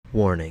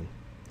Warning: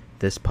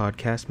 this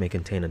podcast may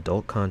contain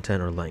adult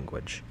content or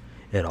language.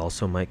 It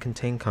also might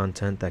contain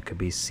content that could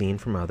be seen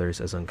from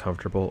others as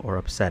uncomfortable or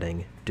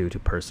upsetting due to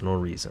personal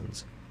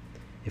reasons.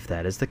 If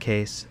that is the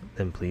case,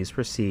 then please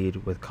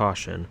proceed with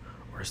caution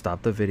or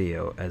stop the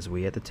video, as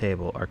we at the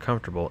table are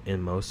comfortable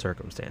in most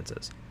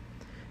circumstances.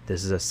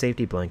 This is a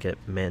safety blanket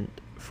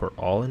meant for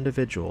all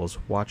individuals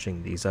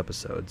watching these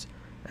episodes,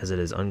 as it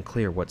is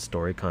unclear what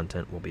story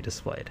content will be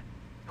displayed.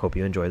 Hope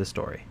you enjoy the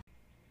story.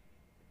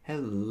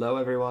 Hello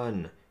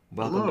everyone!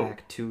 Welcome Hello.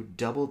 back to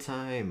Double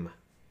Time,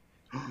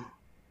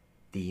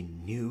 the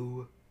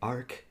new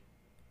arc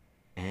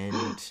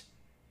and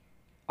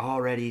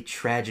already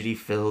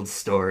tragedy-filled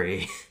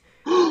story.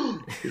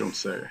 You don't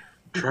say.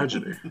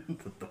 Tragedy.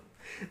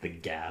 The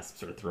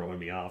gasps are throwing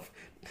me off.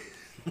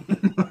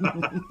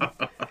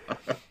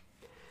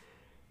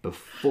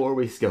 Before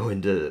we go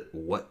into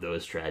what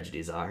those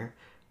tragedies are,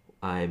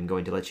 I'm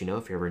going to let you know,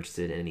 if you're ever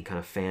interested in any kind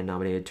of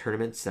fan-nominated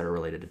tournaments that are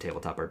related to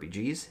tabletop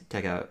RPGs,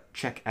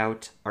 check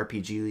out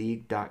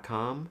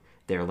rpgleague.com.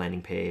 Their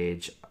landing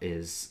page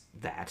is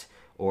that.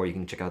 Or you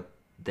can check out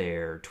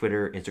their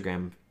Twitter,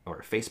 Instagram,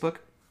 or Facebook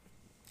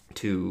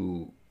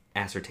to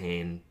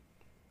ascertain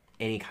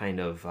any kind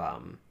of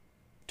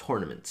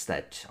tournaments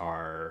that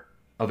are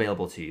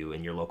available to you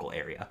in your local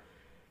area.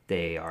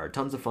 They are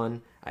tons of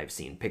fun. I've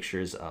seen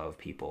pictures of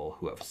people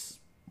who have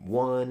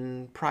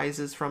won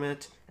prizes from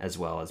it, as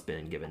well as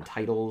been given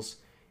titles.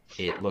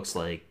 It looks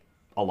like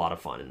a lot of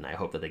fun, and I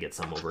hope that they get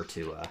some over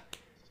to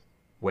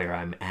where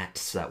I'm at,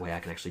 so that way I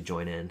can actually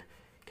join in.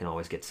 Can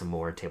always get some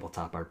more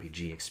tabletop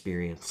RPG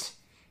experience.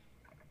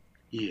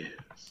 Yes.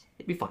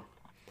 It'd be fun.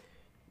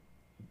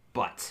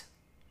 But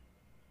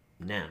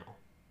now,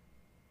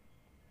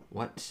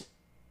 what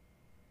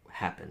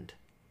happened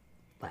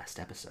last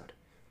episode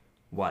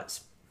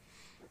was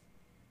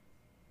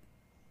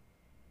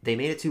they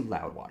made it to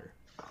Loudwater.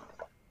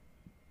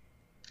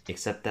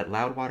 Except that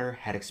Loudwater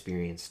had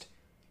experienced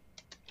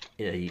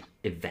an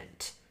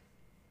event.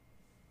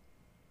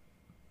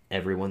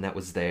 Everyone that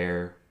was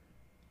there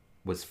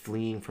was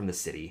fleeing from the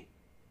city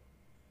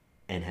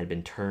and had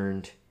been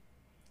turned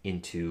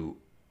into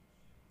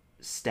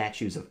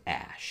statues of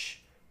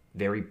ash.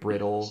 Very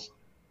brittle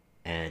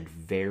and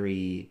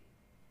very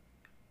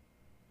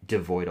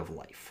devoid of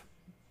life.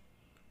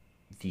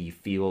 The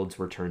fields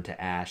were turned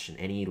to ash, and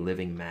any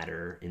living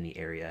matter in the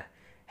area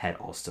had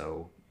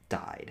also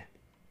died.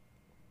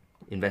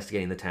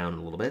 Investigating the town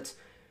a little bit,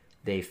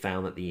 they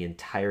found that the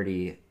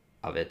entirety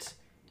of it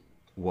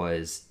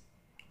was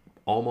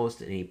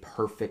almost in a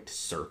perfect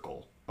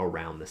circle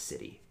around the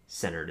city,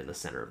 centered in the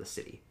center of the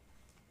city.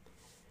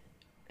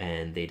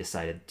 And they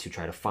decided to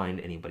try to find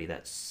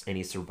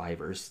any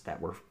survivors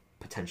that were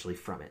potentially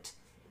from it,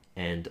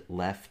 and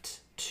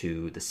left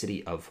to the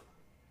city of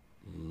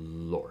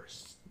Lork?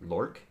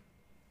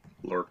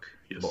 Lork,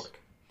 yes. Lork.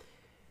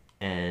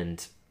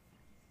 And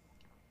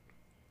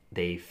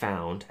they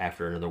found,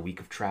 after another week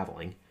of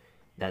traveling,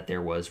 that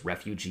there was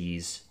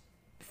refugees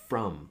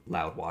from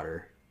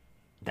Loudwater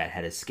that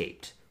had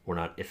escaped, were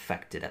not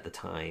affected at the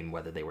time,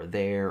 whether they were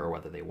there or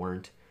whether they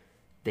weren't.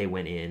 They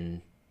went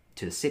in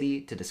to the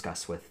city to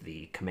discuss with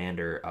the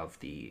commander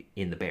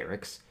in the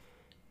barracks,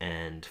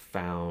 and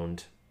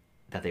found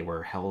that they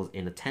were held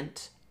in a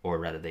tent, or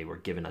rather they were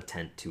given a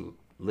tent to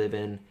live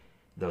in,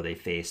 though they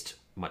faced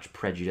much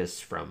prejudice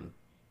from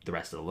the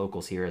rest of the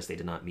locals here, as they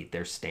did not meet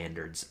their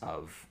standards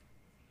of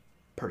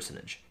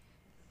personage.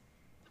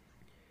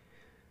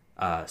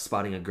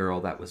 Spotting a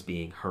girl that was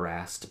being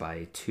harassed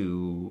by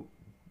two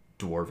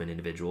dwarven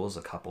individuals,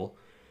 a couple,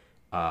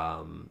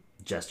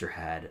 Jester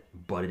had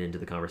butted into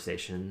the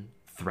conversation,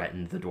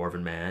 threatened the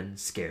dwarven man,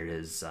 scared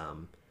his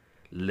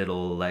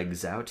little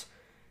legs out,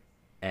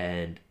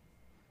 and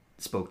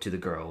spoke to the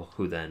girl,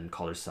 who then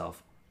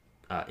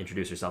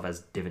introduced herself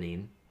as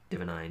Divinine,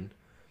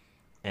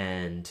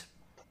 and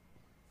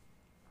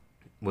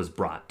was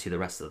brought to the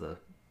rest of the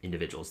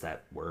individuals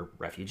that were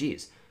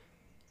refugees.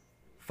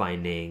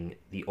 Finding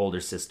the older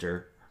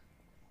sister,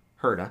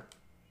 Herda,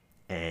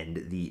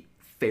 and the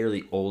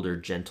fairly older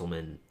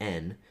gentleman,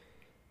 N,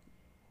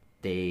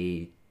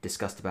 they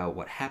discussed about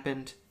what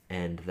happened,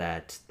 and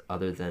that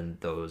other than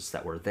those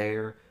that were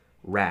there,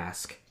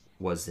 Rask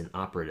was an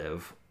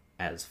operative,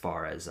 as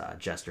far as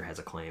Jester has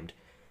acclaimed,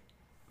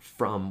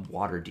 from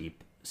Waterdeep,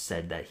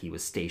 said that he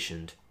was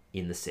stationed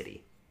in the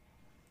city.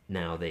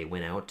 Now they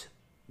went out,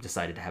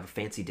 decided to have a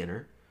fancy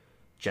dinner.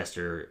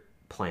 Jester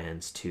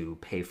plans to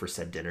pay for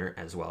said dinner,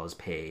 as well as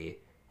pay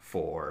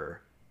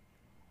for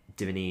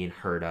Divinine,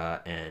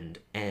 Herda, and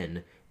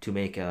N to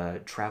make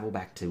a travel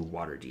back to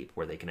Waterdeep,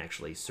 where they can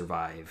actually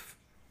survive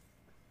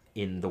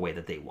in the way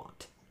that they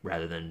want,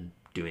 rather than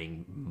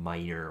doing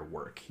minor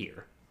work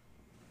here.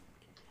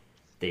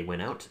 They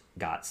went out,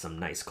 got some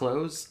nice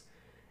clothes,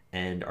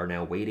 and are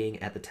now waiting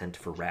at the tent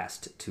for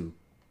Rast to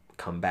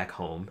come back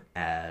home,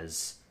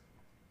 as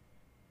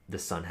the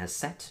sun has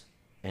set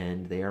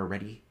and they are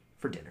ready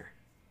for dinner.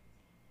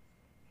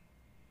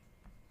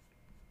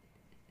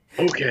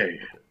 Okay.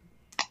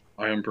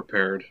 I am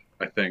prepared,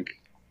 I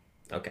think.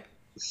 Okay.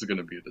 This is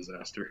gonna be a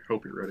disaster.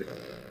 Hope you're ready.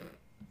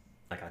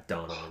 I got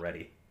done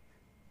already.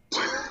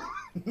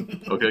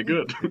 Okay,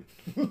 good.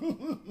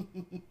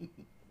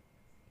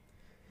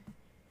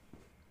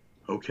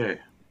 Okay.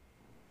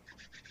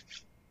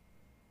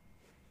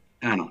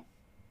 Anna,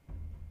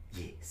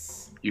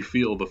 Yes. you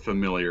feel the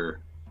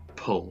familiar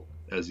pull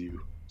as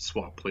you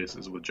swap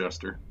places with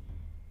Jester.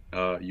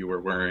 You are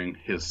wearing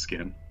his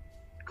skin,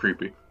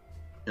 creepy,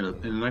 in a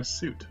nice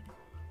suit.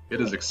 It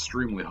is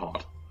extremely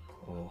hot,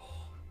 Oh.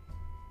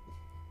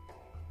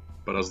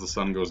 but as the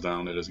sun goes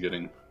down, it is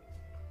getting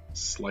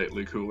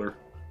slightly cooler.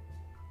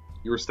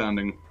 You are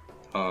standing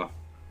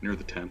near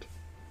the tent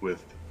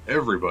with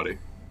everybody,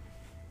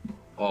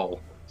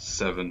 all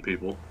 7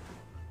 people.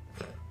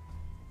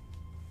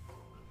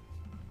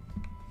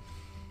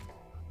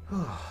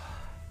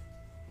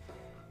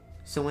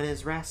 So when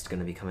is Rast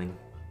gonna be coming?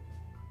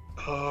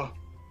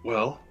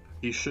 Well,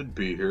 he should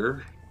be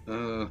here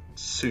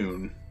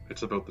soon.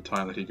 It's about the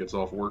time that he gets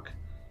off work.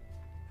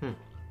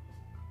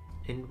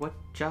 And what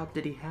job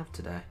did he have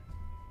today?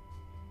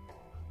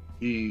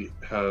 He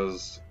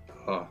has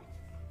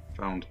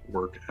found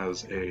work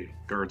as a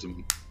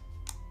guardsman.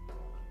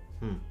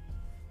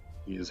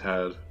 He's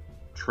had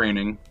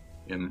training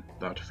in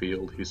that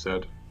field, he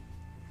said.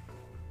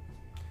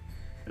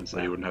 And so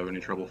he wouldn't have any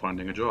trouble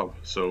finding a job.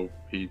 So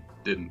he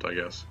didn't, I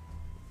guess.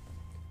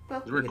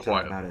 Well, Very we can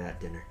quiet. talk about it at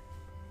dinner.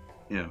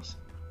 Yes.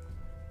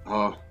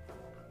 Well,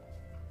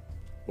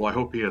 I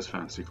hope he has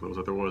fancy clothes,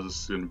 otherwise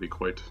it's going to be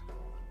quite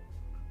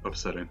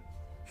upsetting.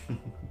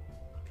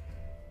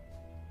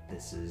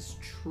 This is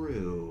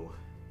true.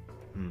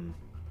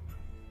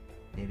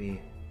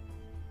 Maybe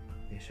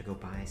I should go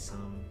buy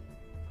some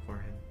for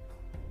him.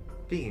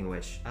 Speaking of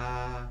which,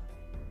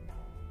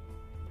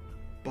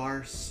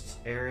 Barst,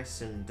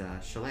 Eris, and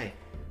Chalet,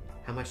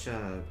 how much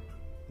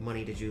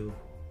money did you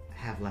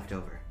have left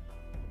over?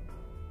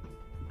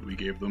 We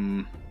gave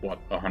them, what,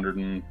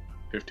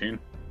 115?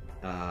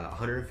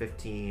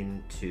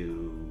 115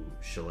 to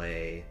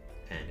Chalet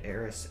and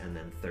Eris, and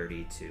then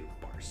 30 to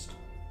Barst.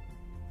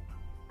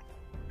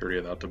 30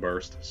 of that to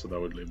Barst, so that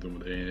would leave them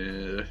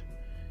with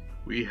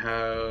we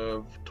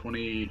have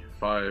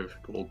 25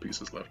 gold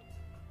pieces left.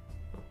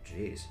 Oh,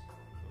 jeez.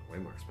 Way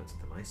more expensive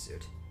than my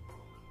suit.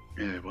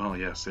 Yeah, well,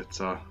 yes,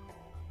 it's,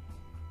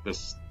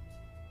 this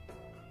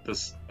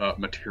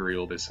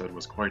material, they said,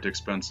 was quite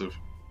expensive.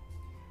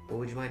 Well,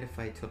 would you mind if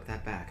I took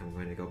that back? I'm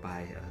going to go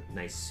buy a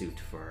nice suit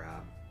for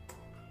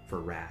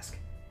Rask.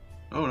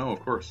 Oh, no, of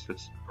course.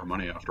 It's our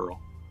money, after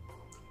all.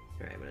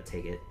 Alright, I'm going to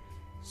take it.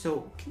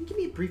 So, can you give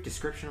me a brief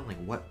description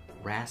of, what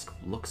Rask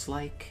looks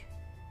like?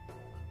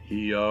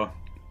 He,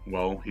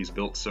 well, he's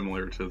built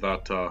similar to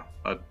that,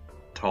 a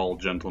tall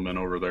gentleman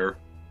over there.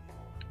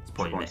 It's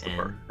pointing to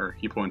N.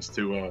 He points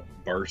to,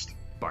 Barst.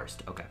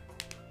 Barst, okay.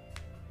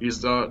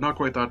 He's, not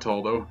quite that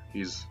tall, though.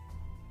 He's,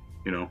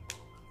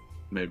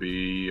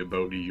 maybe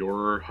about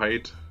your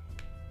height.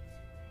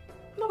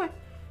 Okay.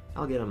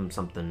 I'll get him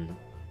something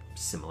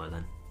similar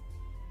then.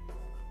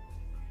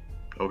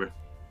 Okay.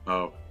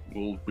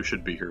 We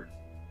should be here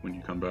when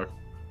you come back.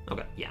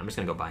 Okay, yeah, I'm just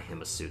gonna go buy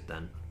him a suit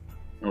then.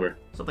 Okay.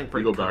 Something You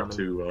pretty go common. back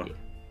to,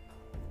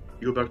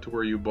 You go back to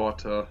where you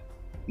bought,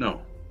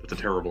 No, that's a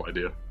terrible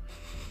idea.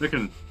 Make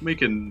an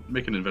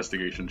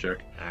investigation check.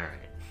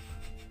 Alright.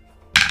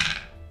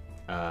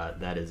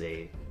 That is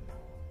a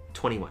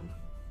 21.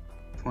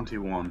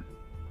 21.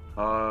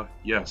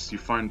 Yes, you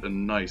find a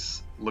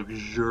nice,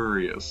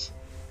 luxurious,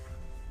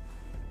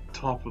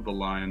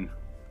 top-of-the-line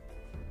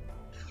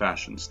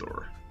fashion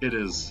store. It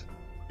is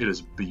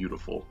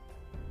beautiful.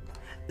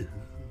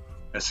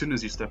 As soon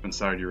as you step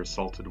inside, you're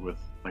assaulted with,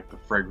 the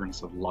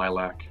fragrance of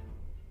lilac.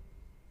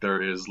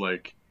 There is,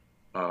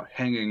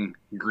 hanging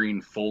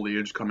green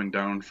foliage coming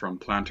down from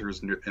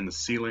planters in the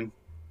ceiling.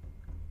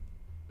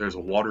 There's a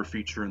water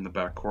feature in the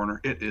back corner.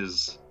 It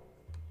is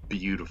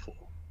beautiful.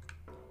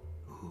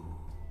 Ooh.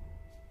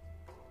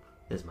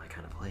 This is my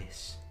kind of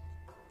place.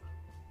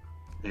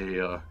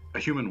 A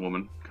human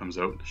woman comes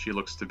out. She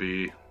looks to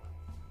be,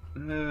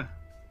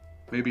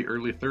 maybe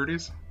early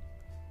 30s.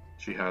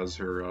 She has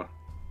her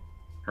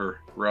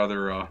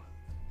rather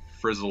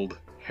frizzled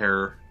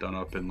hair done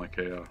up in like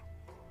a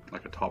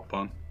top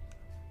bun.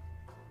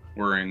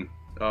 Wearing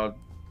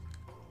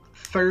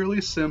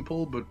fairly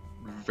simple but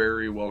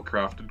very well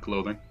crafted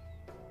clothing.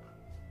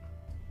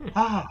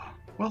 Ah,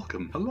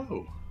 welcome.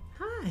 Hello.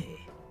 Hi.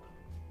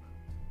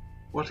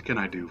 What can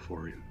I do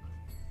for you?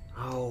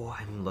 Oh,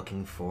 I'm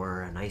looking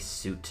for a nice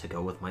suit to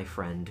go with my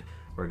friend.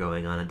 We're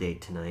going on a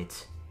date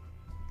tonight.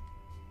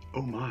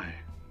 Oh my,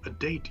 a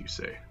date, you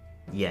say?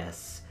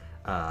 Yes.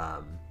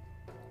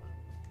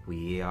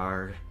 We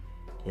are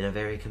in a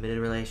very committed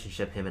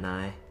relationship, him and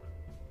I.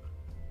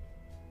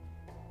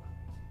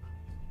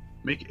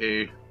 Make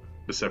a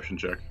deception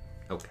check.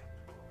 Okay.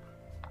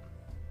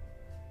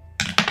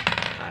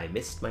 I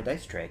missed my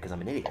dice tray because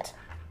I'm an idiot.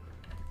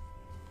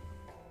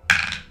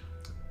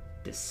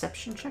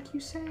 Deception check, you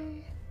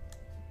say?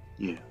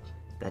 Yeah.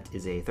 That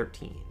is a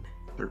 13.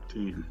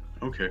 13.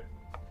 Okay.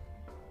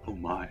 Oh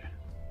my,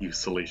 you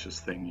salacious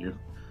thing, you.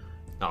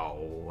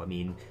 Oh, I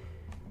mean,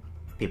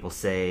 People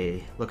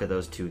say, look at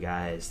those two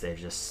guys, they're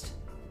just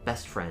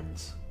best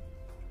friends.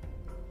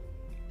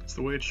 It's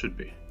the way it should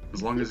be.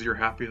 As long as you're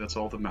happy, that's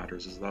all that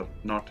matters. Is that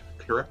not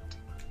correct?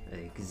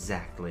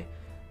 Exactly.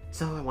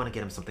 So I want to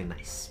get him something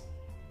nice.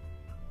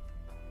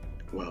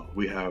 Well,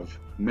 we have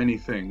many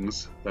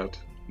things that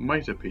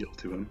might appeal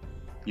to him.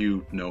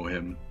 You know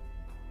him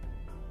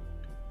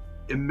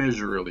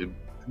immeasurably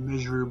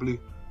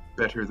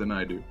better than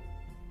I do.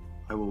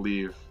 I will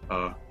leave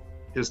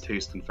his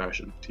taste in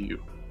fashion to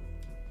you.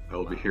 I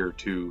will be here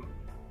to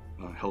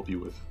help you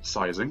with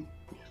sizing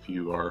if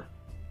you are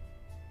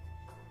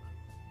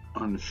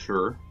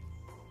unsure,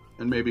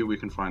 and maybe we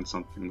can find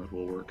something that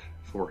will work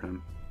for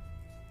him.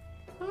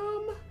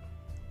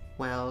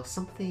 Well,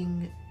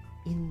 something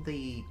in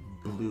the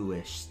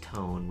bluish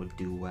tone would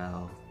do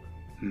well.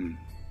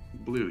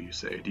 Blue, you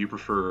say? Do you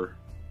prefer...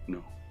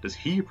 No. Does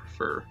he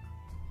prefer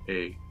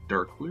a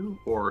dark blue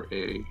or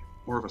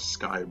more of a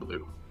sky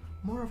blue?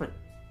 More of a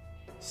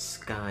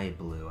sky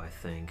blue, I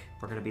think.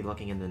 We're going to be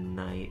looking in the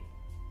night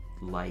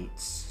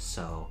lights,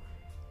 so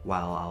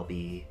while I'll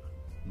be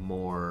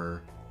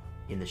more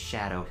in the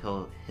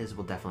shadow, his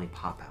will definitely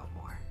pop out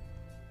more.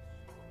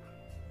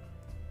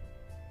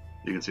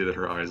 You can see that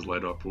her eyes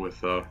light up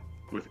with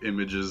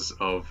images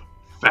of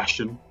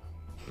fashion.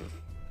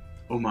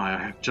 Oh my,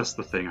 I have just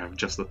the thing.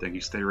 You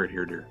stay right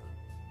here, dear.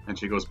 And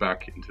she goes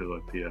back into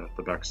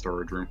the back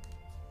storage room.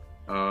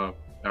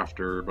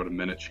 After about a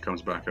minute, she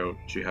comes back out.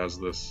 She has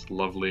this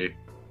lovely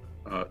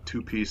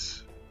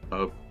two-piece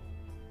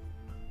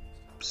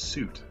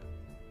suit.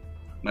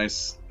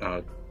 Nice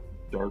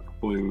dark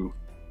blue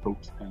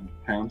coat and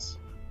pants,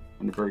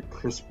 and a very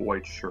crisp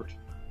white shirt.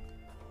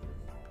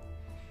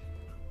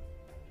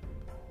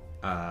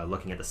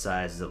 Looking at the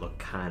size, does it look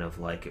kind of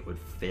like it would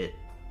fit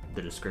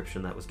the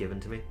description that was given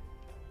to me?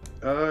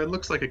 It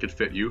looks like it could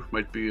fit you.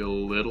 Might be a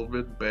little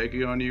bit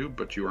baggy on you,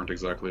 but you aren't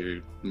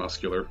exactly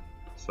muscular,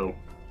 so...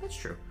 That's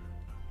true.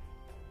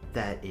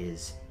 That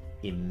is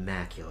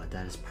immaculate.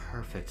 That is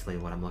perfectly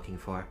what I'm looking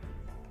for.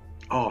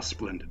 Oh,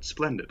 splendid,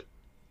 splendid.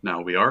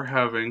 Now, we are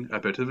having a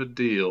bit of a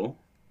deal,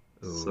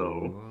 Ooh,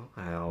 so...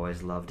 I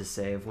always love to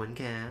save when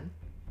can.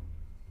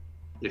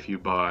 If you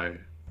buy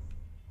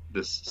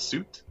this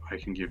suit, I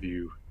can give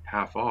you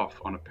half off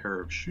on a pair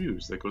of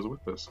shoes that goes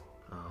with this.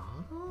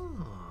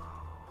 Oh.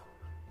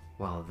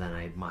 Well, then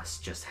I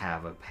must just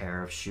have a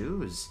pair of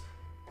shoes.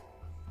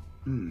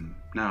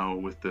 Now,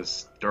 with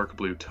this dark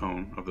blue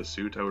tone of the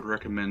suit, I would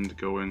recommend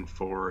going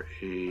for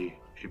a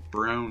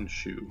brown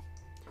shoe.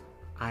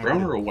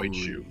 Brown or a white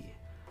shoe?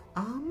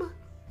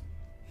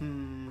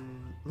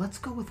 Let's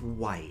go with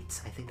white.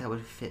 I think that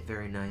would fit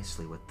very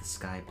nicely with the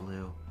sky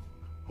blue.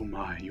 Oh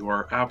my, you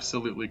are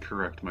absolutely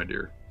correct, my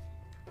dear.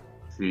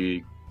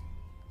 She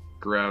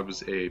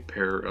grabs a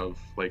pair of,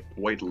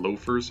 white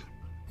loafers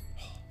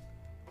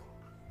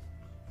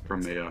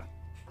from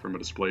a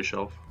display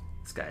shelf.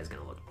 This guy's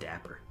gonna look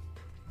dapper.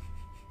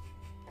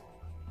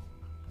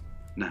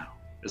 Now,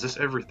 is this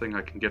everything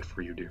I can get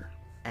for you, dear?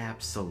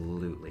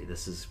 Absolutely.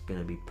 This is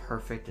gonna be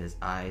perfect, and his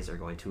eyes are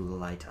going to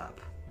light up.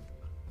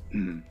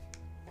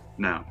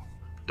 Now,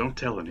 don't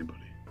tell anybody.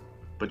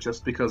 But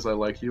just because I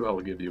like you,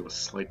 I'll give you a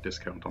slight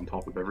discount on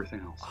top of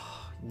everything else.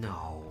 Oh,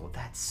 no,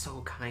 that's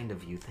so kind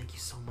of you. Thank you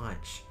so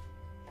much.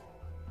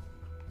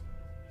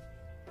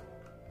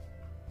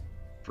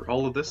 For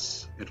all of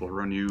this, it will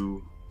run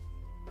you,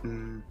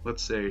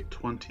 let's say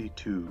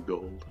 22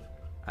 gold.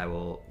 I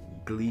will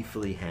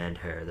gleefully hand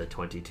her the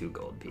 22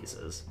 gold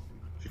pieces.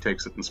 She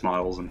takes it and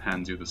smiles and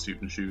hands you the suit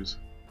and shoes.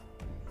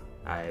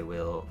 I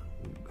will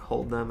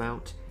hold them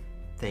out.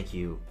 Thank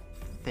you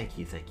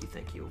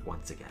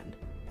once again.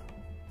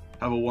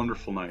 Have a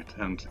wonderful night,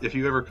 and if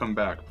you ever come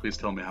back, please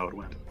tell me how it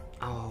went.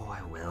 Oh,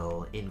 I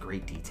will, in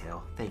great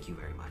detail. Thank you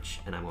very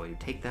much. And I'm going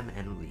to take them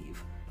and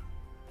leave.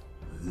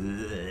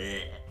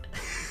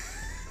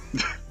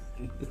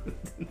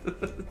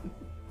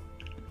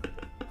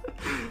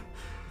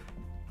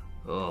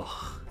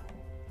 Oh,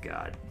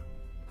 God.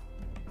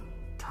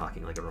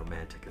 Talking like a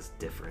romantic is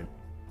different.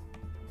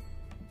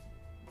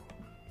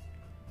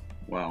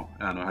 Wow,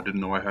 Anna, I didn't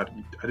know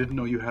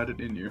you had it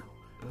in you.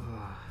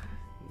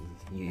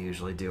 You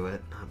usually do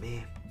it, not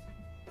me.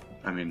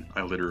 I mean,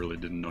 I literally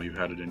didn't know you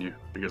had it in you,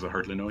 because I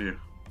hardly know you.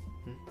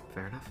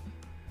 Fair enough.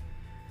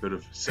 Bit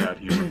of sad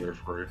humor there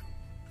for you.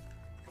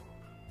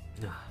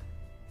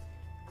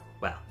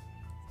 Well,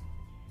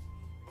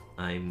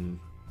 I'm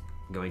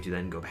going to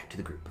then go back to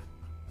the group.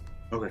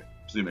 Okay,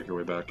 so you make your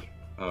way back.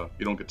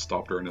 You don't get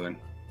stopped or anything.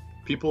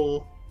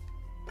 People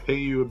pay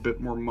you a bit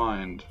more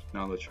mind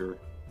now that you're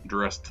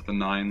dressed to the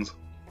nines.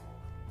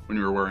 When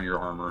you were wearing your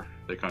armor,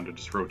 they kind of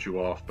just wrote you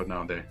off, but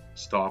now they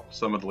stop.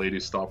 Some of the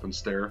ladies stop and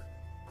stare.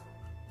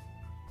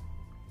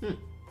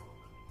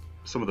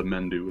 Some of the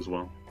men do as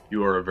well.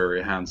 You are a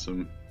very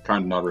handsome,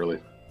 kind of not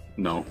really.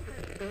 No,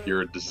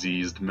 you're a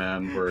diseased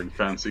man wearing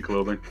fancy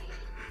clothing.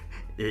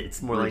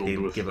 It's more like they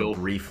give a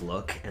brief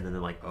look, and then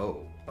they're like,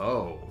 oh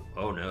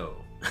no.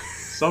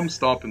 Some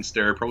stop and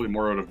stare, probably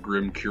more out of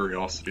grim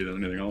curiosity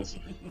than anything else.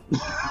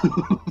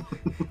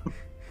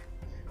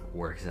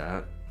 Works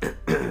out.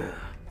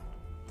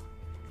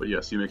 But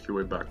yes, you make your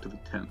way back to the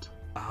tent.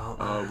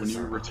 Oh, When you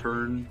sorry.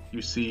 return,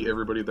 you see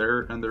everybody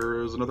there, and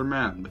there is another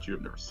man that you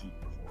have never seen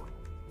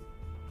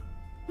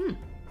before.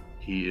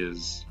 He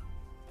is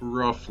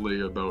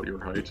roughly about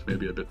your height,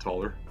 maybe a bit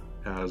taller.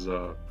 Has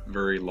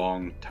very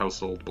long,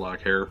 tousled black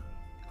hair,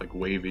 like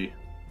wavy.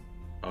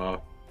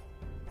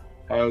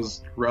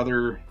 Has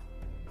rather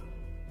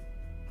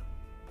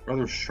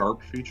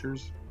sharp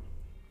features,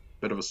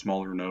 bit of a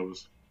smaller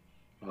nose,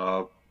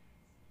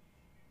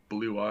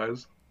 blue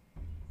eyes,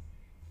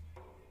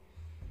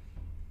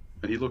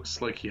 and he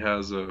looks like he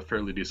has a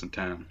fairly decent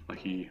tan. Like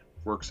he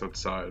works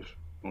outside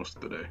most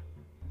of the day.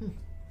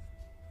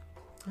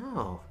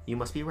 Oh, you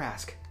must be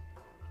Rask.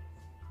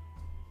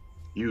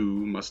 You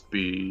must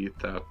be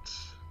that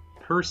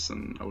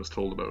person I was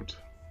told about.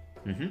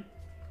 Mm-hmm.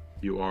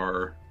 You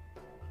are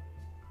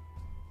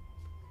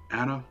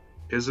Anna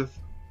Izith.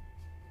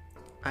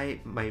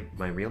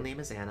 My real name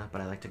is Anna, but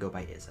I like to go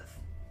by Izith.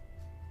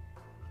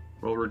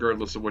 Well,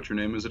 regardless of what your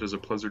name is, it is a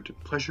pleasure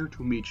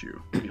to meet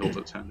you. He holds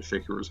out his hand to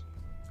shake yours.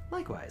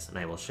 Likewise, and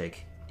I will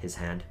shake his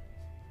hand.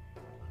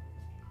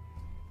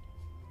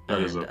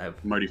 That is And a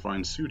mighty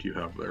fine suit you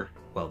have there.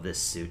 well, this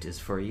suit is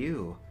for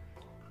you.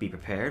 Be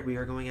prepared, we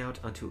are going out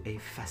onto a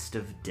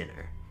festive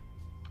dinner.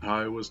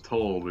 I was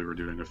told we were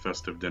doing a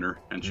festive dinner,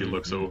 and she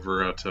looks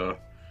over at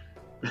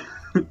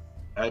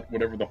at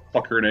whatever the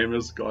fuck her name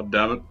is. God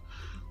damn it.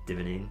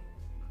 Divining.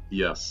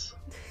 Yes.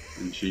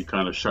 And she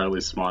kind of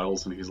shyly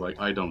smiles, and he's like,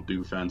 I don't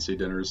do fancy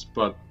dinners,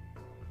 but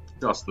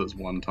just this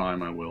one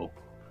time I will.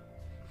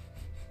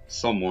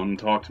 Someone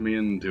talked me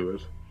into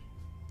it.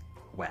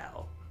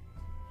 Well,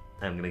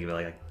 I'm gonna give it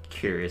like a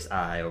curious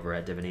eye over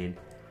at Divining.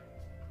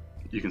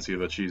 You can see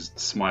that she's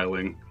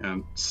smiling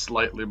and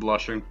slightly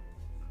blushing.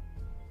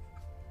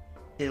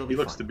 It'll be He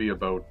looks fun. to be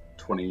about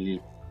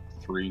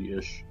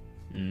 23-ish.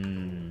 God,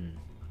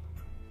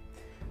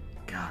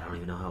 I don't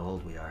even know how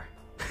old we are.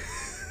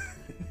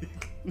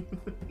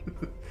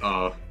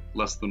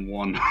 Less than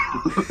one.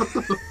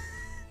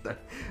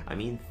 I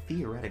mean,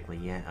 theoretically,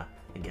 yeah,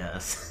 I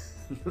guess.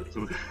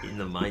 In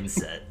the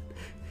mindset,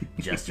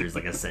 Jester's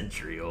like a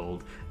century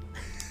old.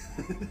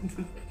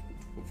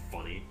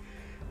 Funny.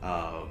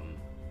 Well,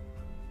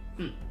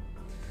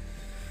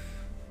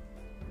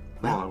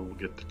 I will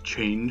get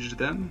changed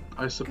then,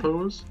 I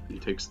suppose. He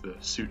takes the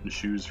suit and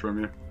shoes from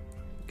you.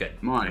 Good.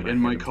 My, I'm gonna in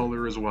my hand him-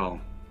 color as well.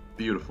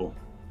 Beautiful.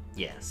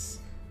 Yes.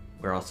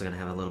 We're also gonna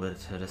have a little bit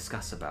to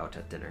discuss about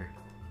at dinner.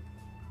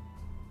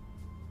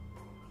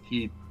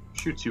 He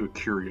shoots you a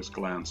curious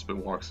glance, but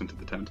walks into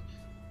the tent.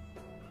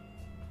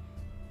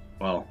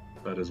 Well,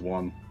 that is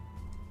one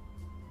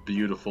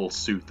beautiful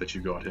suit that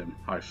you got him.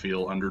 I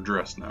feel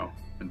underdressed now,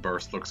 and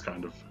Barst looks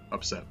kind of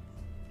upset.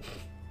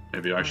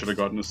 Maybe I should have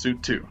gotten a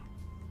suit too.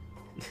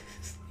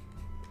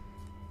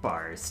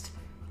 Barst.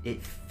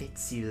 It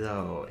fits you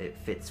though. It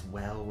fits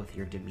well with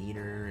your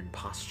demeanor and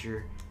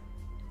posture.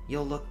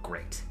 You'll look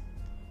great.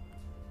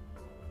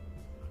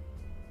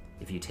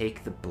 If you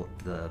take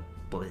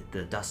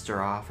the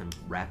duster off and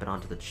wrap it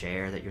onto the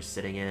chair that you're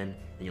sitting in,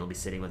 and you'll be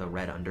sitting with a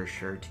red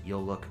undershirt,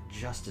 you'll look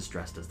just as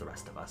dressed as the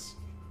rest of us.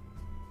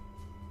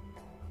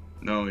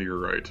 No, you're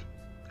right.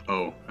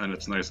 Oh, and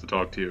it's nice to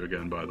talk to you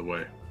again, by the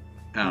way.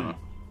 Anna.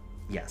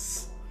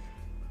 Yes.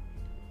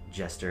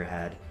 Jester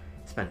had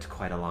spent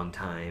quite a long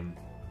time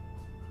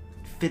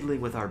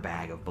fiddling with our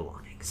bag of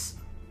belongings.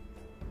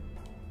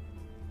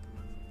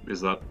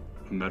 Is that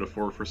a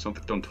metaphor for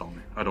something? Don't tell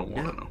me. I don't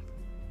want to know.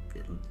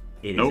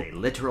 It Nope. is a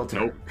literal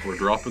term. Nope, we're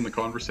dropping the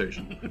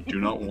conversation. I do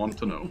not want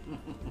to know.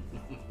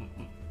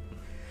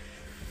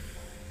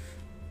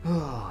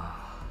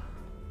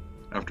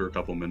 After a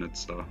couple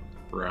minutes,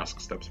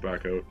 Rask steps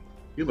back out.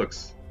 He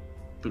looks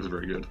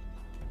very good.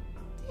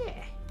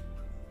 Yeah.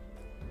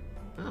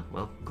 Oh,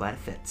 well, glad it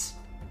fits.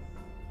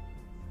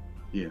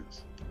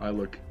 Yes, I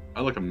look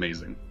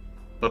amazing.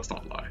 Let's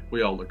not lie.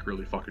 We all look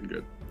really fucking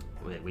good.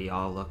 We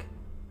all look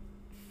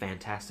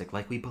fantastic,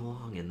 like we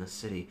belong in this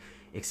city,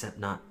 except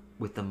not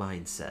with the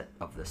mindset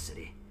of the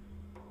city.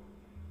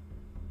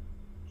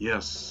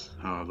 Yes,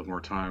 the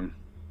more time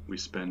we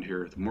spend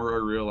here, the more I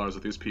realize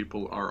that these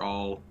people are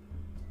all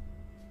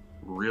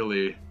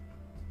really,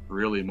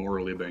 really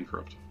morally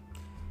bankrupt.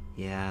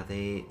 Yeah,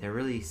 they're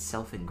really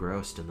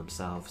self-engrossed in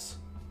themselves.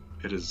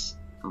 It is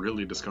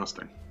really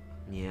disgusting.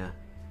 Yeah.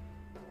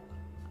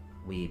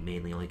 We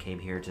mainly only came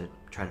here to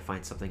try to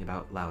find something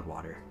about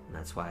Loudwater, and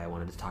that's why I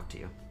wanted to talk to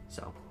you.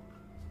 So,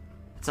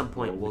 at some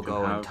point, Well, we'll we can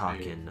go and have talk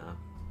a- in.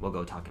 We'll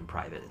go talk in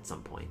private at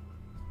some point.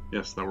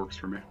 Yes, that works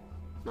for me.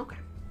 Okay.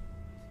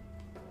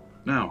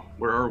 Now,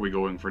 where are we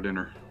going for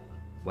dinner?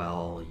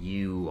 Well,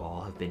 you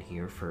all have been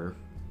here for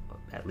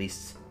at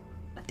least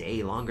a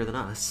day longer than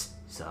us,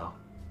 so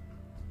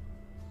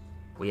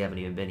we haven't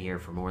even been here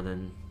for more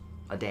than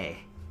a day.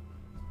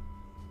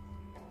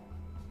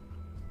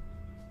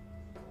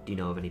 Do you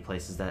know of any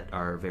places that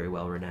are very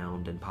well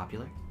renowned and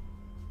popular?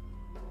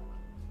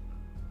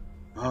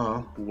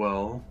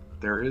 Well,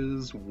 there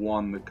is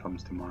one that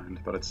comes to mind,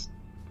 but it's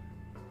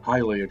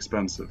highly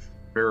expensive,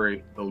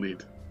 very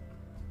elite.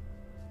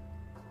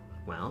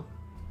 Well,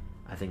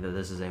 I think that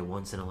this is a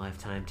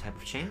once-in-a-lifetime type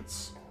of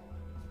chance.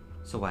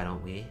 So why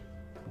don't we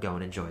go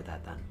and enjoy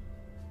that then?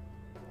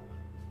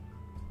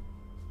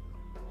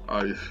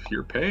 If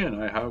you're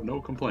paying, I have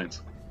no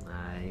complaints.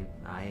 I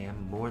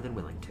am more than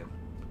willing to.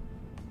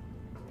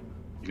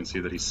 You can see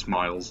that he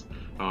smiles,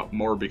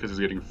 more because he's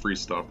getting free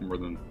stuff more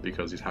than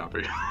because he's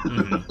happy.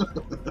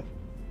 Mm-hmm.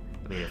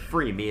 I mean, a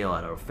free meal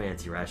at a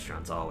fancy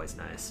restaurant's always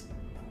nice.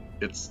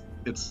 It's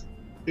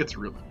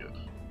really good.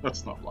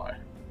 Let's not lie.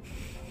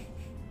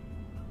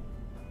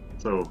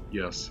 So,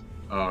 yes,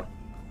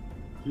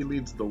 he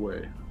leads the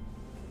way,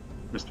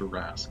 Mr.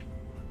 Rask.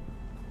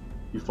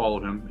 You follow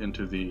him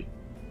into the...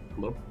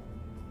 Hello?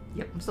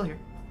 Yep, I'm still here.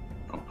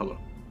 Oh, hello.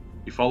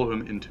 You follow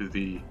him into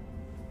the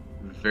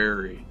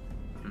very,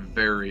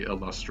 very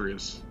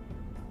illustrious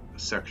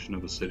section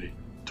of the city,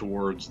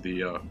 towards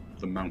the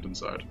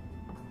mountainside,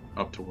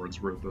 up towards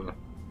where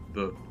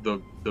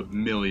the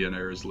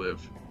millionaires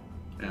live,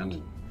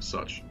 and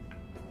such.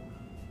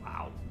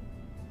 Wow.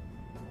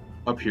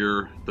 Up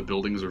here, the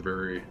buildings are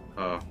very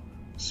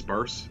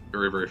sparse,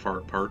 very, very far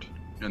apart,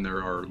 and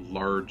there are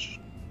large,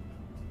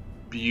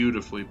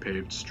 beautifully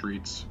paved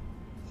streets,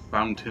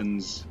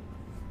 fountains,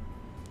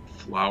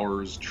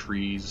 flowers,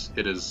 trees.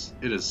 It is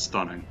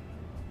stunning.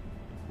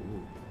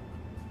 Ooh.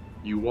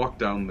 You walk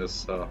down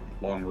this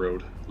long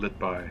road lit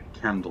by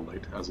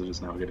candlelight as it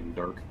is now getting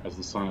dark, as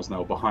the sun is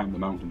now behind the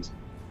mountains.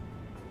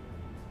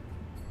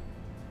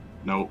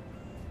 No,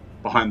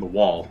 behind the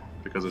wall,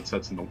 because it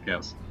sets in the...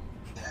 Yes.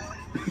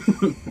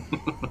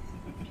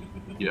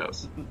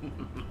 Yes.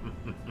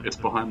 It's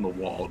behind the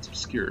wall, it's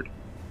obscured.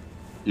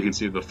 You can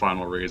see the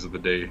final rays of the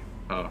day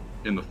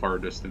in the far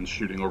distance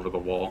shooting over the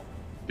wall,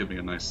 giving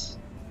a nice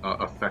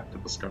effect to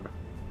the sky.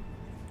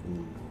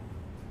 Ooh.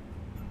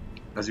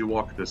 As you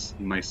walk this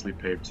nicely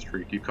paved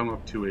street, you come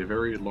up to a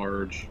very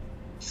large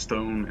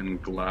stone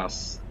and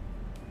glass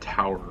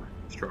tower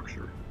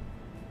structure.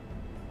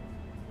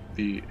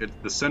 The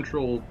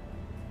central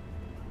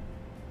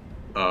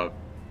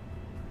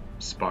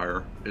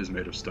spire is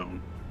made of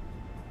stone,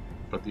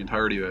 but the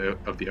entirety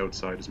of the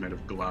outside is made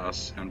of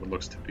glass and what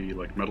looks to be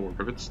like metal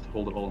rivets to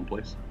hold it all in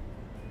place.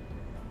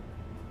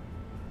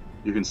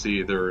 You can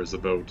see there is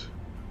about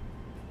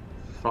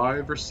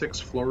 5 or 6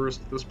 floors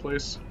to this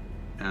place,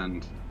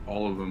 and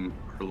all of them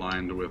are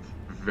lined with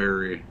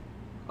very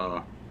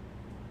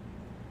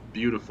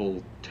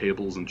beautiful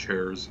tables and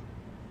chairs.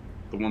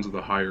 The ones at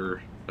the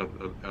higher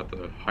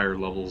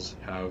levels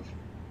have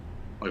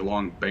like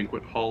long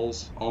banquet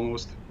halls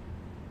almost,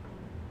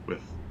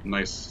 with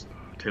nice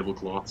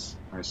tablecloths,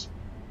 nice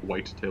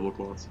white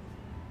tablecloths.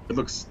 It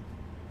looks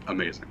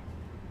amazing.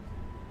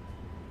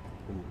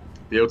 Ooh.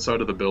 The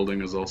outside of the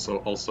building is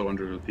also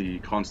under the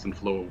constant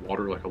flow of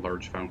water, like a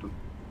large fountain,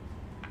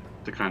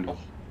 to kind of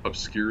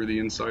obscure the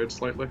inside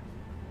slightly.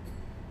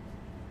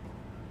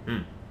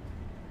 Hmm.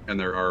 And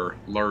there are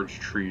large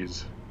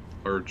trees,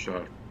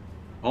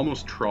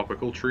 almost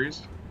tropical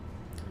trees,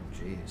 Oh,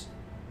 jeez.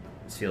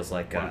 This feels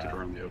like planted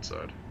around the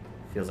outside.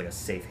 feels like a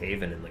safe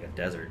haven in like a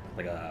desert,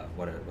 like a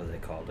what are they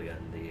called again?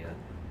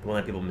 The one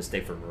that people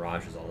mistake for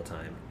mirages all the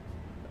time.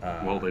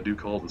 Well, they do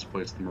call this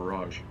place the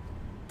Mirage.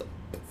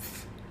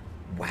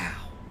 Wow.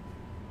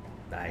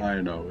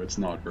 I know, it's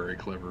not very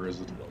clever,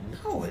 is it?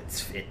 No, it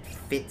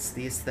fits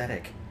the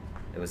aesthetic.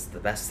 It was the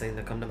best thing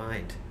to come to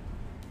mind.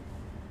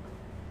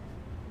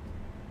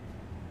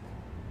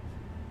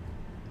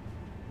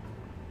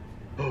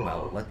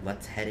 Well,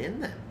 let's head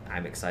in then.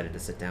 I'm excited to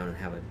sit down and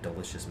have a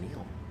delicious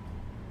meal.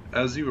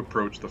 As you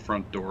approach the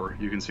front door,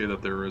 you can see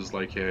that there is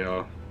like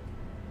a,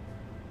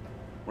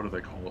 what do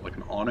they call it, like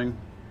an awning?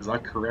 Is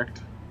that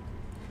correct?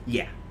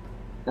 Yeah.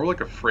 Or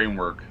like a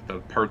framework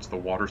that parts the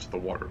water so the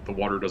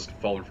water doesn't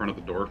fall in front of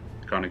the door.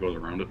 It kind of goes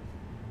around it.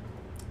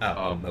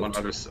 Oh,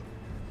 moat.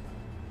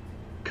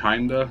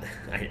 Kinda.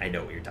 I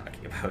know what you're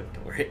talking about.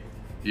 Don't worry.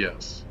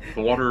 Yes.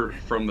 The water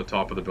from the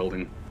top of the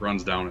building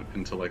runs down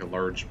into like a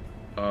large,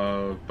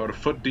 about a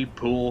foot deep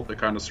pool that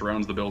kind of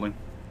surrounds the building.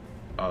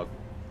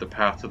 The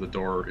path to the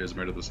door is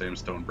made of the same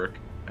stone brick,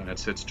 and it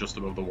sits just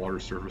above the water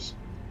surface.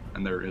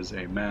 And there is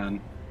a man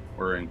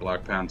wearing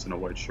black pants and a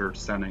white shirt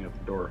standing at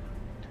the door.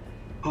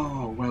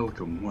 Oh,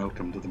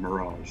 welcome to the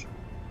Mirage.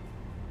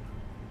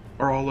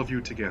 Are all of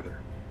you together?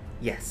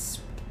 Yes.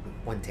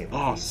 One table.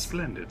 Oh, please.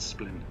 splendid.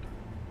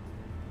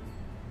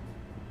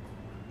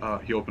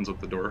 He opens up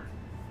the door.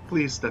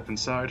 Please step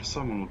inside.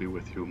 Someone will be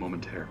with you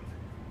momentarily.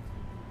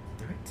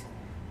 All right.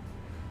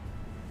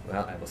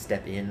 Well, I will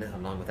step in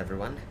along with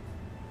everyone.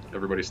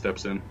 Everybody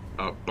steps in.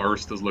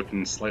 Barst is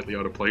looking slightly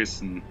out of place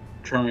and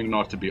trying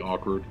not to be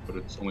awkward, but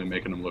it's only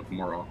making him look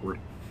more awkward.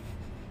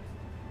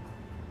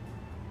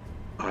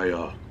 I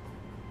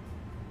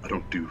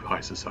don't do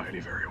high society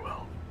very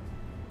well.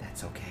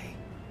 That's okay.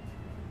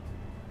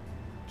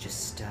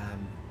 Just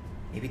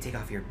maybe take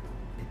off your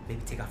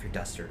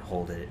duster and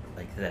hold it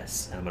like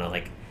this. And I'm gonna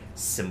like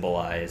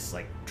symbolize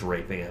like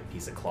draping a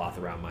piece of cloth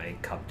around my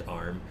cupped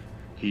arm.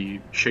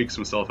 He shakes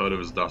himself out of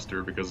his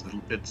duster because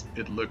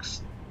it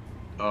looks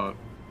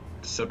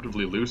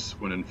deceptively loose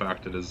when in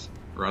fact it is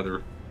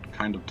rather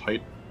kind of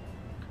tight.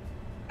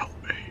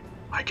 Help me.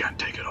 I can't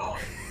take it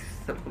off.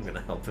 I'm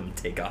gonna help him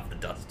take off the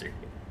duster.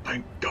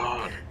 Thank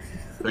God.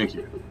 Thank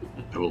you.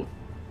 I will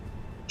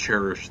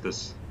cherish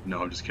this.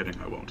 No, I'm just kidding.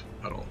 I won't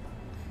at all.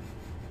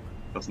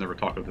 Let's never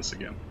talk of this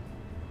again.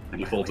 And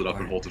he folds it up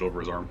and holds it over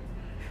his arm.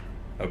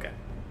 Okay.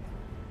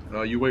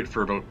 You wait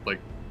for about, like,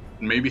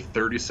 maybe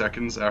 30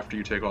 seconds after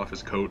you take off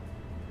his coat,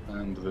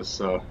 and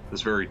this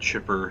very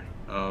chipper,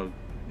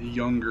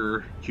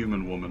 younger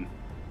human woman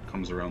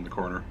comes around the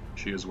corner.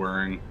 She is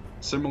wearing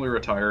similar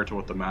attire to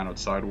what the man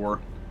outside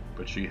wore,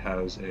 but she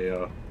has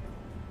a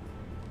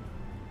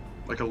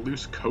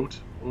loose coat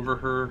over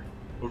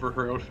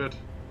her outfit,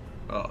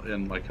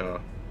 in like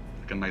a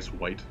nice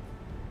white.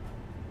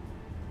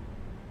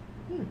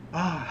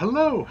 Ah,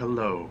 hello.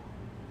 Hello.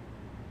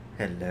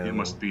 It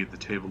must be the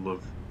table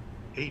of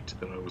 8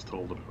 that I was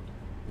told about.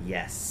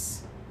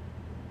 Yes.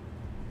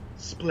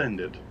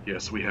 Splendid.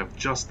 Yes, we have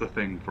just the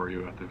thing for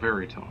you at the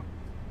very top.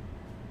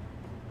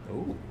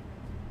 Ooh.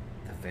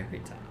 The very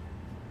top.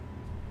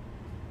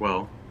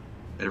 Well,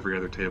 every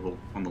other table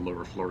on the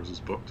lower floors is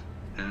booked,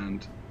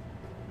 and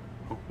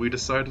we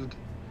decided,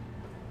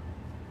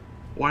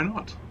 why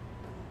not?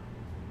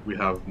 We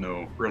have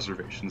no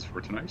reservations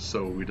for tonight,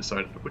 so we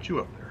decided to put you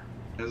up there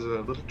as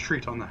a little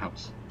treat on the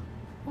house.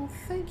 Well,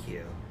 thank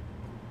you.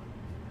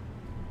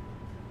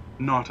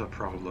 Not a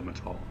problem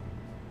at all.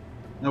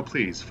 Now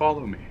please,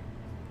 follow me.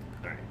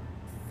 Alright.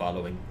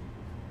 Following.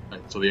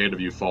 Right, so the 8 of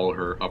you follow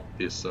her up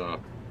this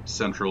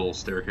central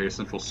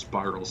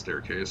spiral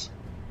staircase.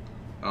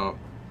 The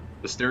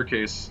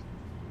staircase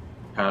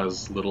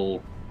has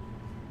little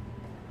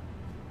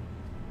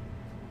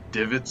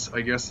divots,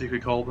 I guess you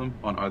could call them,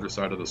 on either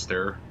side of the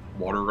stair.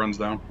 Water runs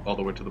down all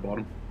the way to the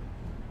bottom.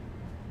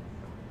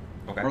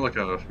 Okay. More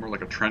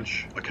like a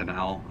trench, a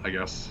canal, I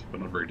guess,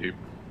 but not very deep.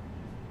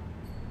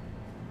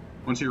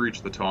 Once you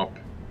reach the top,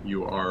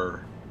 you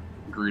are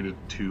greeted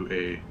to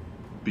a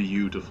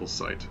beautiful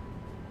sight.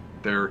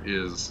 There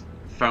is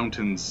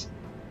fountains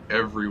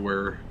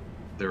everywhere.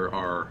 There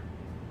are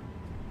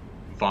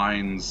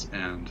vines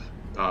and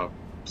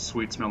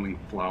sweet-smelling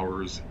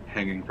flowers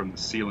hanging from the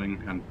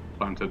ceiling and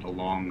planted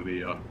along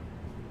the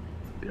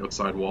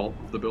outside wall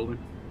of the building.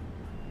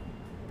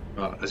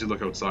 As you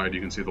look outside,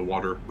 you can see the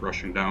water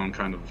rushing down,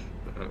 kind of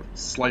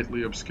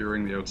slightly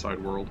obscuring the outside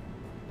world.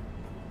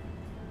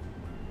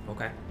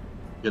 Okay.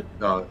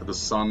 The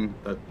sun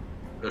that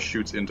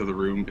shoots into the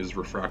room is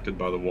refracted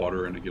by the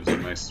water, and it gives a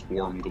nice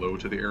warm glow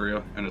to the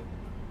area. And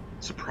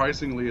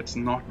surprisingly, it's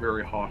not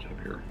very hot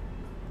up here.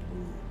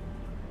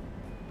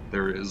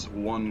 There is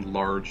one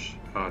large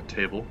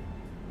table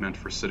meant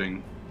for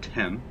sitting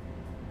 10,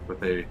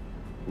 with a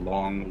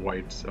long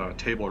white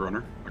table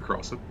runner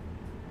across it.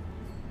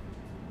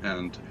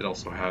 And it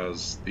also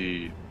has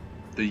the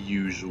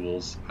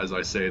usuals. As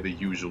I say the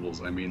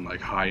usuals, I mean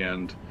like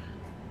high-end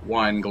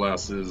wine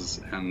glasses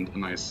and a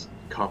nice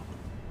cup,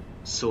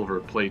 silver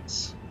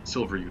plates,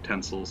 silver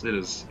utensils. It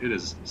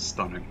is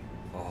stunning.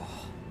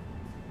 Oh,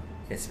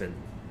 it's been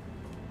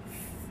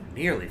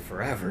nearly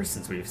forever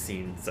since we've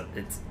seen.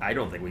 I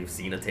don't think we've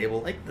seen a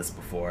table like this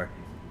before.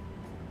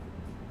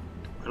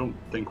 I don't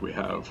think we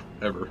have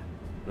ever.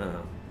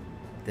 No,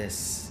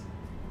 this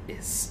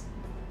is.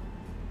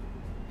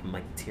 I'm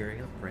like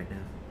tearing up right now.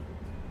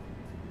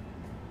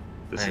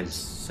 I'm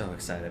so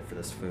excited for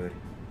this food.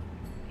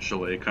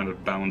 Chalet kind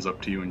of bounds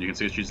up to you, and you can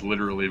see she's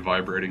literally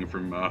vibrating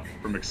from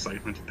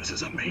excitement. This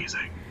is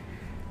amazing.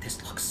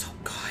 This looks so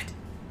good.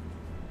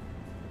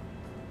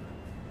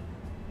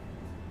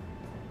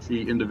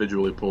 She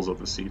individually pulls out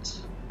the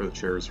seats for the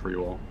chairs for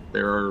you all.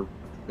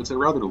 It's a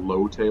rather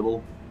low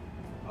table.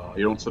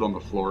 You don't sit on the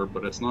floor,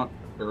 but it's not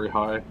very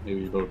high.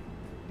 Maybe about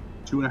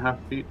 2.5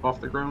 feet off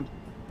the ground.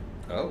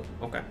 Oh,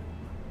 okay.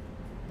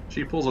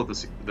 She pulls out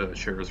the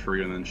chairs for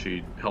you, and then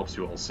she helps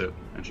you all sit,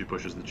 and she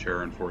pushes the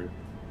chair in for you.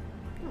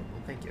 Oh,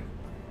 well, thank you.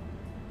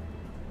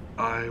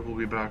 I will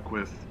be back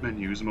with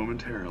menus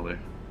momentarily.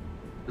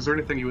 Is there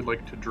anything you would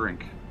like to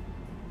drink?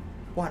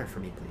 Water for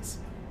me, please.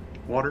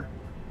 Water?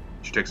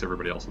 She takes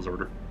everybody else's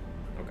order.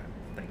 Okay,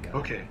 thank God.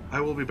 Okay, I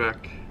will be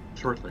back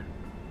shortly.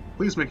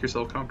 Please make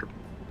yourself comfortable.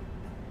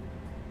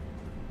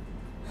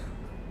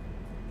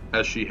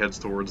 As she heads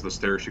towards the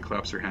stairs, she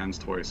claps her hands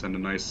twice, and a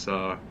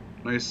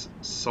nice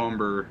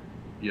somber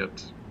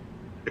yet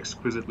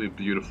exquisitely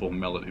beautiful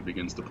melody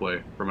begins to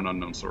play from an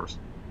unknown source.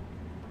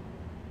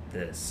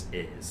 This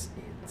is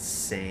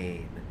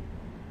insane.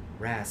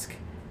 Rask,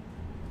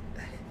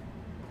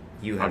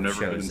 you have I've never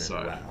been chosen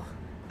inside. well.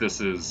 This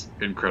is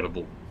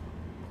incredible.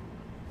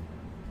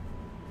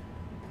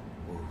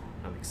 Ooh,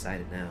 I'm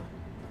excited now.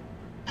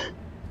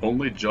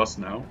 Only just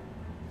now?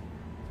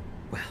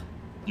 Well,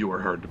 You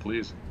are hard to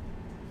please.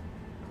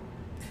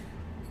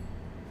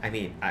 I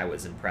mean, I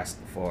was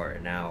impressed before,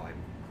 and now I'm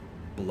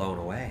blown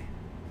away.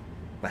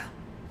 Well,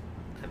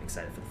 I'm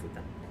excited for the food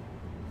then.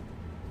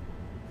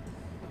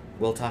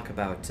 We'll talk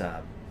about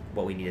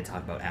what we need to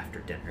talk about after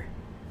dinner.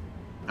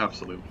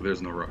 Absolutely,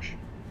 there's no rush.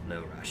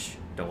 No rush.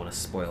 Don't want to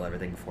spoil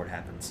everything before it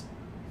happens.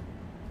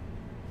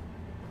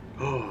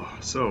 Oh,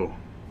 so,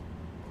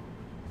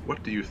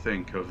 what do you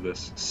think of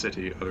this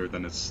city other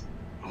than its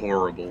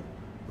horrible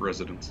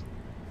residence.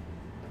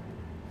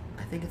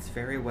 I think it's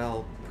very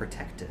well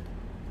protected.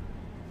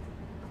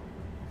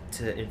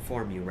 To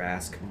inform you,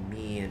 Rask,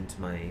 me and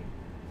my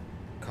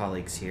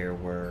colleagues here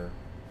were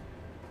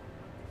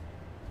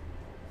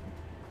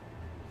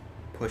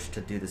pushed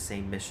to do the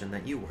same mission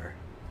that you were.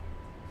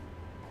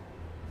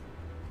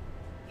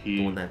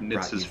 He one that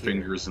knits brought his you here.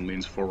 fingers and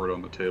leans forward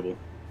on the table.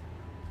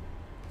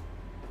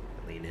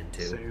 Lean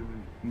into.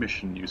 Same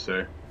mission, you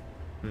say?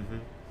 Mm-hmm.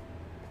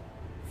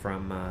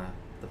 From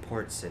the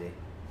port city.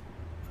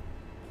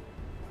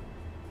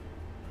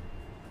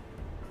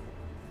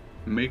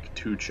 Make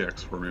 2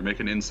 checks for me.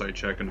 Make an insight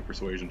check and a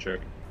persuasion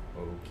check.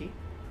 Okay.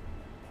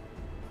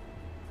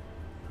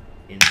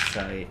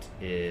 Insight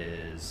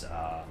is,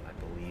 I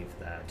believe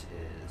that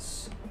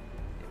is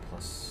a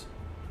 +5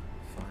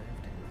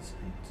 to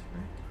insight,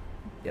 right?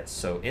 Yes,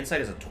 so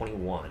insight is a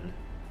 21.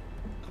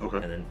 Okay.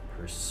 And then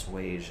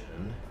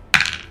persuasion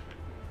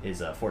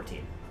is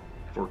 14.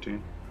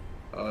 14.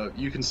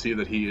 You can see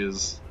that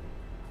he's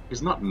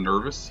not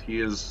nervous. He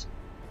is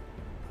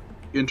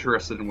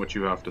interested in what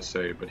you have to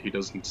say, but he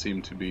doesn't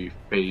seem to be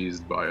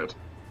fazed by it.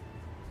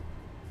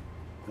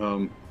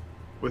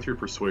 With your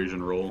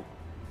persuasion roll,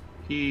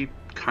 he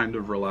kind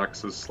of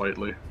relaxes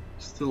slightly,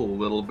 still a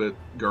little bit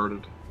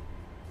guarded.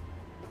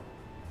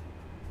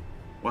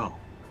 Well,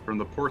 from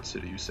the port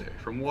city, you say,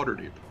 from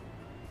Waterdeep.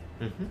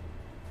 Mm-hmm.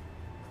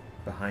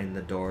 Behind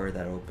the door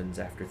that opens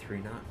after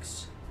 3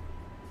 knocks.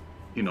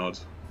 He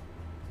nods.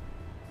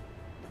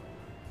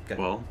 Okay.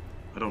 Well,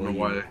 I don't know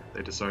why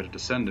they decided to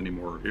send any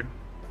more of you,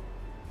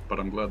 but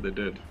I'm glad they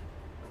did.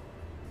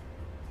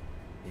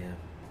 Yeah.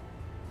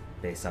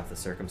 Based off the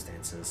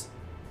circumstances.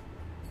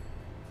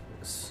 It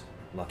was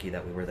lucky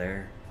that we were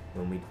there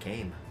when we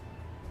came.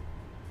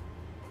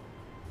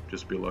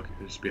 Just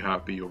be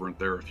happy you weren't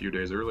there a few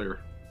days earlier.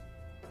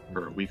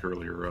 Or a week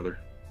earlier, rather.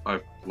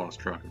 I've lost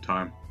track of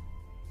time.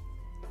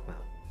 Well,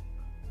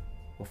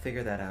 we'll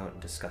figure that out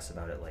and discuss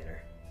about it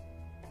later.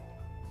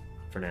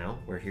 For now,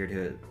 we're here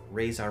to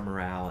raise our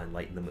morale and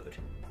lighten the mood.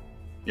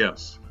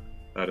 Yes,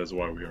 that is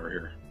why we are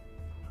here.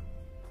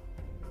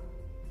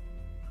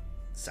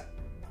 So,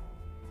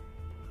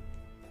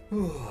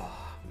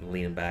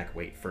 leaning back,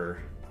 wait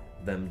for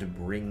them to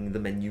bring the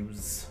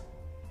menus.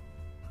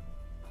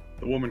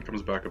 The woman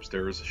comes back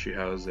upstairs. She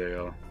has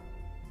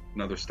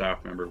another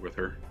staff member with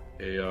her.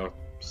 A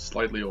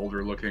slightly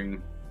older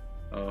looking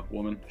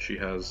woman. She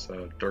has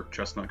dark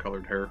chestnut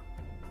colored hair.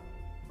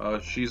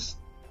 She's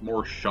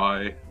more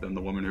shy than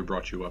the woman who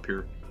brought you up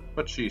here,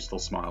 but she still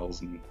smiles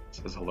and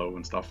says hello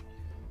and stuff.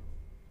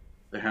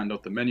 They hand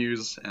out the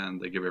menus and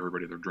they give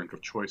everybody their drink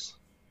of choice.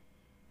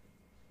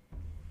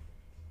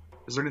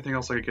 Is there anything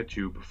else I could get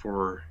you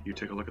before you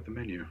take a look at the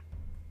menu?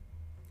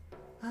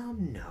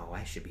 No,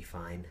 I should be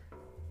fine.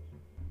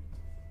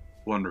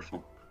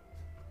 Wonderful.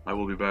 I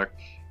will be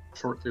back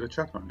shortly to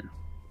check on you.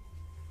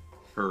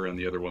 Her and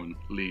the other woman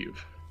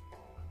leave.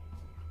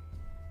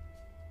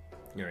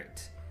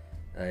 Alright.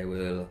 I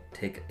will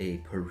take a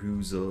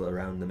perusal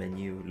around the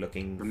menu,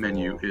 looking The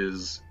menu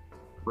is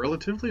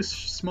relatively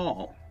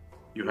small.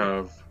 You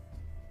have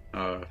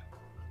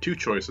 2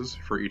 choices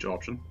for each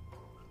option.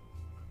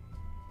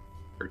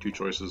 Or 2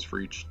 choices for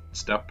each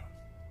step,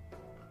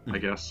 I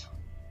guess.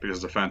 Because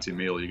it's a fancy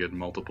meal, you get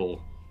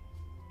multiple.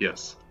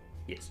 Yes.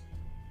 Yes.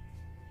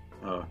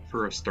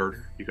 For a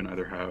starter, you can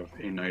either have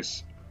a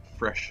nice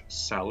fresh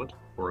salad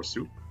or a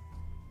soup.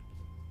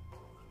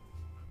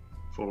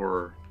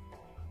 For...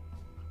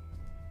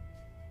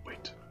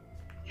 Wait.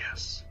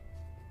 Yes.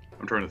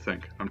 I'm trying to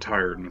think. I'm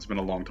tired and it's been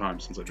a long time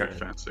since I've been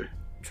fancy.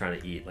 Trying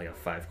to eat like a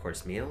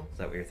 5-course meal? Is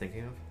that what you're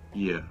thinking of?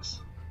 Yes.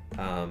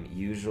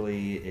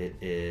 Usually it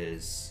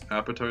is...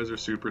 Appetizer,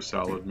 soup, or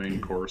salad, main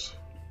course.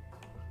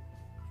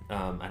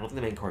 I don't think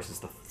the main course is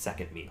the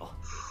second meal.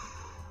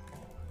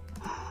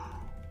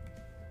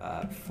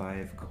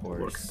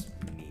 5-course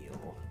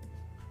meal.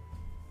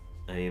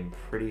 I am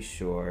pretty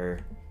sure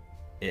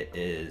it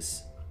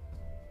is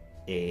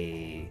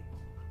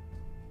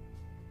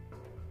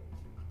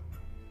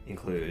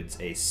includes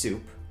a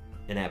soup,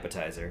 an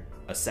appetizer,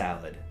 a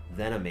salad,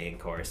 then a main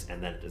course,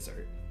 and then a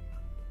dessert.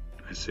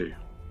 I see.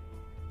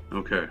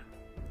 Okay.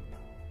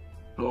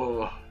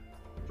 Oh,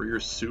 for your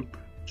soup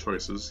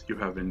choices, you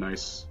have a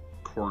nice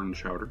corn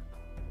chowder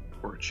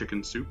or a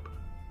chicken soup.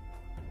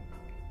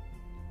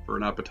 For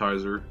an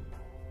appetizer,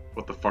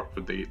 what the fuck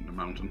would they eat in a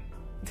mountain?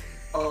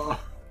 Ow,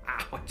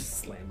 I just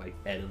slammed my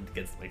head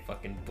against my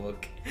fucking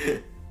book.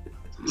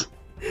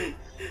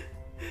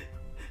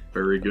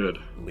 Very good.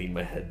 Lean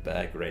my head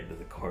back right into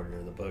the corner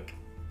of the book.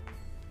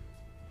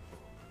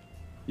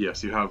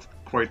 Yes, you have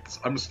quite...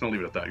 I'm just gonna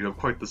leave it at that. You have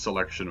quite the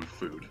selection of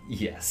food.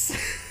 Yes.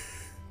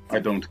 I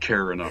don't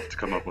care enough to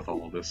come up with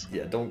all of this.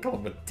 Yeah, don't come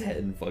up with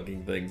 10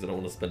 fucking things. I don't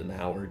want to spend an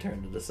hour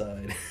trying to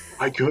decide.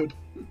 I could.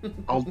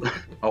 I'll do it.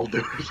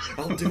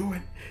 I'll do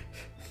it.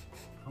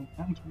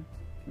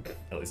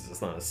 At least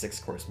it's not a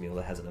 6-course meal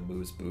that has an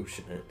amuse-bouche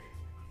in it.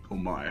 Oh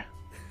my.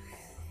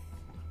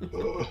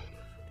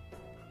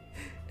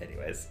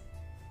 Anyways.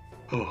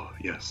 Oh,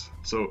 yes.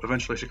 So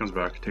eventually she comes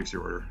back, takes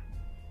your order.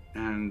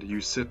 and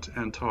you sit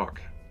and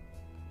talk.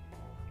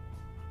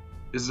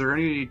 Is there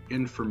any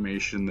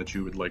information that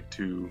you would like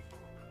to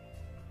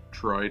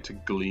try to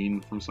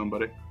glean from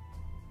somebody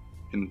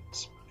in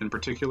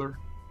particular?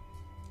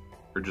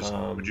 Or just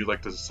would you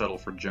like to settle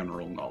for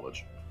general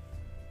knowledge?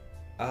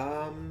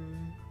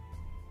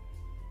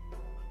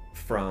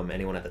 From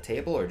anyone at the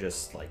table, or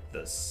just like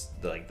this,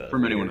 like the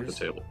From waiters? anyone at the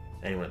table.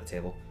 Anyone at the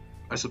table.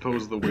 I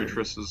suppose the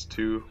waitresses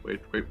too.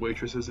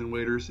 Waitresses and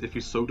waiters, if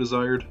you so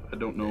desired. I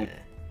don't know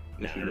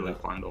if you really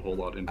find a whole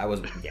lot in.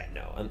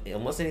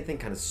 Unless anything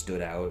kind of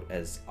stood out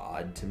as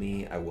odd to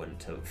me, I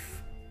wouldn't have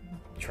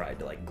tried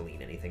to like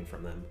glean anything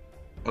from them.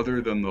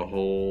 Other than the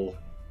whole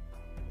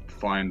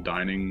fine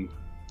dining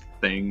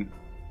thing,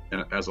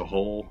 as a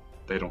whole,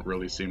 they don't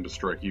really seem to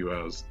strike you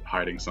as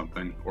hiding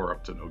something or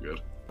up to no good.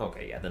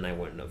 Okay, yeah, then I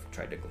wouldn't have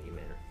tried to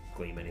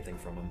glean anything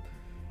from them.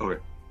 Okay.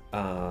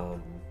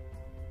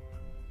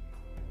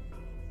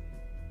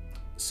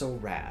 So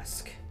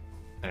Rask,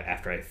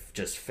 after I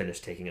just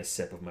finished taking a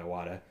sip of my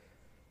water.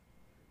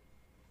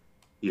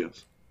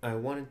 Yes. I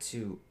wanted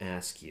to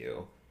ask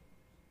you,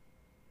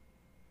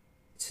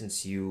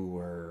 since you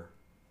were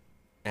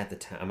at the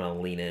time, I'm going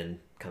to lean in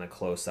kind of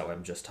close, that way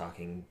I'm just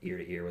talking ear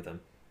to ear with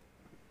him.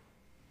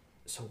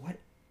 So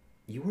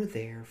you were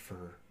there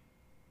for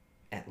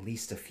at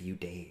least a few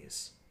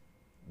days.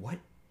 What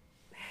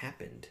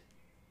happened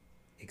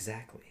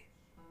exactly?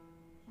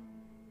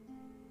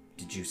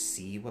 Did you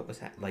see what was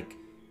happening? Like,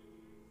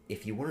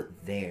 if you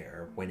weren't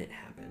there when it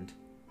happened,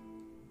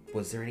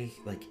 was there any,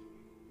 like,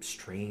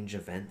 strange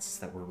events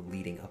that were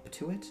leading up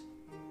to it?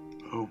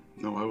 Oh,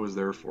 no, I was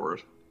there for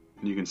it.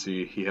 And you can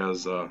see he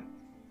has,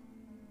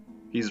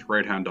 he's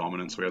right-hand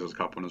dominant, so he has his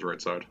cup on his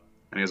right side.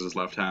 And he has his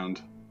left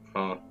hand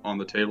on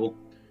the table.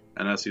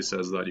 And as he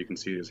says that, you can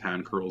see his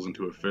hand curls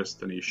into a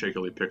fist, and he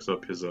shakily picks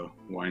up his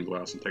wine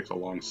glass and takes a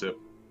long sip.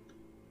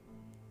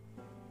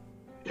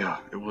 Yeah,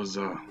 it was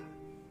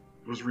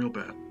real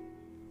bad.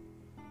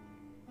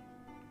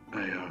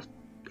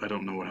 I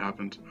don't know what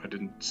happened. I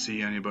didn't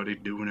see anybody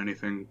doing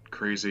anything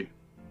crazy.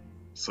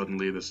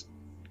 Suddenly, this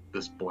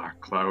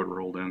black cloud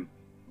rolled in,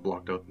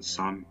 blocked out the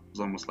sun. It was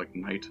almost like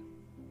night.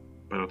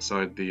 But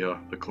outside the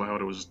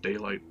cloud, it was just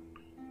daylight.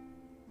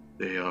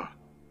 The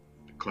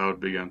cloud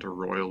began to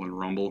roil and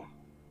rumble.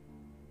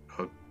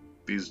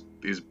 These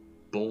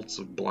bolts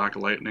of black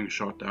lightning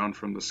shot down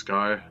from the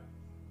sky,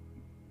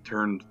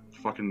 turned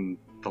fucking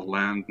the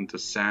land into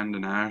sand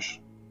and ash.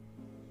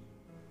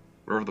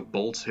 Wherever the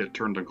bolts hit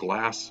turned to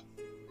glass.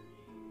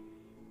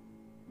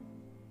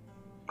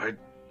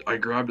 I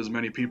grabbed as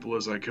many people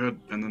as I could,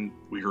 and then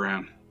we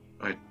ran.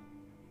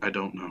 I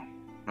don't know.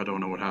 I don't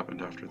know what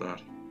happened after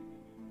that.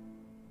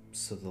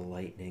 So the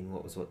lightning,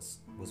 what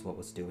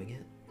was doing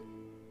it?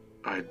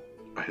 I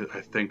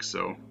think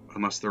so,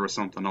 unless there was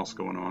something else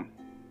going on.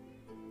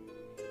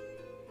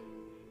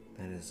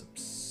 That is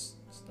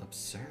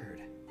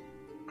absurd.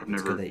 I've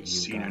never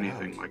seen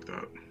anything like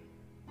that.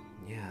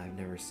 Yeah, I've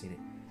never seen it.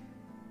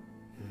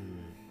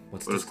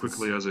 But as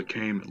quickly as it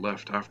came, it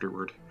left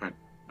afterward.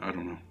 I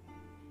don't know.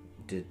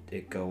 Did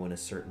it go in a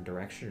certain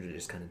direction, or did it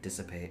just kind of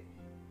dissipate?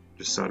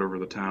 Just sat over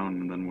the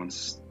town, and then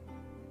once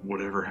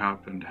whatever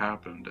happened,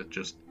 it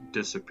just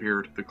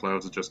disappeared. The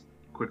clouds just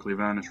quickly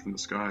vanished from the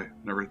sky,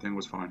 and everything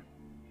was fine.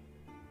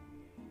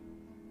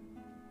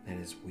 That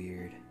is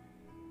weird.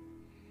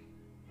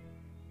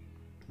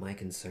 My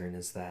concern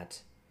is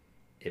that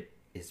it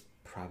is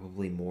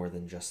probably more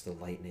than just the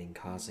lightning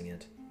causing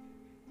it.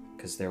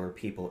 Because there were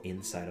people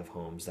inside of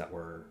homes that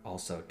were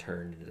also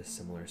turned into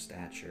similar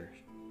stature.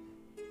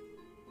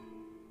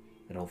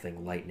 I don't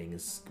think lightning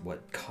is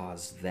what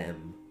caused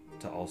them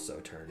to also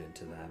turn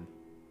into them.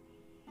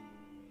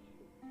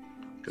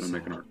 Gonna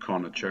make an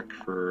Arcana check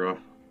for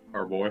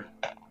our boy.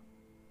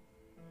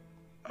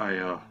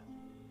 I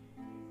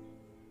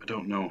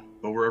don't know,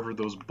 but wherever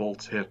those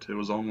bolts hit, it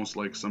was almost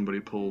like somebody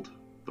pulled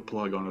the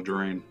plug on a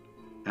drain,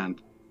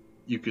 and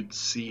you could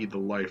see the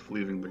life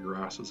leaving the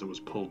grass as it was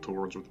pulled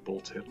towards where the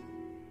bolts hit.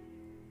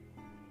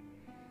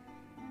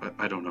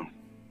 I don't know.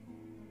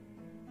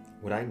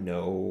 Would I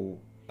know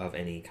of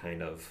any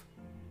kind of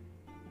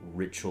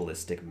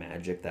ritualistic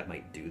magic that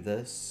might do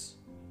this?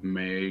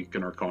 Make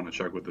an Arcana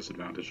check with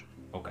disadvantage.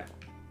 Okay.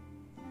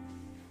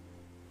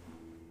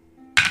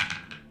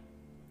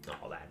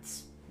 Oh,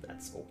 that's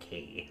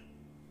okay.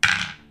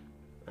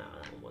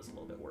 That one was a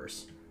little bit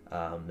worse.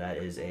 That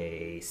is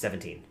a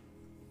 17.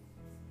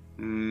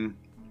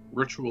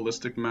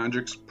 Ritualistic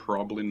magics,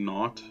 probably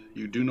not.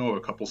 You do know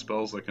a couple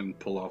spells that can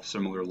pull off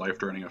similar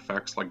life-draining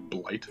effects, like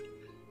Blight.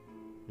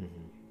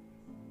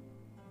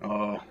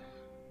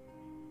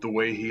 The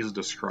way he's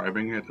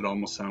describing it, it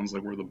almost sounds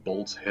like where the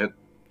bolts hit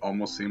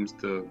almost seems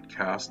to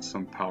cast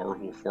some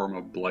powerful form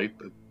of blight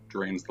that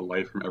drains the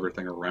life from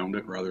everything around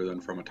it rather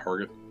than from a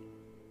target.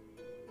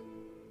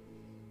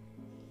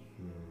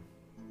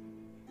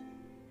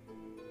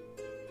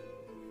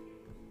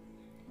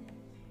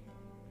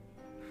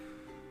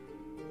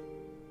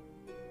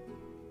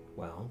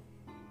 Well,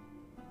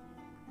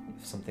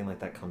 if something like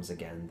that comes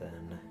again,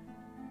 then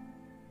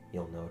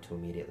you'll know to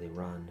immediately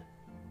run.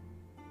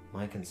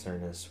 My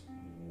concern is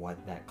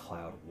what that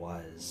cloud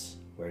was.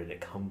 Where did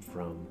it come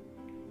from?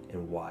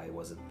 And why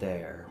was it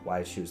there?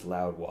 Why choose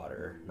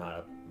Loudwater, not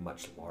a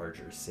much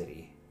larger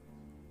city?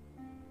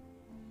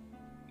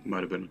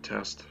 Might have been a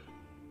test.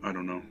 I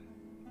don't know.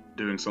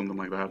 Doing something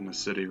like that in a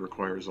city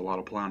requires a lot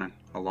of planning.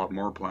 A lot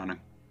more planning.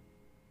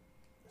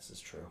 This is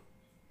true.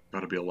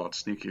 Gotta be a lot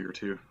sneakier,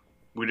 too.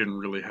 We didn't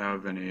really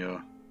have any,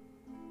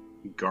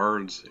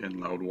 guards in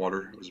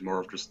Loudwater. It was more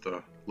of just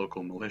the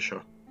local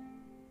militia.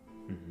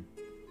 Mm-hmm.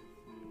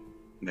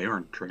 They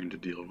aren't trained to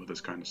deal with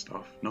this kind of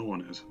stuff. No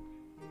one is.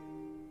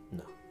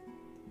 No.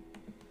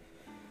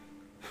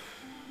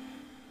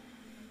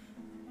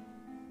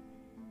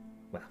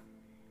 Well,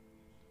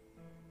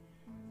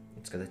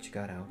 it's good that you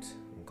got out.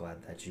 I'm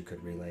glad that you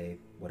could relay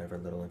whatever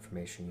little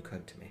information you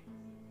could to me.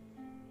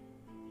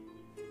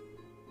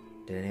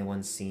 Did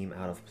anyone seem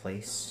out of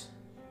place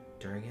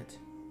during it?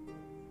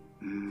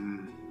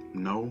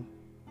 No.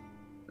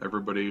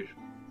 Everybody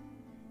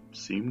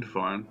seemed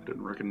fine.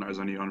 Didn't recognize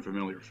any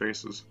unfamiliar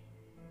faces.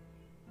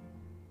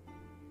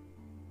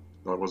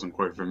 Though I wasn't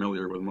quite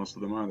familiar with most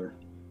of them either.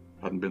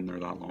 Hadn't been there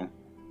that long.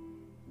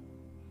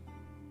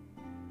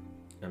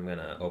 I'm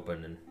gonna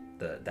open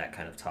that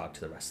kind of talk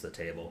to the rest of the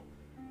table.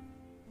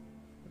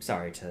 I'm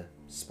sorry to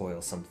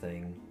spoil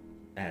something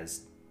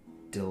as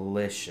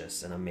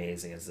delicious and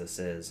amazing as this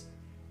is,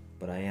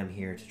 but I am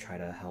here to try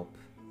to help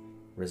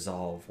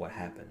resolve what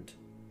happened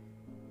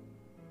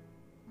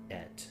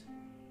at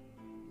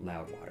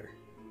Loudwater.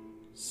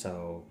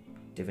 So,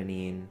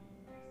 Divanine,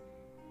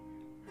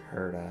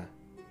 Herda,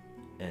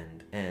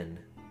 and N,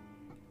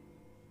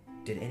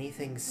 did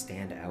anything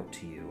stand out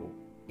to you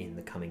in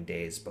the coming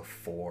days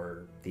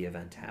before the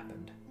event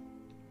happened?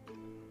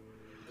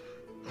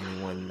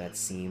 Anyone that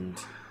seemed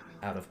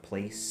out of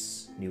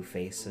place? New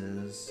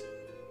faces?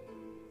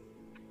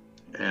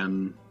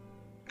 And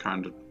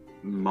kind of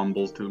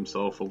mumbles to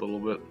himself a little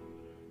bit.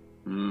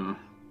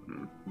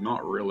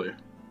 Not really.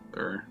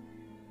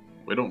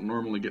 We don't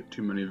normally get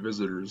too many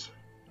visitors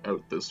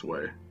out this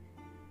way.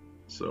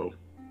 So,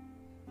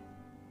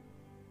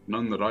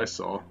 none that I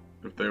saw.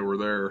 If they were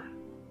there,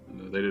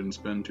 they didn't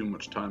spend too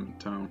much time in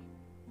town.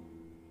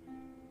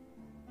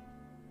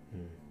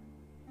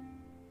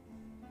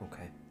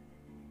 Okay.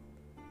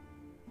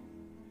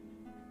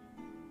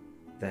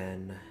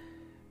 Then,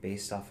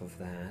 based off of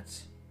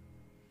that,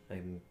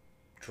 I'm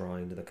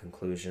drawing to the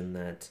conclusion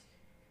that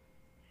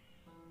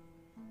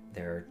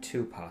there are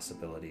two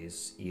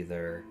possibilities.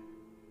 Either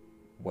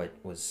what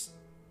was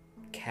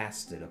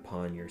casted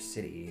upon your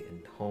city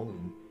and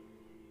home,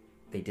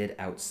 they did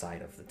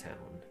outside of the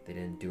town. They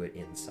didn't do it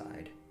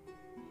inside,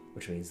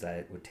 which means that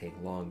it would take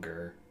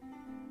longer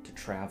to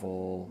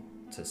travel,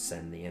 to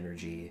send the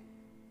energy.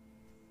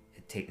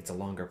 It's a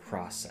longer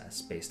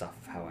process based off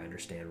of how I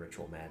understand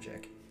ritual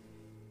magic.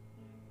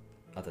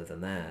 Other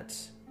than that,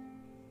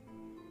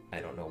 I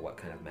don't know what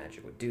kind of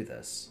magic would do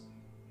this,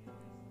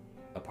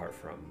 apart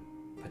from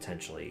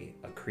potentially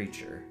a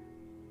creature.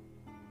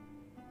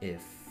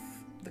 If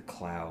the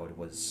cloud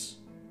was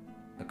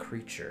a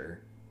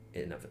creature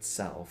in and of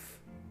itself,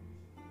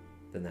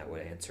 then that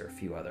would answer a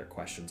few other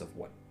questions of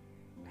what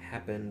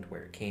happened,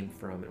 where it came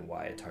from, and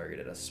why it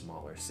targeted a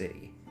smaller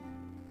city.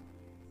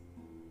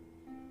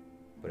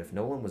 But if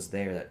no one was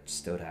there that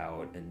stood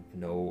out and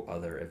no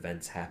other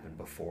events happened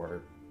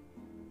before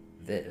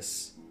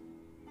this,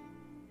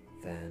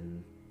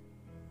 then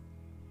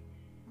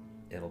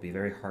it'll be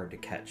very hard to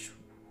catch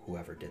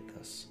whoever did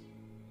this.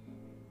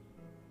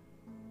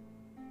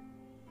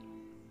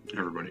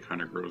 Everybody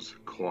kind of grows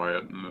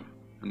quiet,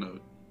 and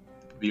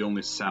the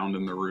only sound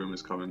in the room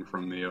is coming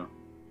from the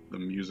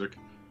music.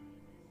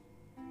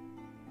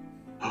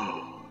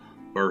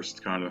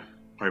 Burst kind of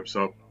pipes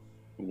up.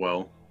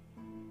 Well,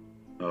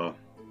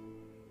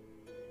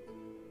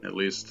 at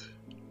least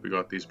we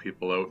got these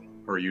people out,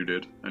 or you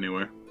did,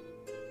 anyway.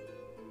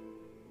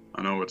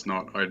 I know it's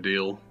not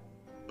ideal,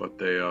 but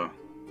they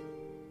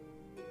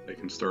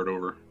can start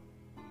over,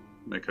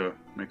 make a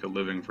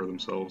living for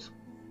themselves,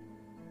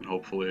 and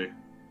hopefully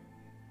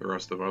the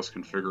rest of us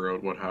can figure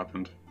out what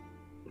happened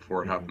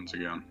before it happens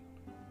again.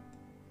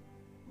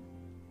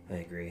 I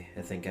agree.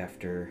 I think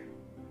after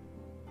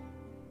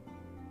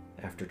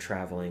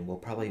traveling, we'll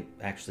probably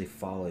actually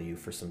follow you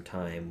for some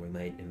time. We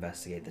might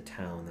investigate the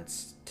town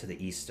that's to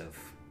the east of,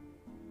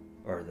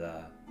 or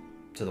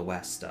to the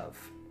west of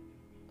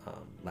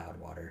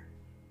Loudwater.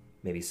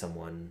 Maybe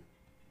someone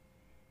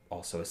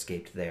also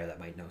escaped there that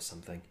might know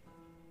something.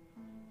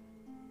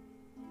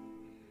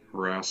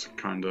 Rask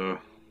kind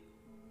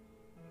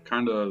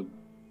of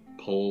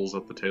pulls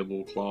at the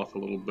tablecloth a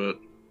little bit.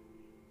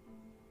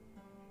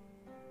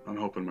 I'm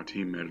hoping my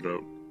team made it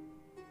out.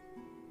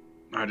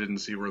 I didn't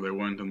see where they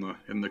went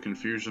in the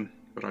confusion,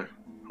 but I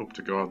hope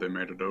to God they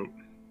made it out.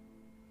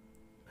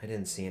 I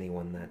didn't see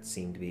anyone that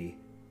seemed to be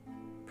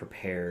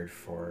prepared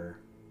for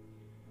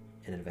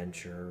an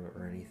adventure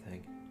or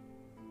anything.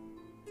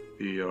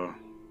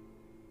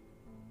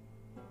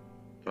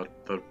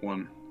 That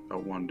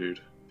one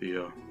dude,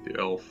 the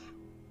elf.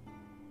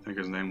 I think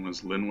his name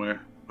was Linway.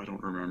 I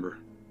don't remember.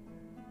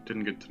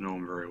 Didn't get to know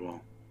him very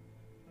well.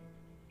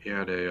 He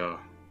had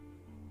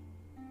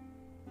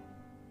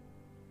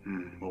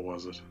what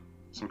was it?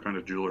 Some kind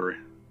of jewelry.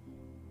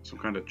 Some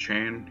kind of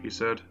chain, he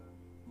said.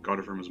 Got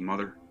it from his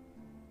mother.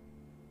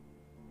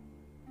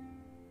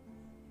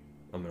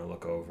 I'm gonna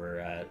look over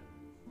at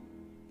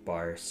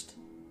Barst.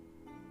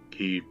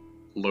 He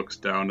looks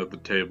down at the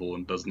table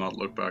and does not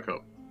look back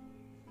up.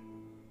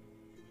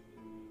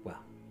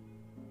 Well,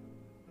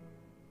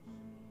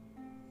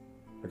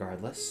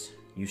 regardless,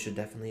 you should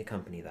definitely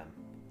accompany them.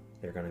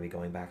 They're going to be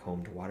going back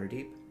home to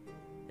Waterdeep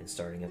and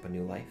starting up a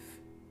new life.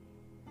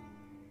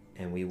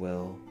 And we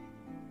will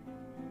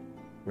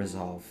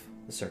resolve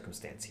the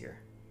circumstance here.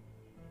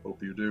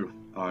 Hope you do.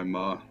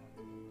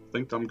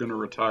 Think I'm gonna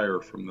retire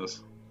from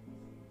this.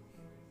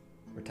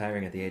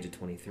 Retiring at the age of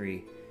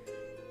 23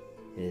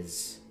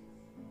 is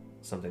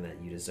something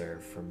that you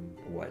deserve from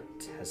what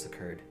has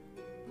occurred.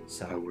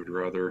 So I would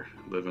rather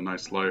live a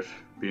nice life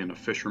being a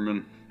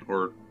fisherman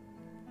or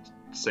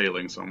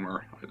sailing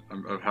somewhere.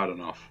 I've had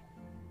enough.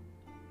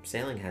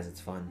 sailing has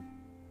its fun.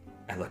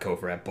 I look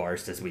over at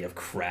Barst as we have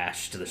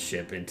crashed the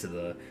ship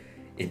into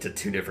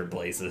two different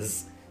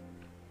places.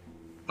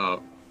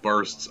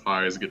 Barst's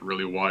eyes get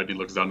really wide. He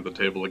looks down at the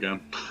table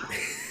again.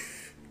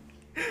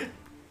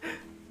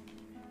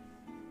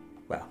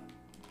 Well,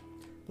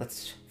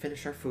 let's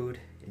finish our food,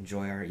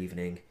 enjoy our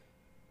evening,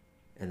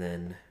 and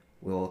then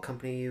we'll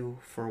accompany you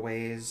for a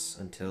ways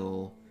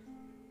until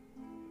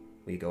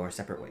we go our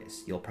separate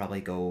ways. You'll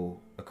probably go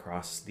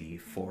across the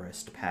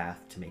forest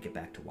path to make it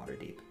back to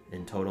Waterdeep.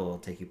 In total, it'll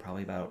take you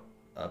probably about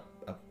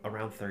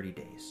around 30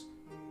 days.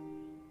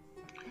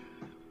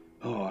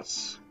 Oh,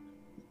 it's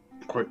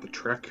quite the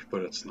trek,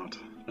 but it's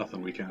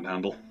nothing we can't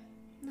handle.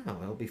 No,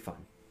 it'll be fun.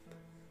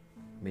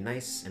 It'll be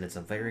nice, and it's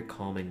a very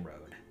calming road.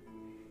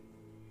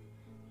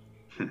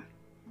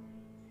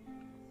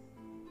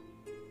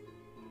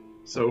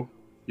 So,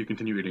 you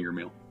continue eating your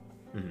meal.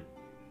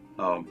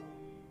 Mm-hmm.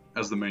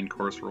 As the main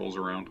course rolls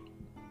around,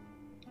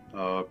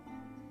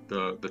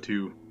 the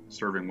two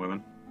serving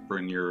women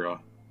bring your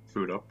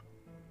food up.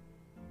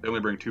 They only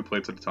bring 2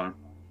 plates at a time,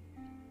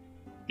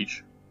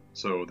 each.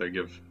 So they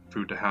give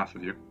food to half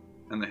of you,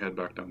 and they head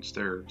back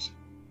downstairs.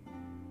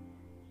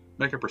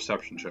 Make a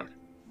perception check.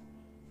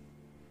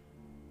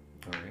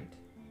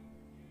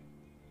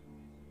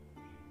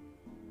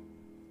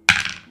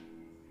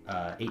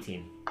 Alright.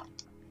 18.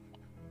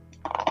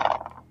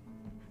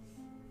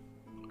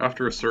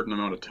 After a certain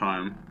amount of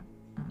time,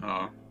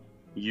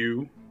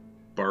 you,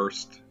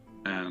 Barst,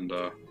 and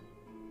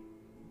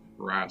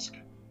Rask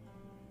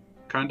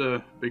kind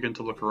of begin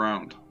to look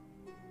around.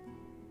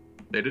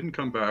 They didn't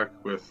come back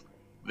with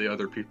the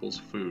other people's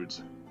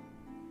foods.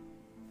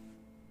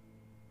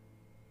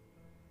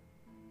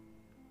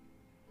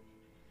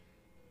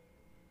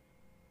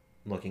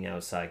 Looking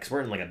outside, because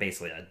we're in like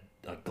basically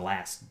a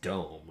glass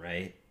dome,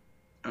 right?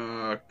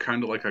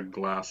 Kind of like a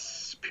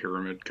glass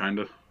pyramid, kind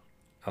of.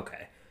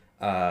 Okay.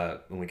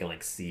 And we can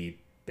like see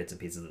bits and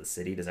pieces of the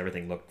city. Does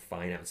everything look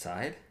fine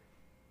outside?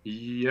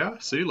 Yeah,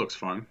 city looks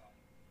fine.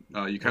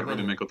 You can't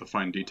really make out the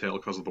fine detail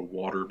because of the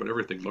water, but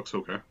everything looks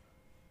okay.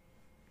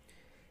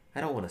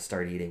 I don't want to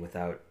start eating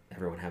without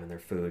everyone having their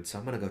food, so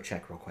I'm gonna go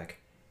check real quick.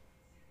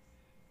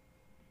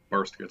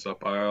 Barst gets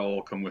up.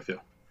 I'll come with you.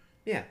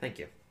 Yeah, thank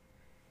you.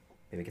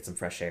 Maybe get some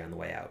fresh air on the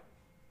way out.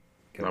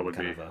 That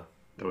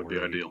would be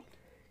ideal.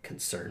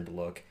 Concerned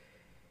look.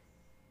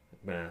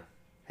 I'm gonna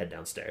head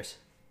downstairs.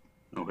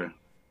 Okay.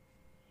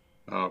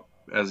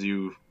 As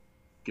you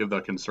give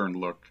that concerned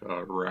look,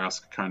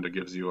 Rask kind of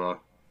gives you a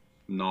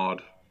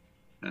nod,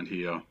 and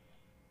he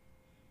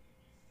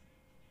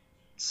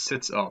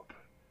sits up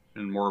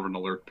in more of an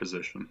alert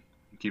position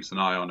and keeps an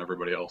eye on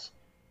everybody else.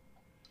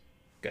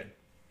 Good.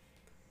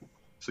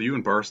 So you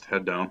and Barst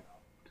head down.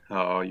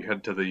 You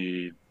head to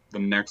the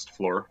next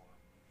floor.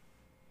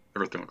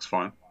 Everything looks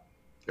fine.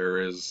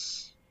 There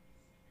is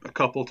a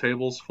couple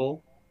tables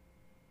full.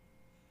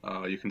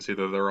 You can see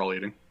that they're all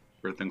eating.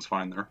 Everything's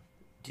fine there.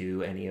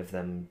 Do any of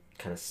them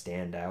kind of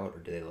stand out, or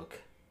do they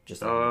look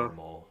just like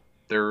normal?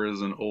 There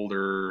is an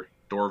older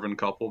dwarven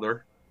couple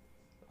there.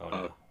 Oh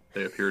no.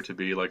 They appear to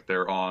be like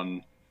they're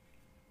out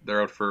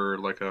for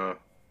like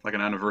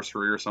an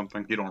anniversary or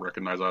something. You don't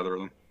recognize either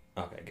of them.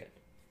 Okay,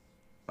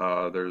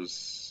 good.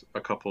 There's a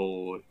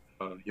couple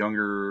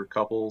younger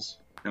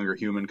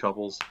human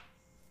couples.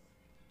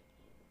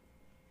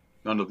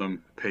 None of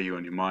them pay you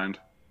any mind.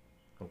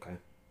 Okay.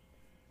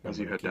 As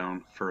you head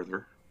down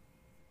further.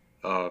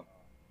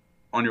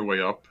 On your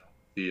way up,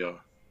 you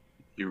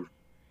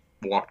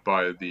walked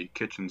by the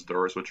kitchen's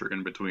doors, which are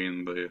in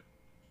between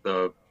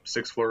the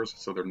 6 floors,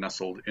 so they're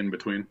nestled in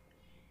between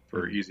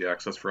for easy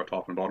access for a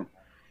top and bottom.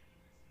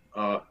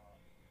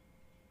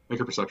 Make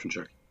a perception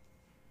check.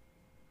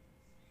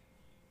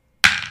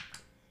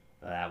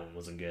 That one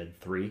wasn't good.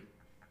 3.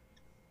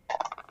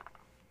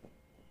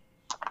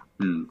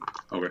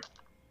 Okay.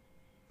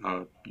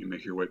 You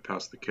make your way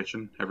past the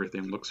kitchen.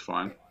 Everything looks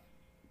fine.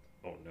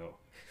 Oh no.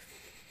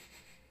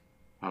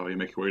 You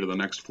make your way to the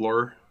next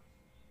floor,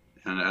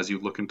 and as you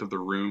look into the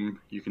room,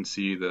 you can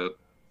see that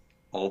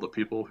all the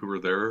people who were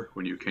there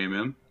when you came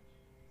in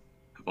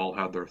have all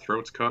had their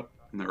throats cut,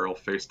 and they're all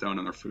face down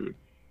in their food.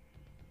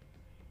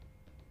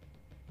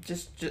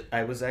 Just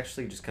I was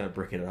actually just kind of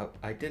bringing it up.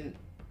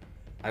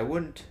 I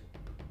wouldn't,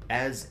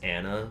 as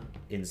Anna,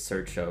 in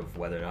search of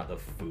whether or not the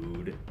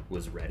food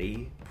was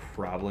ready,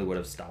 probably would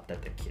have stopped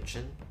at the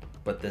kitchen,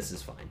 but this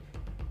is fine.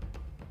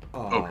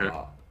 Okay.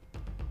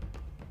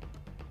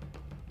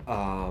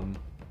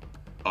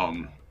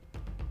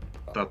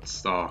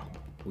 That's,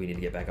 We need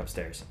to get back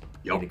upstairs.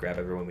 We Yep. need to grab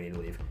everyone. We need to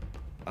leave.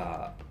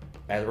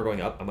 As we're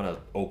going up, I'm gonna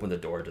open the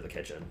door to the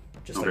kitchen.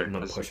 Just like Okay, I'm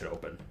gonna that's- push it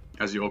open.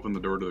 As you open the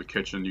door to the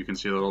kitchen, you can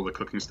see that all the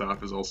cooking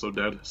staff is also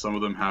dead. Some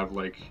of them have,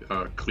 like,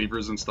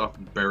 cleavers and stuff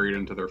buried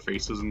into their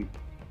faces and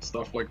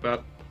stuff like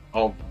that.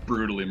 All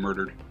brutally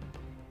murdered.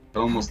 It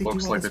almost they do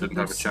looks all like this they with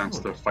didn't have no a chance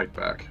sound? to fight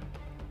back.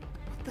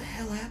 What the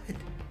hell happened?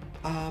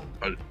 I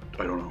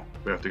don't know.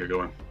 We have to get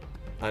going.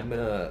 I'm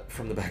gonna,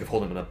 from the back of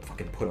hold, I'm gonna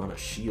fucking put on a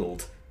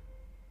shield.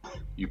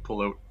 You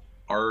pull out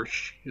our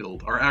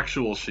shield. Our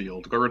actual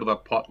shield. Get rid of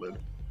that pot lid.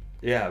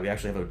 Yeah, we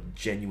actually have a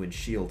genuine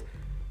shield.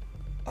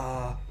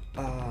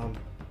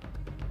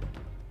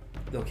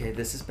 Okay,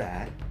 this is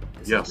bad.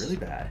 This Yes. is really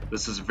bad.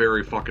 This is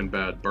very fucking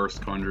bad.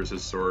 Barst conjures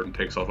his sword and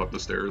takes off up the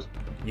stairs.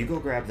 You go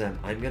grab them.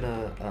 I'm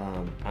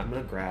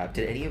gonna grab.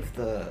 Does any of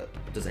the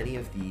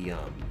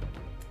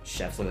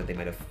chefs look like they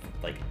might have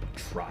like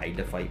tried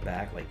to fight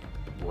back, like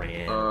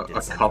ran? did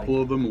A something?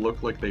 couple of them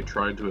look like they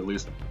tried to at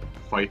least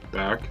fight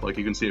back. Like,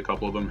 you can see a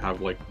couple of them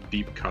have, like,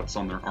 deep cuts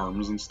on their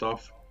arms and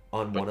stuff.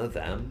 On one of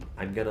them,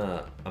 I'm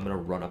gonna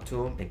run up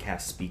to him and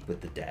cast Speak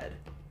with the Dead.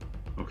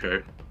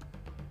 Okay.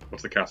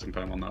 What's the casting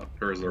time on that?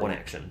 Or is there One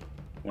action.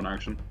 one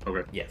action?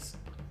 Okay. Yes.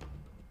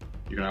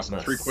 You can ask him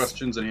Must. 3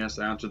 questions and he has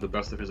to answer the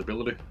best of his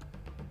ability.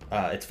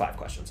 It's 5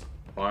 questions.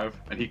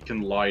 5. And he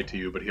can lie to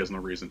you, but he has no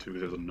reason to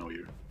because he doesn't know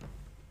you.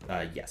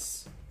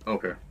 Yes.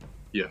 Okay.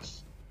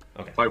 Yes.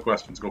 Okay. 5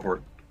 questions. Go for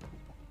it.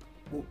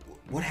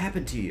 What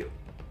happened to you?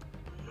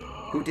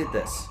 Who did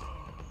this?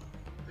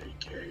 They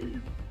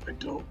came. I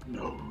don't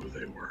know who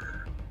they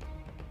were.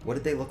 What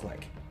did they look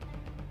like?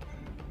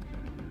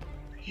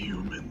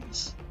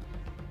 Humans.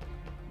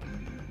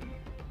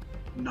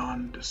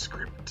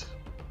 Nondescript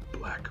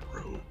black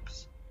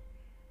robes.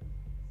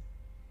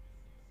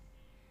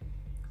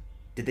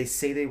 Did they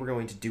say they were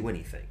going to do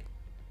anything?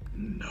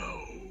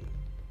 No.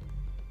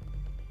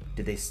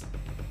 Did they?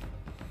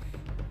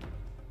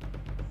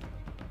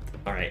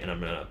 All right, and I'm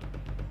gonna.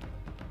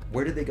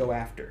 Where did they go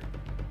after?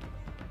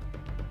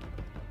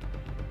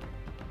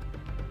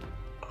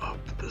 Up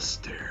the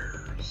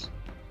stairs.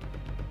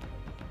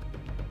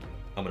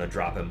 I'm gonna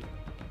drop him,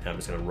 and I'm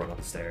just gonna run up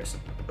the stairs.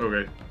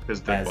 Okay. His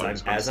dead body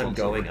just kinda As I'm slumps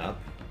going over.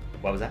 up.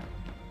 What was that?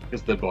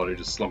 His dead body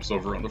just slumps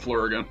over on the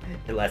floor again.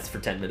 It lasts for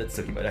 10 minutes,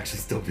 so he might actually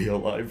still be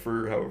alive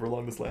for however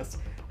long this lasts.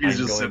 He's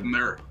just sitting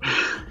there.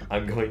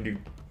 I'm going to,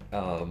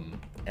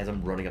 as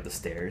I'm running up the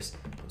stairs,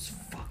 those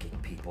fucking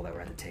people that were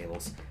at the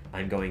tables,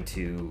 I'm going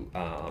to,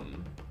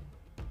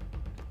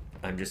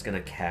 I'm just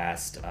gonna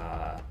cast,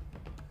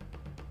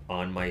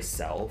 on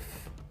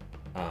myself,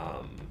 no,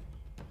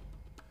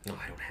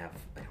 I don't have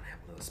one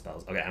of those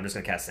spells. Okay, I'm just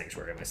gonna cast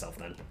Sanctuary on myself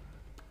then.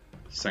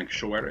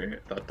 Sanctuary.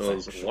 That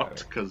does Sanctuary.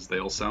 what? Because they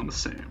all sound the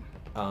same.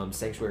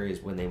 Sanctuary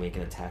is when they make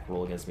an attack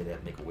roll against me, they have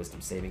to make a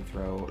Wisdom saving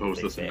throw. Oh, If is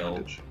they this fail,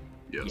 advantage?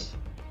 Yes.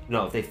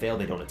 no, if they fail,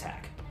 they don't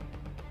attack.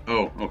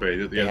 Oh, okay.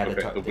 They Yeah, have okay.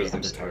 to tar- The they have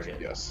wisdom to save. target.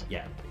 Yes.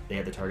 Yeah, they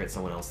have to target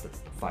someone else that's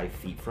 5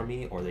 feet from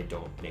me, or they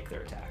don't make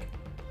their attack.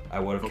 I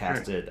would have Okay.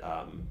 casted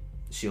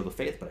Shield of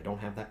Faith, but I don't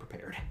have that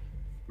prepared.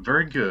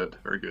 Very good.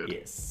 Very good.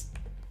 Yes.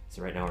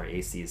 So right now our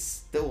AC is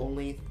still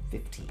only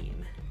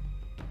 15.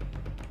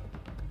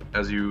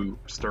 As you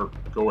start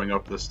going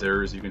up the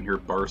stairs, you can hear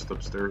Barst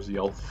upstairs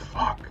yell,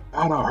 "Fuck!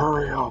 Anna,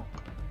 hurry up!"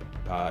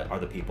 Are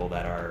the people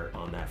that are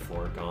on that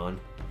floor gone?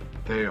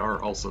 They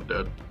are also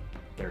dead.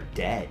 They're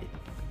dead.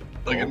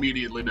 Like, Oh.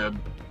 immediately dead.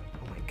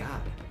 Oh my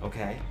god.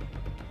 Okay.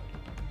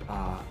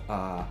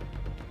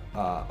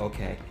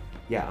 Okay.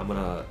 Yeah, I'm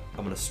gonna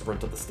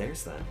sprint up the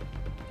stairs then.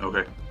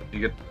 Okay. You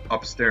get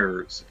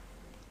upstairs.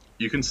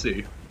 You can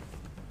see,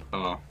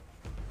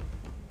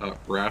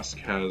 Rask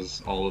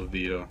has all of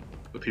the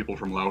people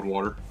from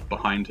Loudwater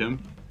behind him,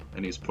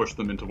 and he's pushed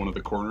them into one of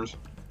the corners,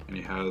 and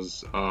he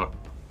has,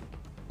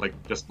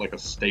 just like a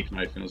steak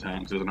knife in his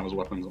hands. He doesn't have his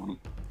weapons on him.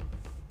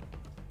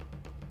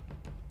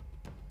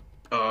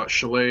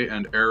 Chalet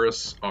and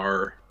Eris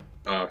are,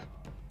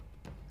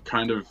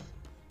 kind of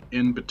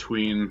in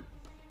between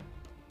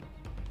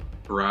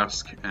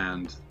Rask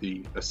and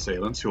the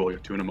assailants, who I'll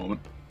get to in a moment.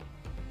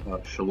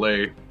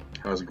 Chalet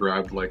has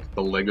grabbed, like,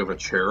 the leg of a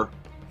chair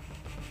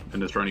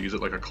and is trying to use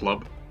it like a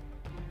club,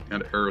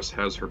 and Eris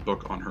has her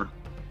book on her.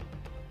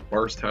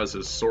 Barst has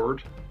his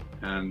sword,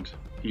 and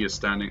he is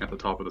standing at the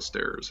top of the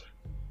stairs.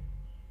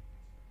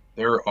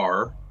 There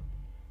are,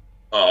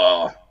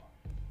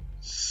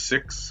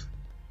 6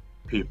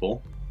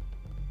 people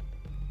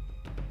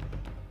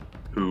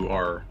who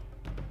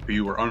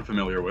you are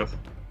unfamiliar with,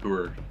 who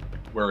are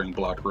wearing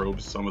black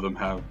robes. Some of them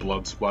have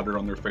blood splattered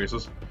on their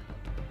faces.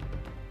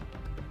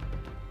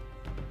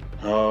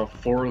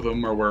 4 of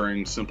them are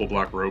wearing simple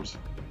black robes.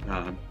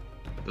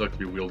 They look to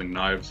be wielding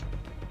knives.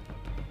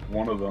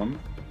 One of them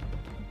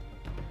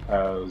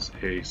has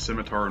a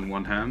scimitar in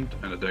one hand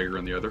and a dagger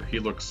in the other. He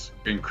looks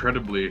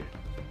incredibly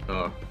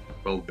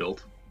well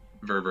built,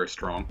 very, very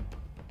strong.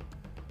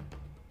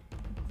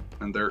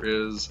 And there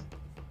is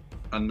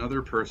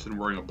another person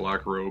wearing a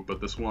black robe,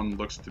 but this one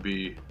looks to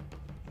be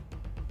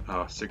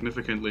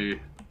significantly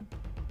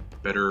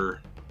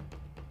better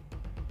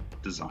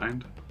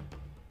designed.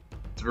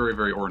 It's very,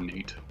 very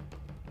ornate.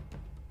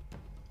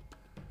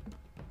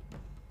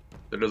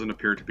 There doesn't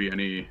appear to be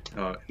any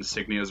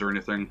insignias or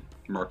anything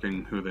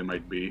marking who they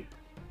might be.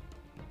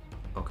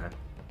 Okay.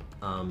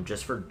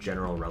 Just for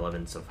general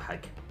relevance of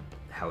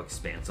how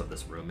expansive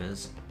this room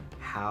is,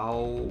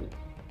 how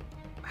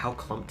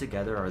clumped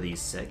together are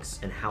these six,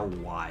 and how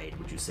wide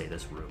would you say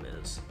this room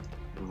is?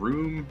 The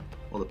room,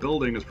 well, the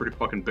building is pretty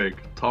fucking big.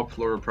 Top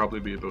floor would probably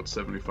be about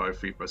 75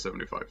 feet by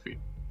 75 feet.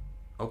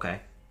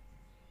 Okay.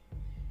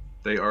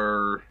 They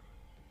are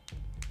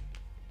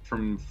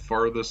from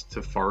farthest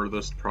to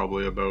farthest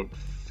probably about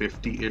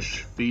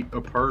 50-ish feet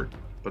apart,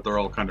 but they're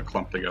all kind of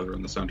clumped together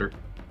in the center.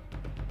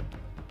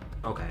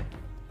 Okay.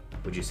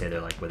 Would you say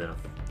they're like within a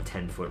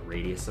 10-foot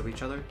radius of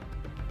each other?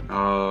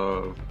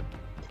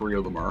 3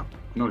 of them are.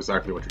 I know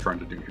exactly what you're trying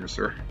to do here,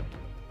 sir.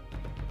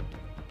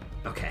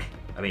 Okay.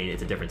 I mean,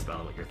 it's a different spell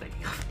than what you're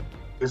thinking of.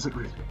 Is it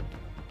really?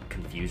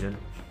 Confusion?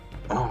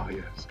 Oh,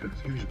 yes,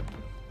 confusion.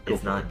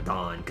 It's not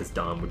Dawn, because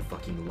Dawn would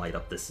fucking light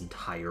up this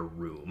entire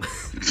room.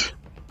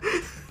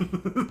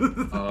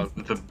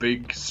 The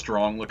big,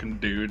 strong-looking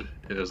dude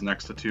is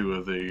next to 2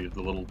 of the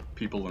little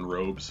people in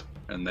robes,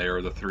 and they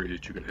are the 3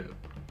 that you could hit.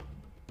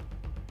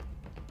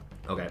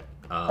 Okay.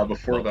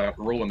 Before that,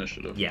 roll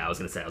initiative. Yeah, I was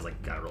gonna say,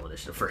 gotta roll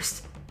initiative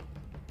first.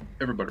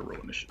 Everybody roll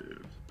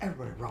initiative.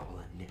 Everybody roll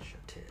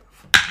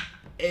initiative.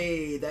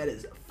 Hey, that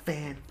is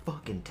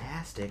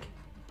fan-fucking-tastic.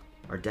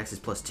 Our dex is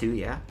 +2,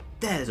 yeah?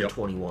 That is a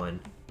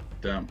 21.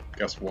 Damn,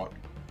 guess what?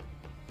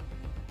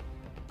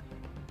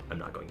 I'm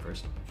not going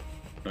first.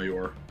 No, you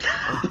are.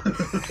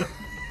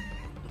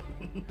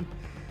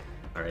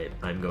 Alright,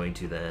 I'm going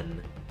to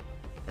then,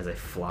 as I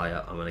fly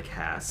up, I'm going to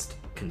cast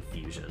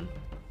Confusion.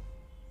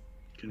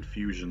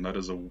 Confusion, that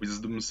is a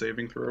wisdom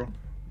saving throw?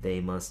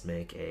 They must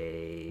make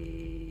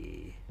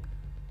a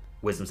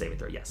wisdom saving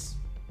throw, yes.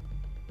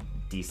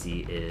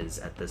 DC is,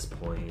 at this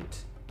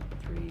point,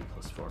 3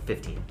 plus 4,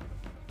 15.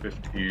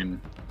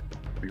 15.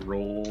 We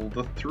roll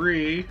the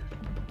 3.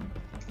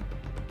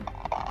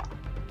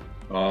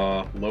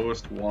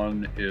 Lowest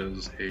one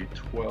is a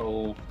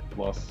 12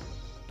 plus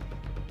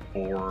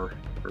 4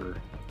 or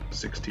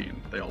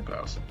 16. They all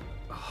pass.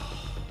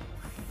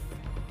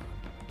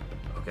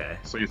 Okay.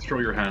 So you throw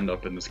your hand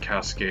up and this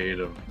cascade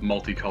of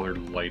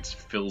multicolored lights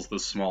fills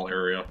this small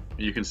area.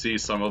 You can see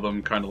some of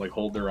them kind of like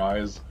hold their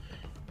eyes,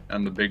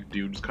 and the big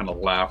dude just kind of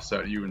laughs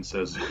at you and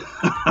says,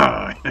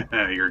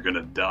 "You're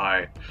gonna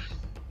die."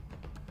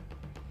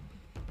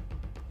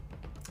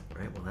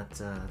 Alright, well that's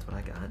what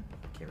I got.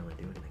 Can't really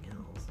do anything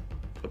else.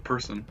 The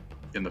person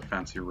in the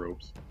fancy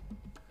robes.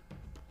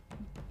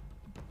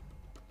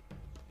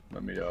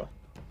 Let me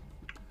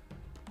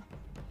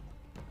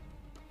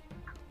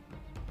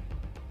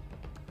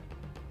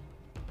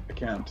I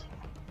can't.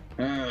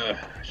 I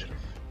should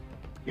have.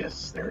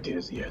 Yes, there it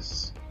is,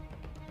 yes.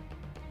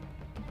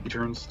 He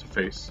turns to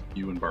face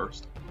you and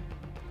Barst.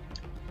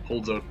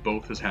 Holds out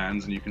both his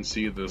hands, and you can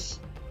see this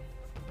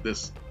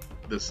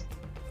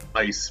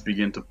ice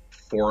begin to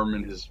form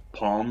in his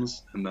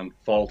palms and then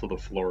fall to the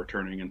floor,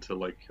 turning into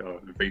like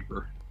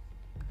vapor.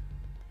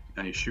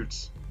 And he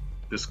shoots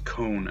this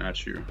cone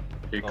at you.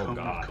 A cone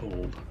of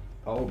cold.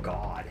 Oh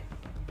god.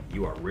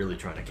 You are really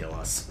trying to kill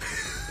us.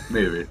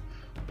 Maybe.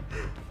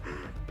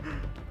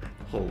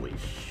 Holy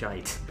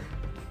shite.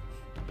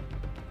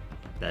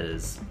 That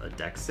is a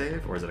dex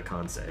save, or is it a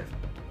con save?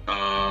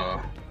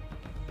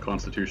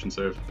 Constitution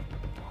save.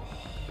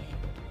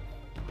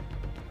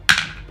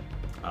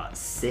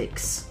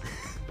 6.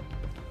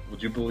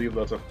 Would you believe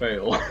that's a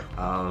fail?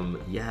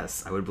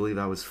 Yes, I would believe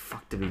that was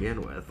fucked to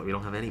begin with. We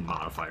don't have any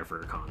modifier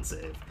for a con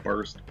save.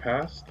 Burst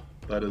passed.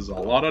 That is a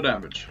lot of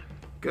damage.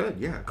 Good,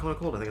 yeah. Cone of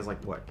Cold, I think it's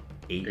like, what,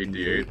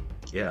 8d8?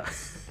 Yeah.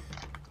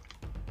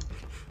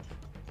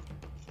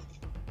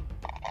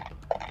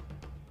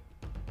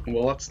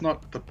 Well, that's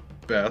not the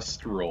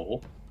best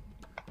roll.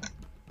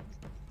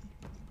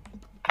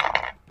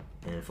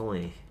 And if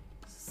only...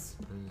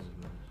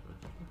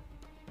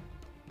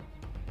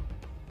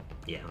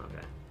 Yeah,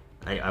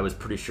 okay. I was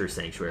pretty sure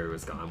Sanctuary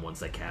was gone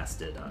once I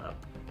casted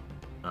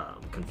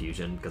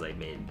Confusion, because I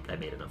made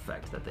an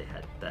effect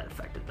that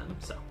affected them,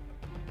 so.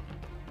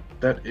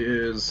 That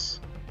is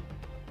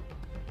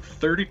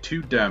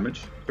 32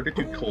 damage.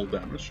 32 cold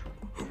damage.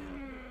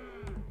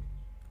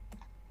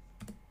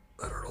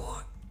 That hurt a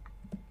lot.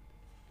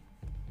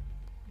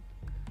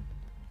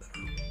 That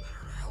hurt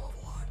a hell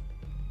of a lot.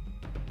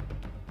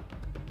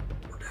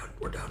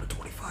 We're down to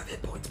 25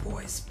 hit points,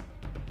 boys.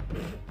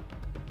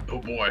 Oh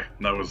boy,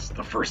 that was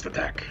the first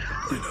attack.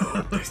 I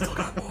know, they still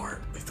got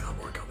more. They still got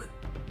more coming.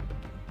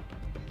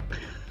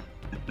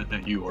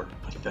 You are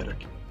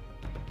pathetic.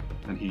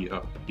 and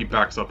he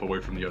backs up away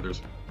from the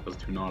others, as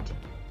to not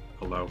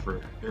allow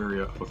for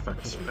area of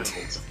effect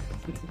spells.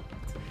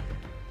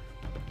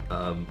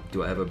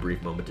 Do I have a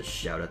brief moment to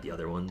shout at the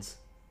other ones?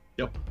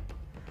 Yep.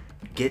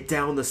 Get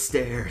down the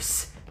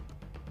stairs!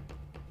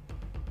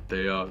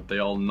 They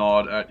all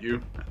nod at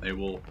you, and they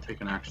will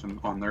take an action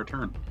on their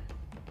turn.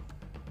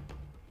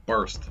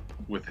 Barst,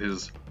 with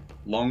his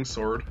long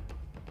sword,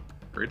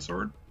 great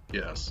sword,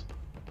 yes.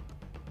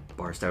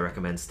 Barst, I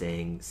recommend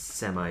staying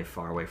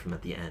semi-far away from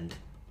at the end.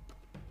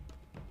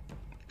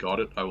 Got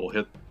it, I will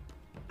hit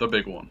the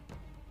big one.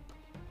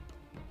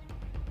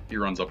 He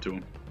runs up to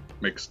him,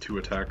 makes 2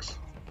 attacks.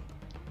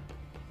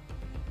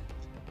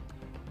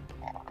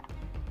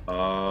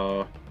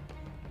 I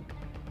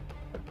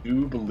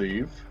do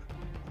believe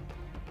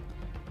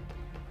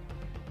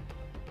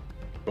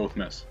both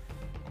miss.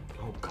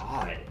 Oh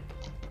god.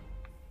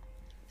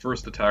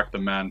 First attack, the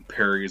man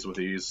parries with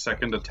ease.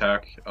 Second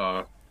attack,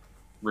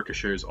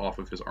 ricochets off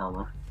of his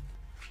armor.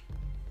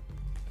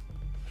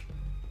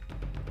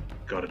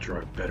 Gotta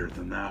try better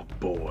than that,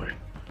 boy.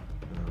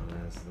 Oh,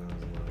 that's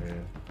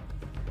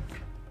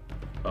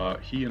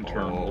weird. He in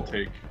turn will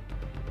take...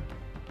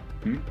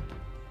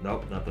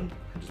 Nope, nothing.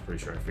 I'm just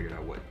pretty sure I figured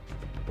out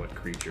what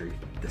creature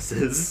this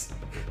is.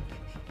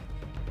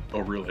 Oh,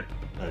 really?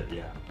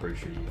 Yeah, pretty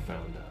sure you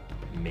found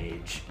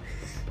mage.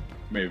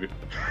 Maybe.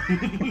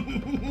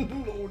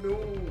 Oh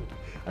no!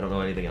 I don't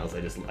know anything else.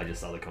 I just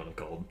saw the cone of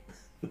cold.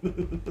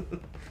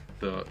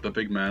 The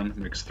big man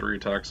makes 3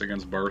 attacks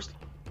against Barst.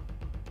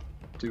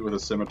 2 with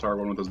his scimitar,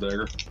 1 with his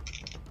dagger.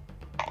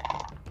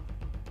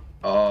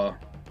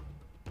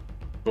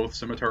 Both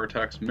scimitar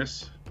attacks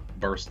miss.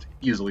 Barst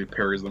easily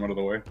parries them out of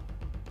the way.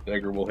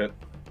 Dagger will hit.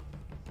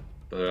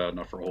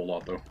 Not for a whole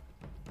lot though.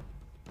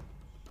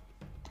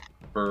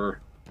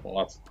 Well,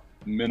 that's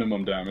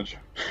minimum damage.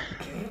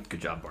 Good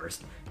job,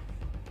 Barst.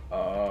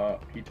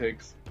 He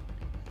takes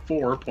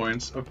 4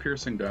 points of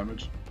piercing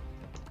damage.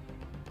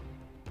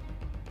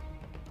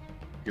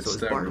 Gets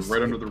stabbed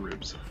right under the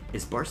ribs.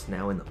 Is Barst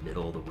now in the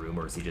middle of the room,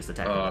 or is he just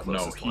attacking the No,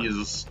 closest he one?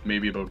 is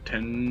maybe about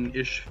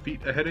 10-ish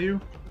feet ahead of you.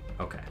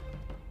 Okay.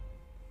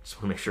 Just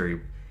want to make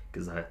sure,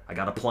 because I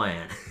got a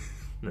plan.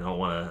 I don't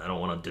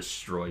want to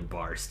destroy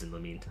Barst in the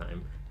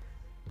meantime.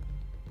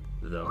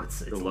 Though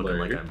it's looking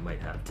like I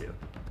might have to.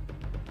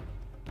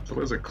 So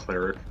is a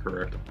cleric,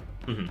 correct?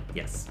 Mm-hmm.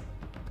 Yes.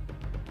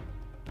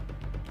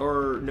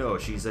 Or no,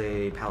 she's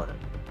a paladin.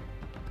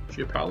 Is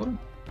she a paladin?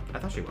 I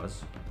thought she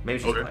was. Maybe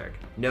she's a cleric.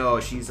 No,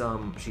 she's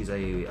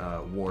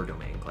a war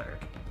domain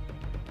cleric.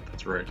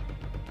 That's right.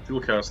 She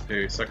will cast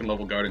a 2nd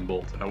level guiding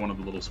bolt at one of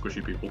the little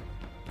squishy people.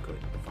 Good.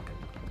 Fucking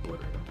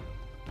obliterate.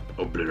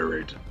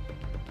 Obliterate.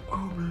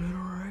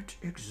 Obliterate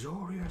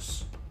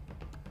Exorius.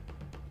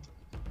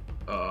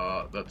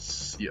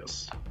 That's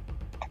yes.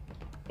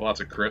 Well,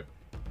 that's a crit.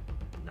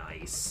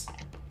 Nice.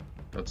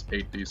 That's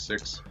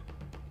 8d6.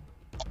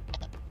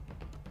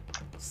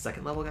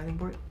 2nd level guiding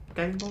bolt.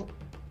 Guiding bolt.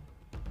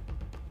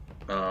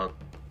 That'd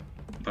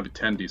be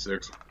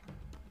 10d6.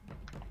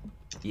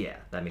 Yeah,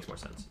 that makes more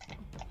sense.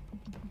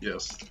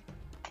 Yes.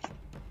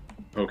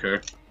 Okay.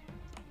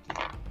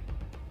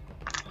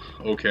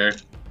 Okay.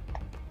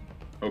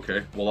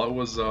 Okay. Well, that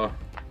was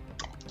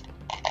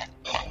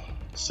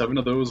 7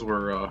 of those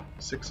were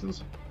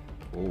 6s.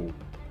 Oh.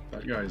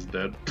 That guy is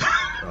dead.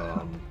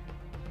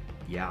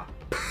 Yeah.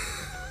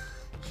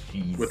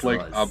 Jesus. With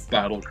like a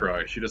battle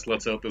cry, she just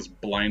lets out this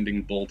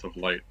blinding bolt of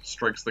light,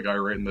 strikes the guy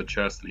right in the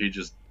chest, and he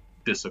just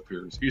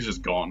disappears. He's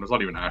just gone. There's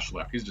not even ash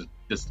left. He's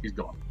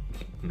gone.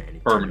 Man, he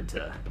permanent.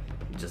 turned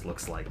he just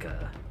looks like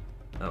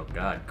oh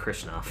god,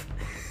 Krishnov.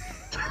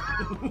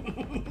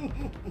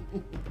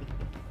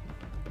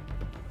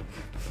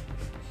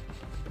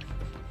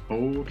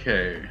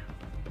 Okay.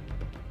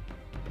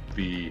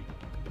 The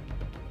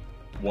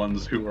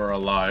ones who are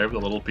alive, the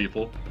little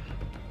people,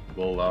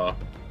 will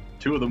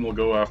 2 of them will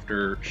go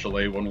after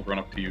Chalet, 1 will run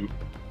up to you.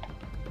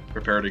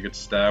 Prepare to get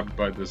stabbed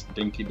by this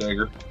dinky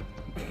dagger.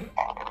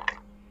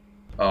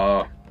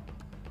 I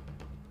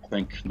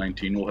think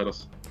 19 will hit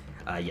us.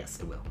 Yes,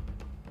 it will.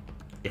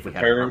 If we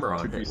have Prepare armor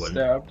to on, be it wouldn't.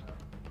 stabbed.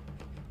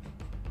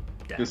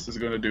 Damn. This is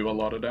going to do a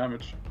lot of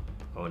damage.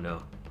 Oh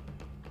no.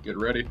 Get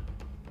ready.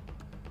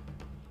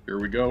 Here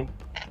we go.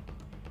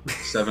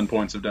 7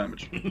 points of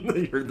damage.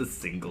 You heard the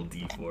single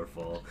D4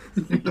 fall.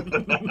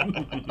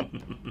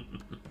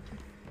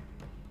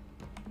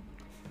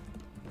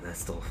 That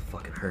still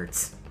fucking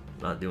hurts.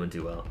 Not doing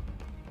too well.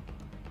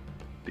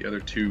 The other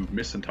 2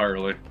 miss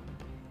entirely.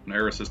 On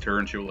Eris's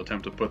turn, she will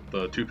attempt to put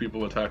the 2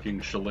 people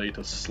attacking Chalet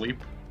to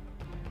sleep.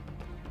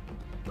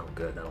 Oh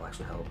good, that'll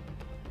actually help.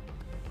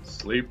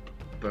 Sleep.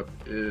 That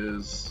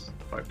is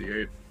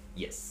 5d8.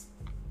 Yes.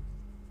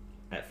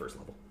 At 1st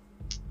level.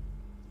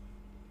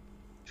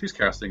 She's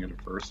casting it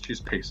at first. She's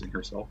pacing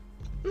herself.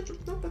 No,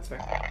 that's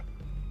fair.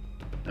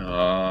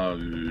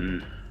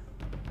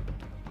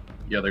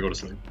 Yeah, they go to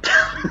sleep.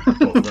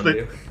 Both of them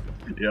do?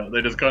 Yeah,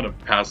 they just kind of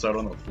pass out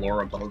on the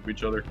floor on top of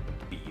each other.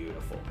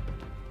 Beautiful.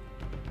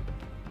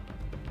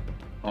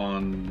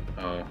 On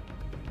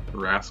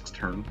Rask's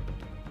turn,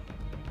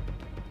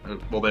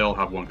 well, they all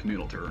have one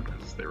communal turn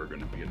because they were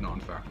going to be a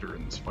non-factor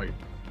in this fight.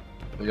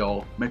 They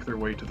all make their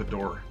way to the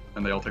door,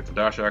 and they all take the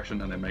dash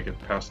action, and they make it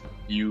past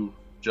you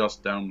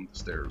just down the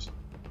stairs.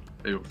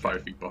 They were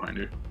 5 feet behind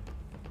you.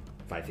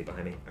 5 feet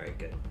behind me? Alright,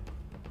 good.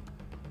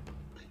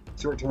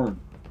 It's your turn.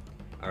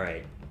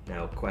 Alright,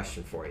 now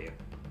question for you.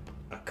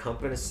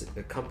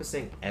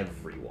 Encompassing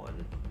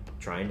everyone,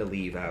 trying to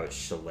leave out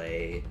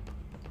Chalet,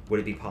 would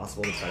it be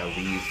possible to try to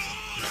leave...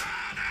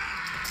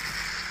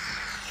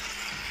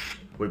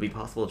 Would it be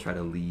possible to try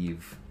to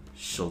leave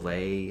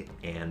Chalet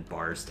and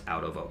Barst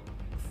out of a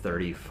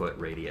 30-foot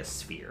radius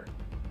sphere?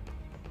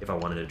 If I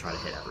wanted to try to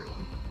hit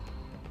everyone.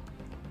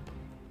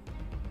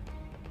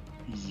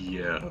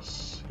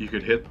 Yes. You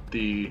could hit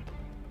the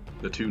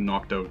 2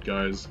 knocked out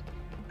guys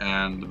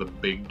and the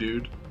big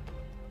dude.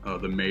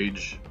 The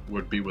mage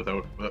would be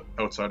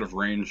outside of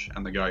range,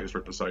 and the guy who's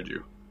right beside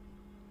you.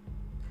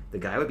 The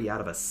guy would be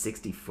out of a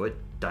 60-foot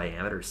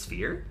diameter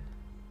sphere?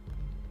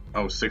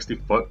 Oh, 60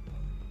 foot?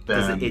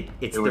 Because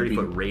it's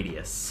 30-foot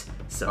radius.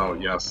 So. Oh,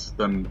 yes.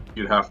 Then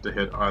you'd have to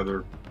hit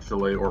either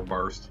Chalet or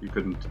Barst. You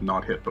couldn't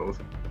not hit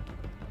both.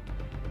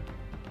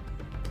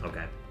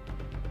 Okay.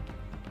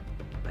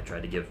 I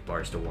tried to give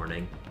Barst a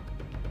warning,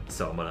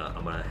 so I'm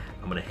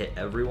gonna hit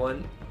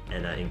everyone,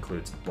 and that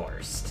includes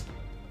Barst.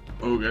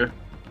 Okay.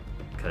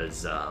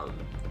 Because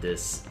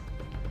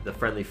the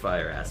friendly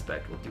fire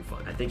aspect will do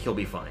fine. I think he'll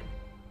be fine.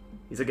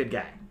 He's a good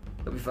guy.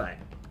 He'll be fine.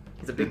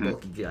 He's a big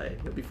bulky guy.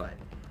 He'll be fine.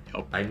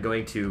 Yep. I'm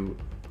going to,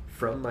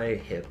 from my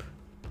hip,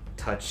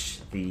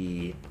 touch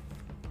the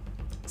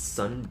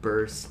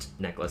sunburst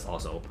necklace.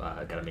 Also,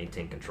 gotta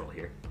maintain control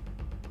here.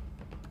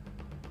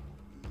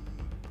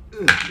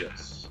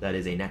 Yes. That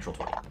is a natural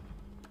 20.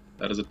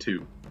 That is a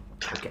 2.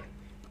 Okay.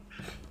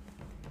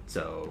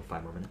 So,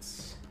 5 more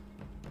minutes.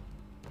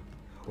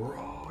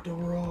 Roll the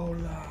roller.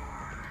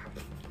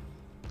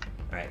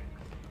 Alright.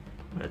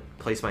 I'm gonna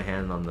place my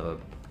hand on the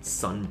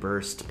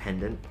sunburst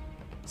pendant,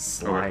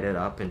 slide it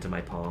up into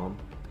my palm,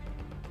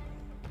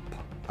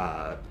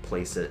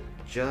 place it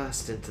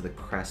just into the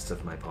crest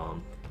of my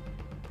palm,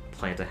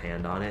 plant a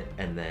hand on it,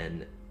 and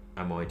then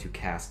I'm going to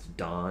cast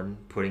Dawn,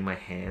 putting my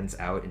hands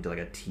out into like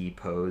a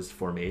T-posed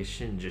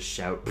formation, just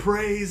shout,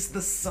 "Praise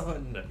the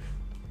sun!"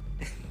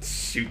 and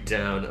shoot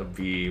down a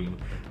beam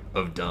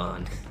of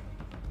Dawn.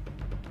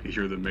 You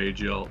hear the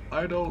mage yell,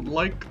 "I don't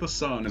like the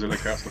sun," as they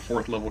cast a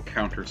 4th level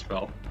counter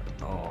spell.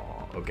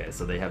 Oh, okay,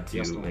 so they have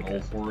to make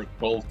roll for it.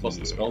 12 plus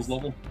the spell's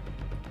level?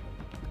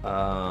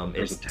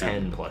 It's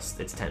 10 plus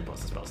the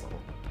spell's level.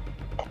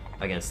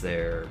 Against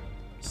their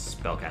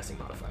spellcasting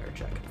modifier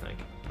check, I think.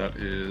 That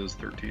is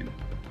 13.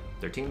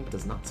 13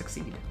 does not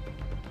succeed.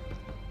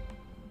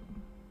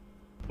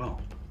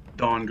 Well,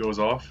 Dawn goes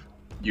off.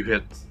 You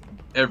hit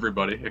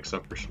everybody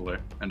except for Chalet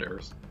and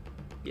Eris.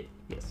 Yeah,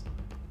 yes.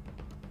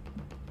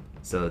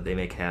 So they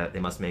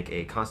must make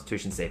a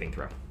Constitution saving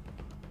throw.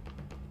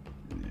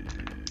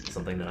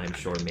 Something that I'm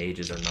sure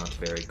mages are not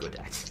very good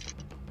at.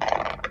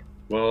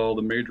 Well,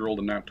 the mage rolled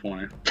a nat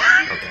 20. Okay,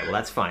 well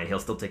that's fine. He'll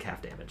still take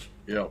half damage.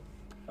 Yep.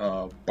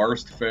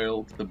 Barst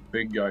failed, the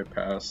big guy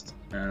passed,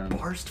 and...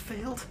 Barst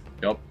failed?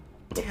 Yep.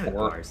 Damn it,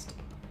 Barst.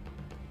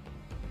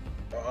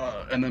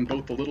 And then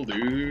both the little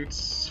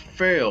dudes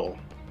fail.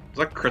 Does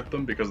that crit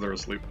them because they're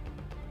asleep?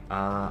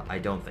 I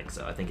don't think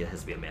so. I think it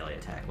has to be a melee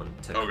attack when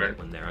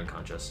they're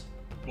unconscious.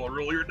 Well,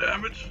 roll your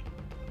damage.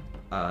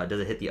 Does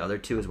it hit the other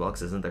 2 as well?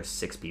 Because isn't there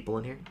 6 people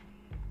in here?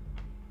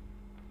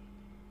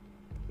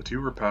 The 2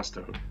 were passed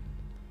out.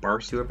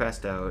 Barst. 2 are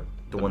passed out.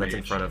 The one that's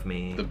in front of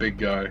me. The big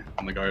guy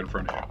and the guy in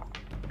front of you.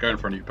 The guy in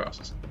front of you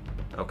passes.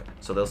 Okay,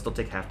 so they'll still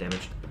take half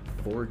damage.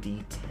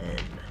 4d10.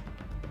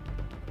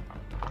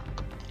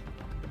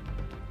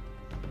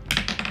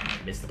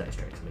 I missed the dice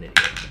track, 'cause I'm an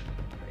idiot.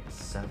 Alright,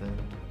 7,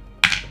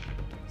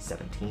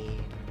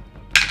 17,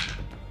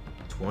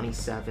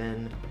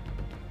 27,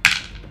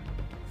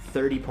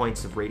 30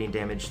 points of radiant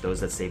damage. Those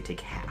that save take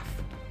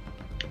half.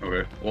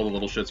 Okay, all the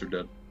little shits are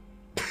dead.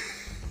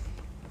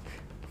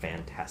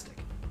 Fantastic.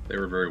 They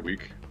were very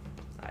weak.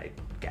 I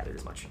gathered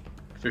as much.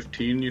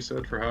 15, you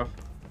said, for half?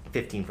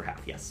 15 for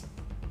half, yes.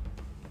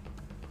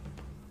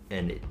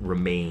 And it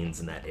remains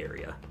in that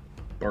area.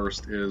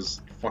 Barst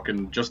is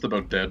fucking just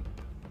about dead.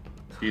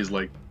 He's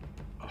like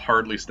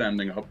hardly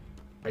standing up.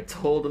 I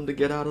told him to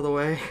get out of the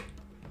way.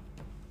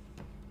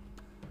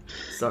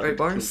 Sorry,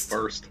 Barst.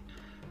 Barst.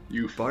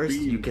 You Barst,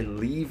 you can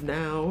leave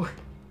now.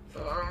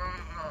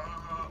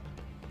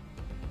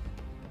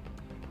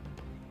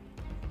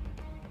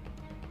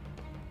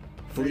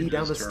 Flee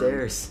down the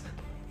stairs.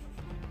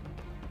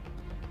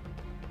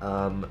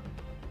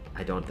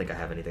 I don't think I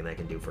have anything that I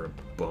can do for a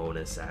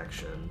bonus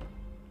action.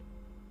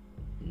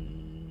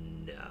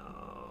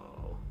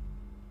 No.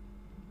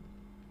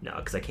 No,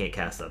 because I can't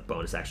cast a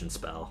bonus action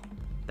spell.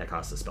 That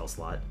costs a spell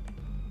slot.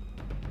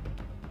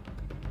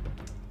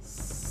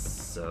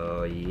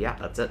 So, yeah,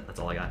 that's it. That's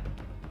all I got.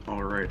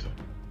 Alright.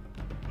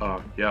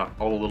 Yeah,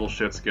 all the little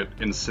shits get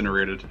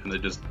incinerated and they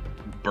just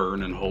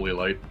burn in holy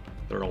light.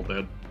 They're all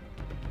dead.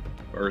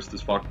 Barst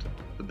is fucked.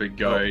 The big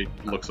guy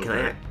looks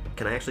okay.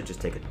 Can I actually just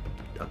take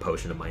a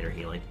potion of minor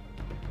healing?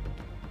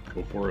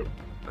 Go for it.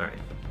 All right.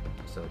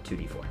 So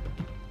 2d4.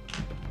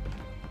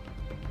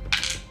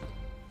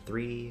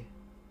 3,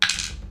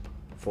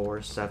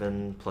 4,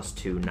 7 plus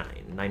 2, 9.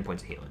 9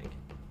 points of healing.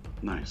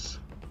 Nice.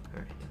 All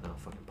right. That'll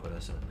fucking put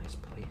us in a nice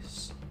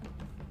place.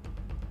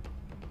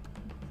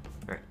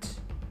 All right.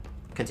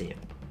 Continue.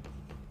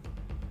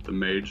 The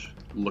mage,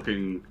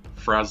 looking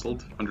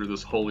frazzled under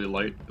this holy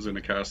light, is going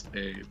to cast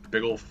a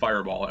big ol'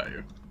 fireball at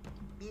you.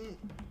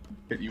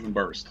 Hit you and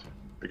burst,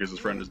 because his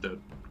friend is dead.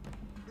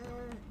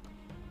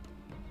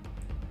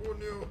 Oh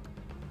no.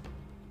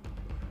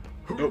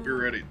 Hope you're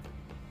ready.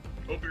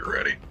 Hope you're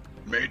ready.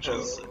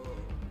 Mages.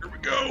 Here we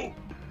go.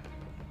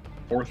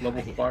 4th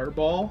level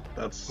fireball.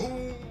 That's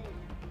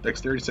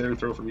dexterity saving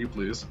throw from you,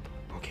 please.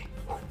 Okay.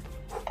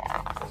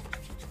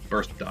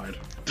 Burst died.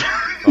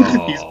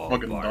 Oh, He's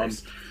fucking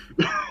bars.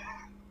 done.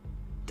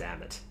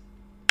 Damn it.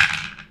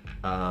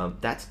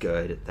 That's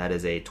good. That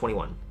is a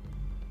 21.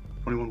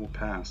 21 will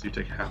pass. You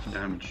take half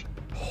damage.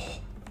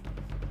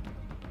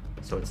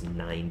 So it's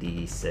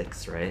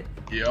 96, right?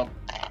 Yep.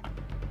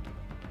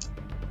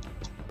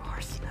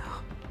 Bars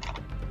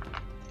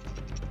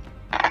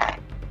now.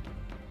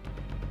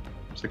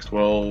 6,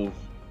 12,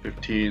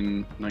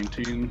 15,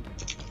 19.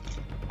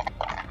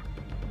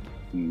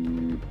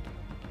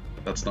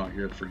 That's not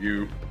good for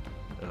you.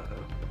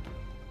 Uh-oh.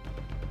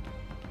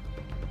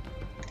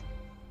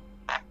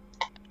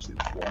 Just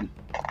need 1.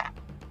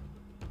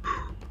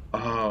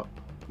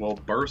 Well,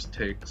 Burst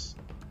takes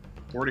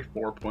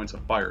 44 points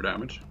of fire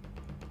damage.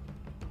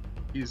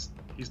 He's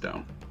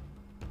down.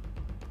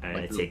 And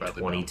Like, I you're take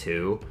badly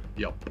 22.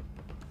 Yep.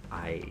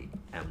 I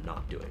am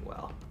not doing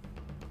well.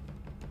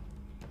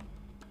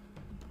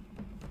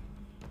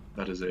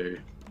 That is a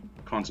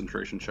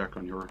concentration check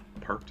on your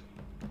part.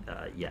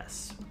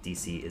 Yes.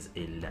 DC is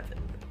 11.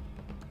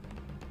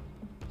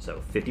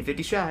 So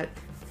 50-50 shot.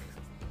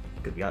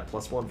 Because we got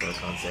 +1 for a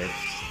con save.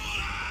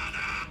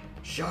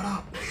 Shut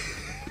up!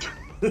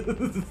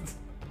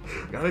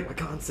 Gotta make my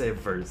con save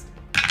first.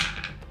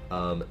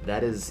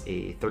 That is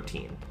a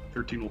 13.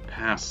 13 will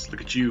pass.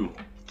 Look at you.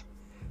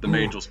 The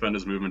mage will spend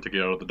his movement to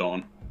get out of the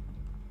dawn.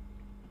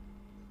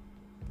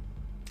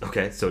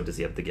 Okay, so does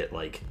he have to get,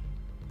 like,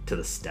 to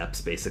the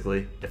steps,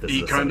 basically? If this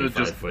He is a kind of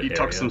 75-foot he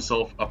tucks area?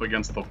 himself up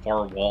against the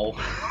far wall.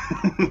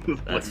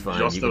 That's fine.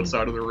 Just You can-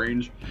 outside of the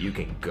range. You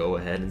can go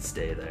ahead and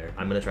stay there.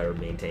 I'm gonna try to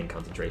maintain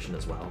concentration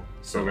as well.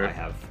 So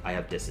Okay. I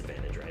have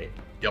disadvantage, right?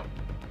 Yep.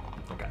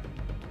 Okay.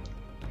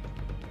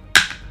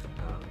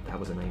 That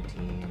was a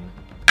 19.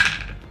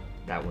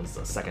 That one's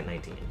the second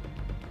 19.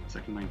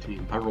 Second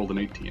 19. I rolled an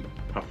 18.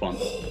 Have fun.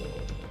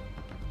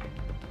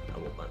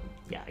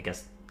 Yeah, I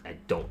guess I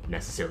don't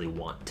necessarily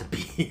want to be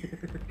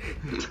here.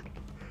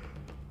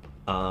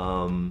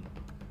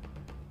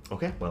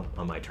 Okay, well,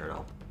 on my turn,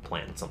 I'll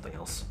plan something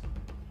else.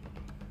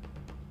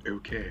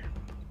 Okay.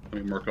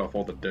 Let me mark off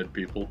all the dead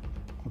people.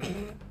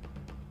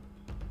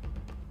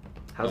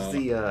 How's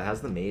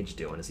the mage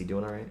doing? Is he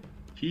doing all right?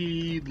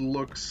 He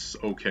looks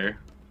okay.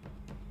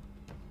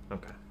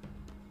 Okay.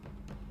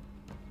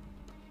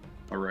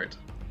 Alright.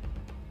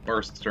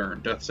 Burst's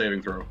turn. Death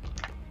saving throw.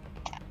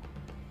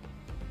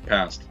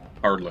 Passed.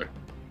 Hardly.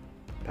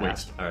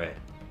 Passed. All right.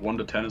 1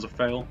 to 10 is a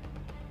fail.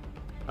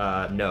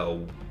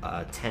 No.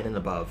 10 and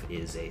above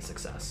is a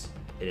success.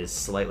 It is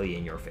slightly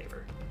in your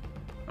favor.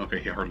 Okay,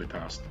 he hardly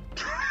passed.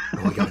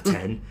 Oh, he got a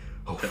 10?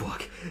 Oh,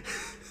 fuck.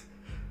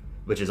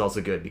 Which is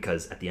also good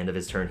because at the end of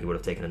his turn, he would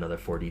have taken another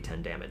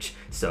 4d10 damage.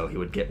 So he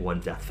would get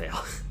 1 death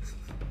fail.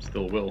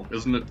 Still will.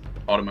 Isn't it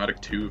automatic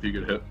 2 if you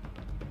get hit?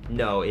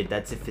 No,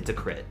 that's if it's a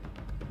crit,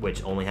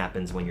 which only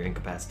happens when you're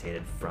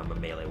incapacitated from a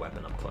melee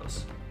weapon up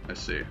close. I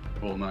see.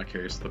 Well, in that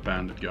case, the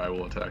bandit guy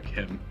will attack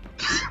him.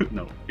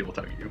 No, he will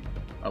attack you.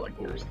 I like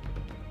yours.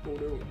 Oh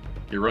no.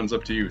 He runs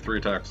up to you. 3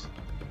 attacks.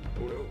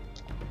 Oh no.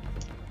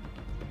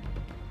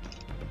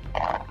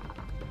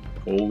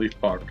 Holy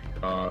fuck.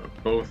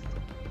 Both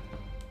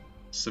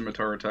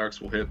scimitar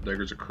attacks will hit.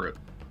 Dagger's a crit.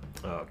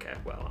 Okay,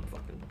 well,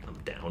 I'm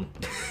down.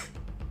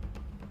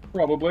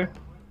 Probably.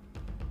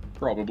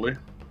 Probably.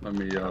 Let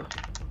me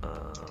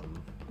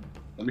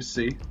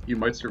see. You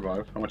might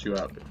survive. How much you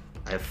at?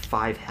 I have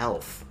 5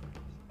 health.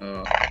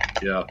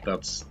 Yeah,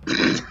 that's...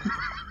 Yeah,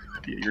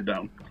 you're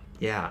down.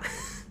 Yeah.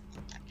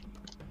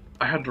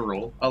 I had to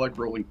roll. I like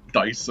rolling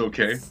dice,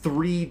 okay?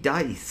 3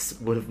 dice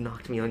would have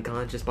knocked me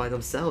unconscious by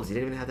themselves. You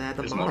didn't even have to add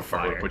the His modifier.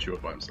 modifier would put you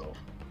up by himself.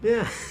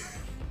 Yeah.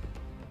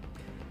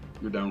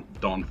 You're down.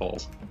 Dawn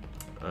falls.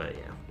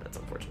 Yeah, that's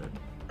unfortunate.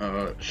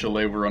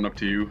 Chalet will run up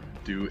to you,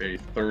 do a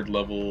 3rd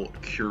level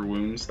Cure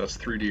Wounds. That's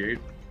 3d8.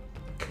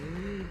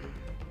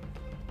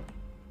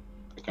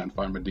 I can't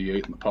find my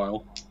d8 in the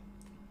pile.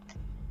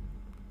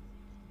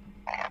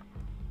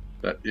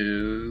 That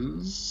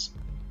is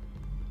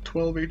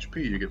 12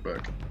 HP you get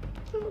back.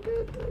 Oh,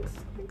 good.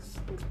 Thanks,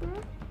 bro.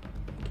 No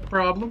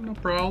problem, no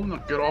problem. Now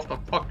get off the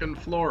fucking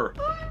floor.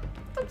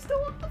 I'm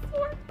still on the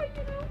floor, but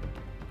you know.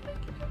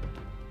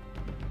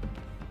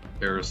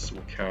 Eris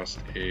will cast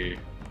a...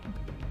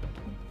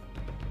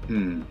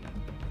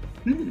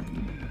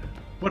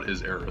 What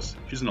is Eris?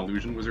 She's an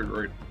illusion wizard,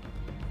 right?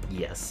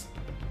 Yes.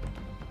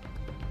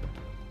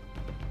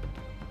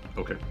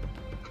 Okay.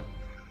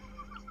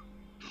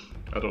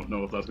 I don't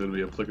know if that's going to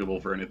be applicable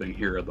for anything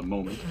here at the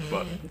moment,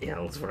 but Yeah,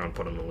 let's we're gonna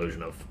put an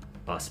illusion of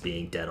us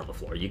being dead on the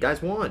floor. You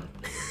guys won.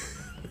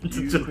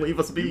 you, Just leave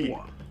us you be.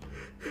 won.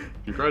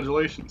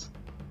 Congratulations.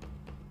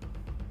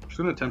 Just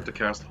going to attempt to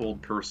cast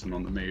Hold Person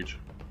on the mage.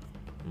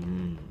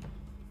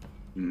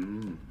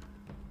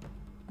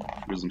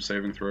 Wisdom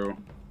saving throw.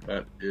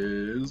 That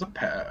is a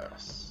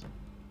pass.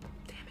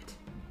 Damn it.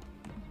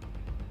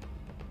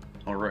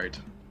 Alright.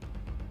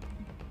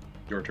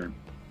 Your turn.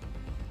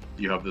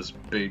 You have this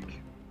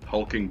big,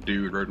 hulking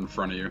dude right in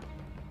front of you.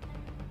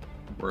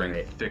 Wearing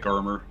Right. thick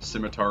armor,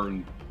 scimitar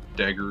and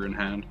dagger in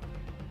hand.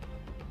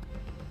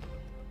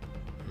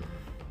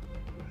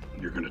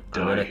 You're gonna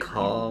die. I'm gonna you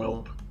call.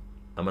 whelp.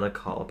 I'm gonna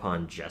call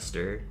upon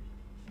Jester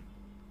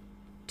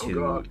Oh to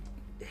god.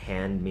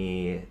 hand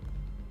me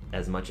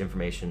as much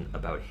information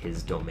about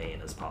his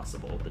domain as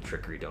possible, the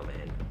trickery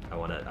domain. I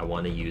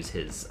wanna use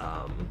his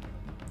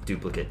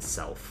duplicate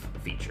self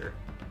feature.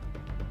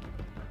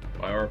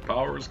 By our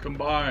powers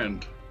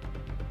combined.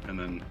 And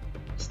then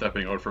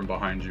stepping out from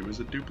behind you is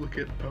a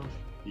duplicate of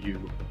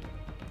you.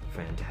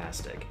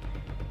 Fantastic.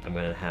 I'm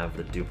gonna have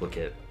the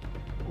duplicate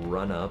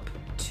run up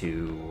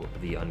to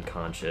the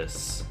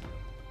unconscious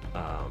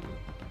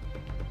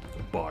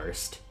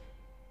Barst,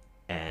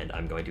 and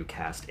I'm going to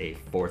cast a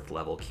 4th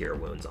level Cure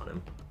Wounds on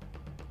him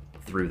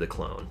through the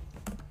clone.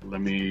 Let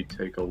me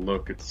take a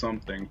look at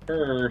something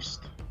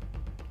first.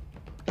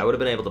 I would have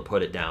been able to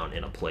put it down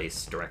in a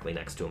place directly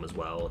next to him as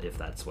well, if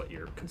that's what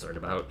you're concerned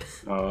about.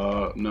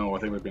 No, I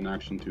think it would be an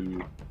action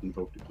to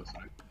invoke duplicity.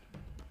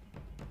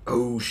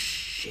 Oh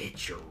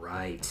shit, you're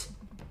right.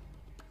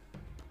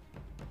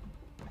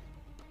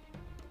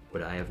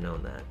 Would I have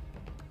known that?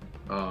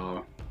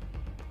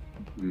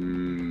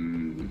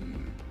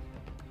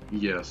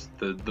 Yes,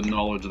 the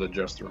knowledge that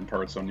Jester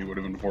imparts on you would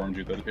have informed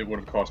you that it would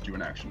have cost you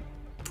an action.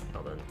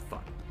 Well then,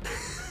 fuck.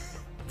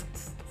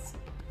 It's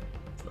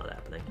not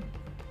happening.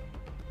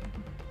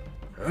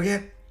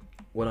 Okay.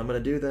 What I'm gonna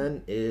do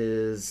then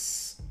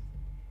is...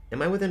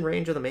 Am I within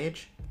range of the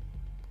mage?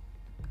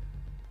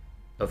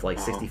 Of like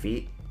 60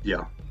 feet?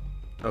 Yeah.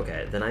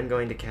 Okay, then I'm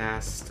going to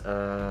cast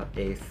a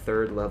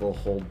 3rd level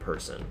Hold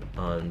Person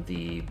on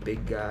the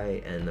big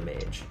guy and the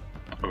mage.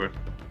 Okay.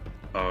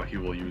 He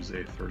will use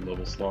a 3rd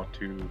level slot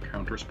to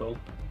counterspell.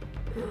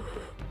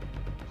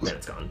 Then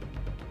it's gone.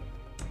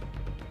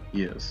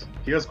 Yes.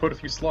 He has quite a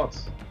few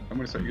slots. I'm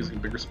gonna start using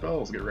bigger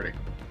spells. Get ready.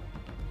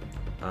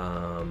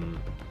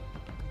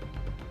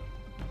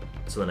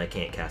 So then I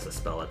can't cast a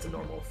spell that's a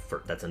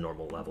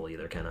normal level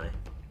either, can I?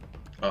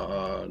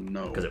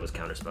 No. Because it was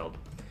counterspelled.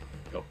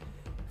 Nope.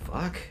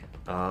 Fuck.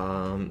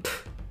 Man,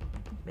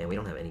 we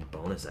don't have any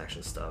bonus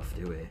action stuff,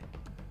 do we?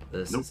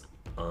 This Nope. is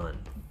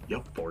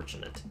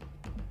unfortunate.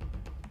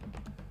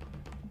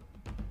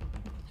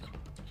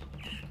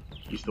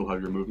 You still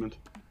have your movement?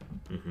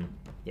 Mm-hmm.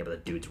 Yeah, but the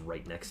dude's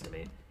right next to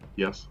me.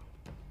 Yes.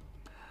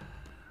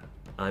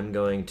 I'm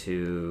going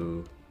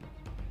to...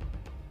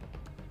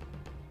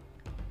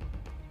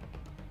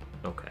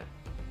 Okay.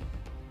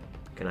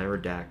 Can I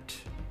redact?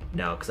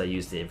 No, because I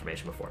used the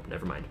information before.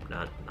 Never mind.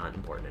 Not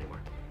important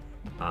anymore.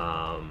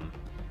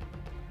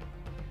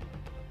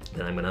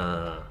 Then I'm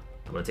gonna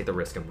take the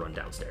risk and run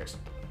downstairs.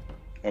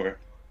 Okay.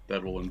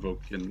 That will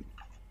invoke an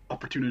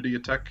opportunity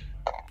attack.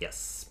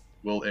 Yes.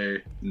 Will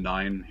a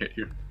 9 hit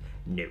you?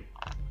 No.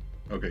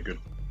 Okay, good.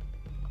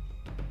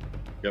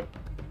 Yep.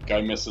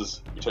 Guy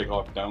misses. You take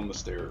off down the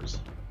stairs.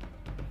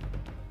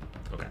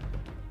 Okay.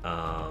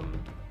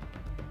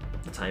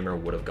 The timer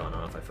would have gone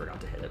off. I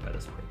forgot to hit it by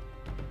this point.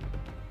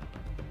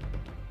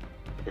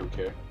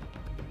 Okay.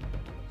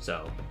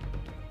 So,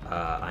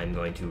 I'm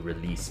going to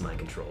release my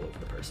control over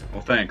the person.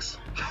 Well, thanks.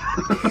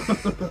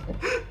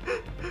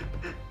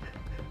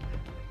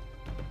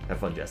 Have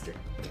fun, Jester.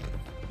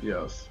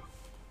 Yes.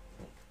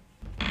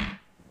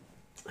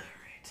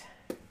 Alright.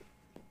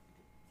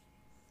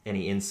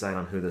 Any insight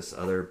on who this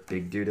other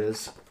big dude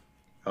is?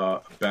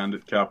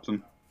 Bandit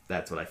captain.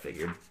 That's what I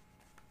figured.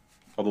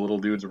 All the little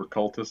dudes were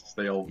cultists.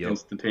 They all Yep.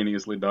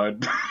 instantaneously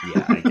died.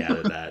 Yeah, I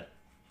gathered that.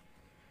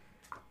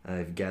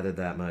 I've gathered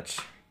that much.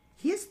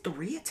 He has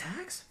 3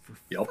 attacks? For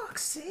Yep.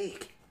 fuck's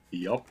sake.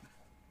 Yup.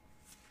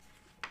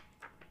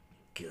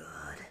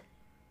 God.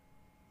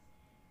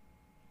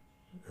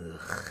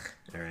 Ugh.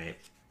 Alright.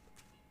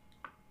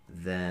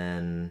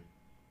 Then...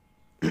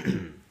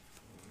 Alright,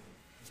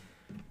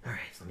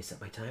 so let me set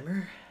my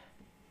timer.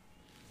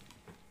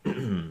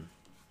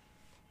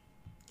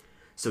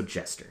 So,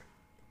 Jester.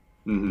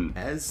 Mm-hmm.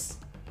 As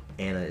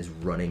Anna is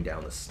running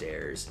down the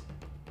stairs,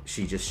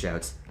 she just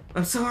shouts,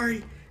 "I'm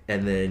sorry!"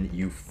 And then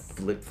you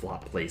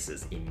flip-flop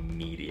places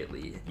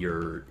immediately.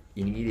 Your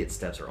immediate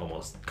steps are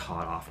almost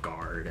caught off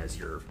guard as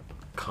your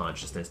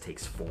consciousness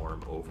takes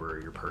form over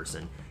your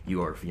person.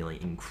 You are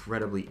feeling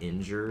incredibly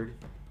injured,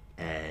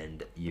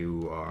 and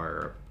you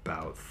are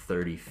about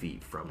 30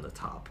 feet from the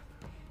top.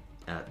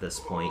 At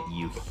this point,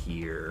 you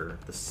hear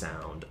the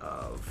sound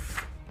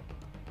of...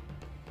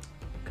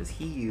 Because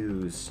he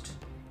used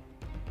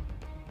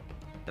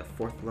a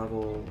 4th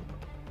level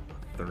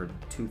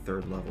two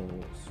third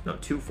levels. No,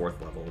 two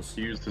fourth levels.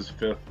 He used his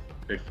fifth,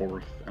 a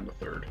fourth, and a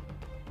third.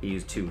 He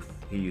used two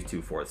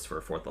fourths for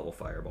a fourth level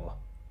fireball.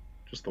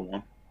 Just the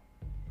one?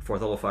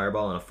 Fourth level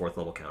fireball and a fourth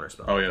level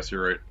counterspell. Oh yes,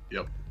 you're right.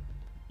 Yep.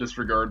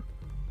 Disregard.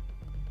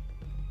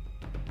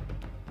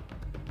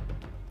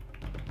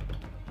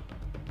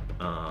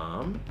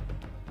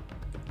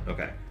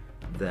 Okay.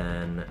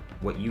 Then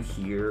what you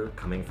hear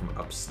coming from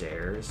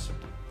upstairs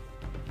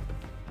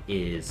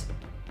is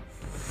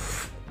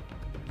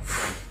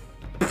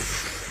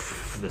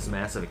this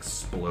massive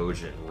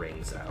explosion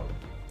rings out,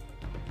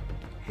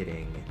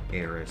 hitting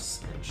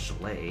Eris and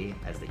Shalay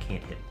as they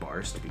can't hit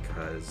Barst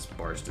because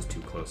Barst is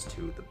too close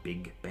to the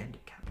big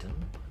bandit captain.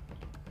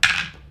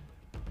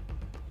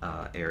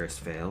 Eris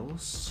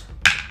fails.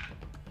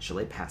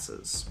 Shalay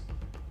passes.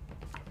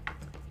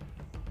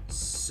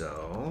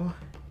 So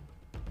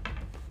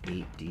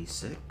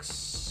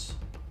 8d6.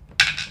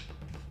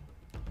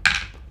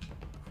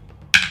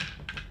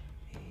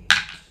 8,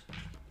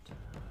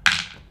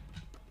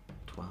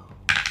 12,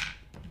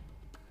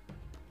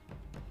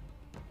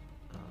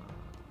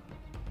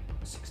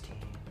 16,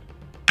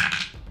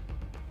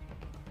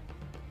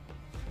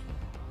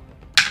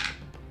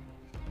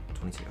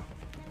 22.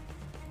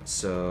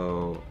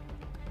 So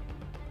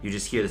you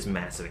just hear this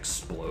massive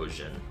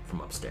explosion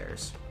from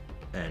upstairs,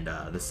 and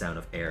the sound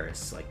of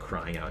Eris like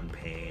crying out in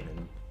pain,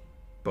 and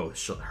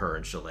both her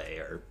and Shalay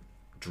are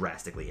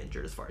drastically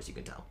injured as far as you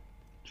can tell.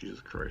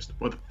 Jesus Christ.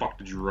 What the fuck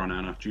did you run,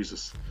 Anna?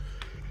 Jesus.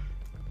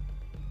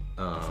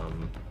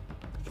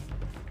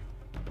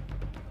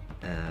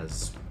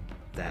 As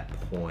that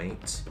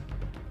point,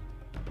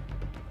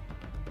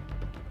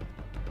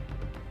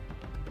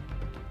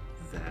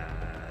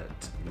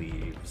 that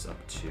leaves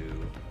up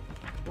to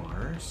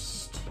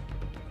Barst.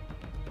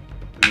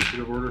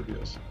 Initiative order?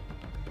 Yes.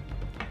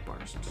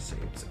 Barst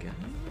saves again.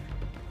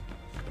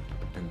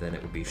 And then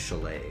it would be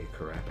Shalay,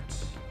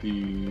 correct?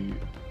 The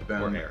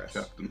bandit Eris.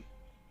 captain.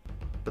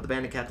 But the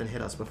bandit captain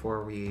hit us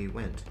before we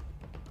went.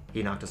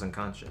 He knocked us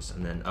unconscious,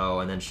 and then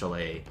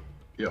Shalay.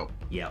 Yep.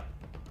 Yep.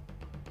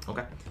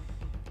 Okay.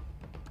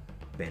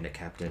 Bandit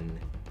captain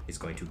is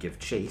going to give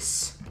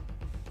chase,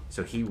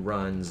 so he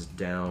runs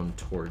down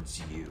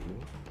towards you,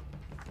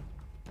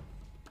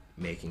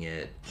 making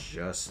it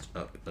just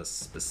up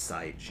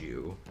beside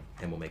you,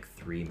 and will make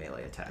 3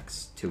 melee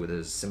attacks: 2 with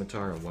his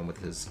scimitar and 1 with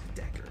his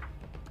dagger.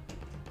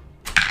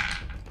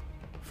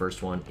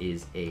 First one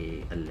is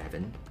a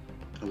 11.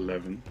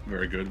 11.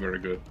 Very good, very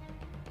good.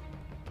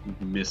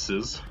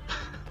 Misses.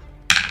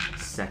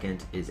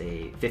 Second is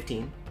a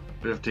 15.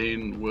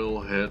 15 will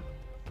hit.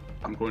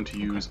 I'm going to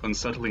use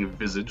Unsettling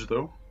Visage,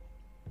 though.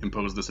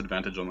 Impose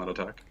disadvantage on that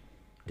attack.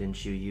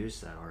 Didn't you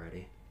use that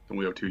already? And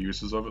we have 2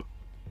 uses of it.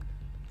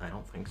 I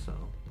don't think so.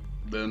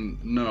 Then,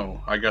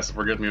 no. I guess if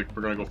we're gonna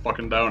go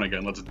fucking down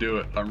again. Let's do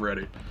it. I'm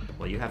ready.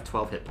 Well, you have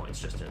 12 hit points,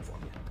 just to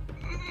inform you.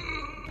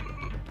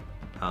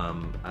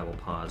 I will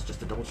pause just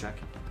to double check,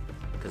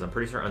 because I'm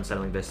pretty sure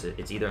Unsettling Visage,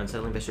 it's either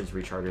Unsettling Visage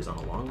recharges on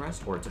a long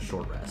rest or it's a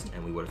short rest,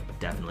 and we would have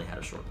definitely had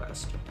a short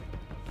rest.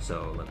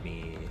 So let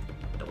me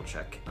double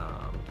check.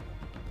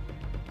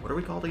 What are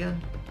we called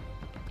again?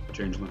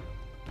 Changeling.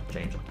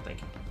 Changeling,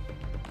 thank you.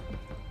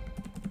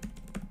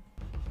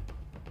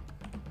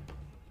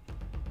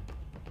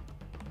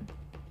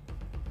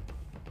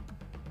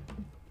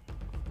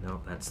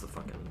 No, that's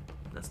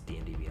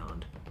D&D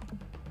Beyond,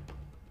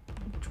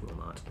 which will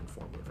not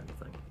inform me of anything.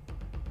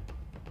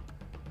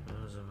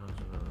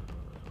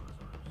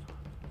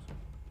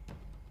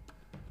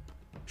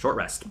 Short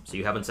rest. So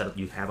you have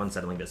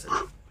unsettling visage.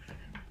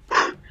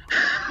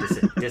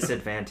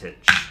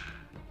 Disadvantage.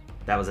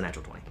 That was a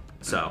natural 20.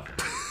 So.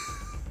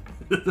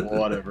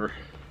 Whatever.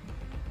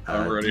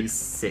 I'm ready.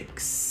 D6.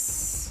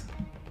 It's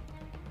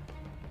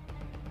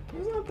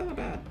not that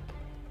bad.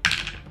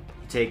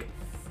 You take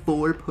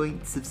 4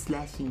 points of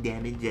slashing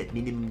damage at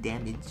minimum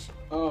damage.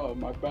 Oh,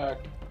 my back.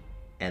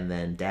 And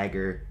then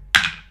dagger.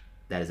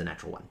 That is a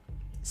natural 1.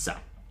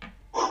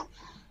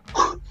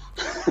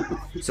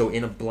 So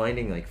in a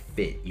blinding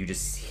fit, you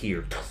just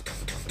hear,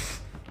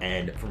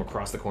 and from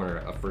across the corner,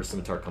 a first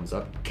scimitar comes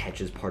up,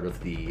 catches part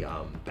of the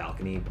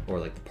balcony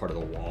or part of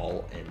the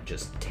wall, and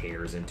just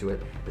tears into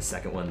it. The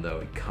second one,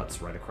 though, he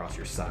cuts right across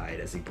your side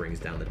as he brings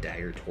down the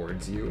dagger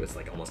towards you. It's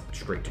almost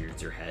straight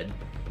towards your head.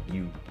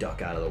 You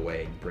duck out of the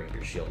way and bring up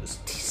your shield, and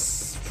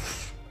just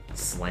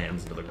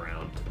slams into the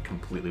ground,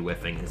 completely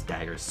whiffing. His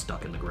dagger is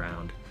stuck in the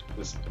ground.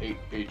 This 8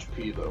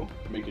 HP though,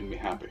 making me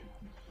happy.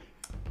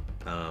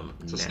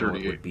 It's a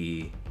sturdy 8. It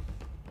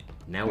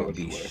would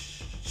be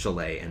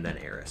Shalay and then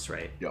Eris,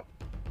 right? Yep.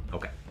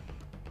 Okay.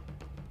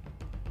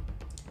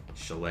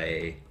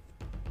 Shalay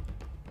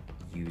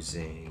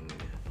using,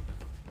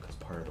 because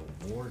part of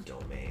the war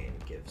domain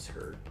gives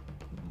her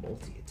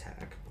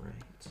multi-attack,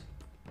 right?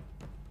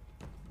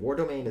 War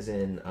domain is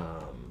in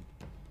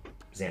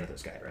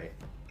Xanathos Guide, right?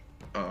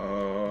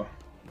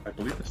 I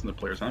believe it's in the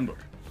player's handbook.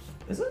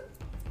 Is it?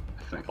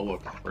 I think I'll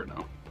look right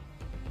now.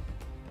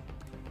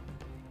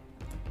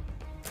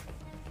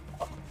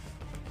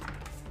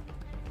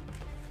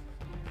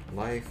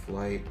 Life,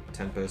 light,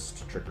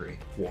 tempest, trickery,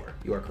 war.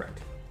 You are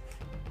correct.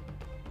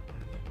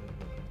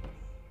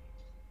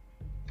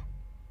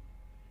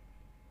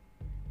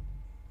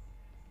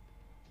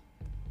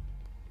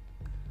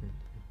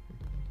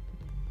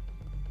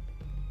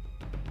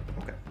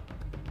 Okay.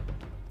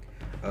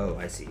 Oh,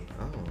 I see.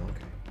 Oh,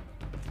 okay.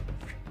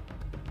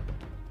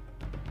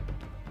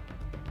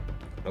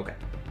 Okay.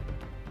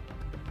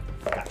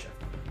 Gotcha.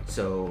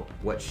 So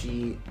what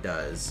she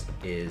does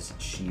is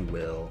she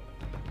will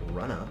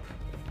run up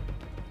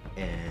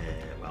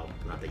and, well,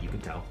 not that you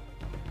can tell,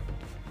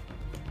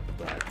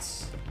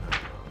 but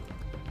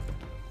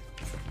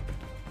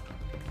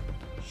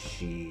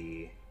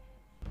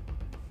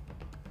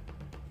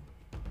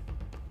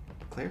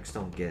clerics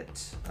don't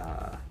get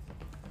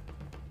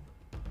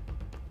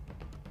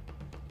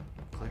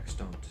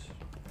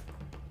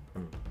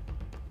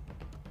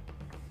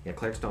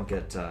clerics don't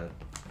get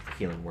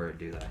healing word,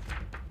 do they?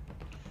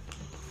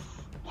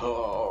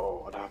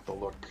 Oh, I'd have to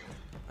look.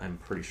 I'm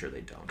pretty sure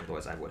they don't,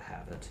 otherwise I would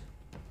have it.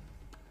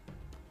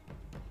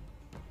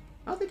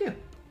 Oh, they do.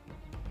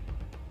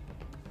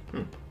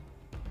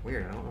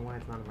 Weird, I don't know why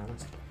it's not on my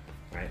list.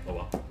 Alright, oh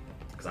well.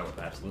 Because I would have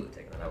absolutely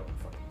taken that out.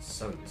 Fucking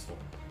so useful.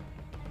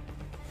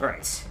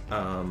 Alright,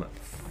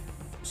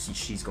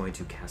 she's going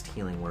to cast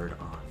Healing Word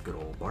on good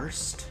old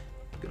Barst.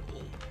 Good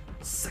old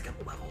second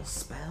level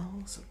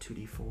spell, so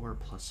 2d4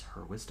 plus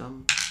her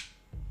wisdom.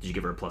 Did you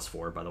give her a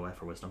 +4, by the way,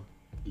 for wisdom?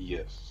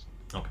 Yes.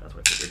 Okay, that's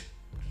what I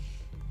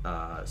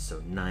figured.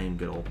 So 9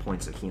 good old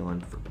points of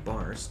healing for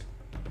Barst.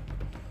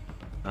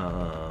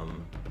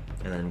 And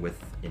then with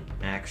an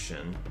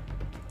action,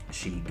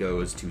 she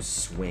goes to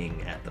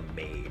swing at the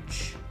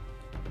mage.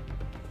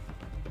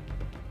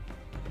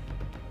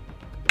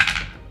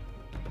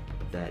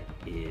 That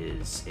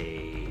is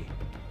a...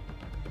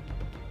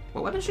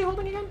 What weapon is she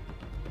holding again?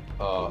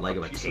 Leg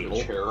of a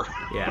table. Chair.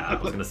 Yeah, I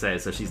was gonna say,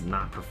 so she's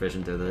not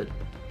proficient with it.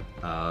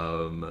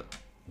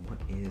 What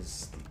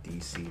is the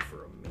DC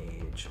for a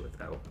mage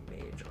without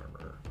mage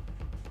armor?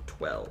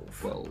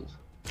 12.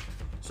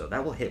 So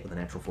that will hit with a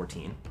natural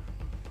 14.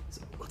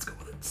 So let's go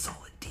with a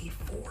solid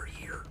D4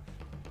 here.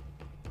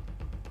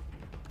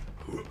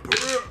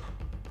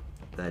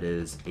 That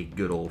is a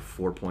good old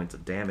 4 points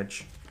of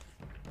damage.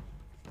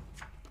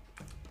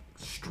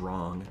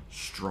 Strong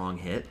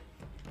hit.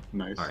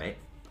 Nice. Alright.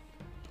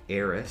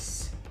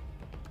 Eris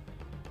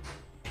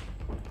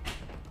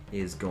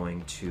is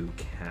going to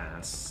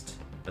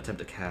attempt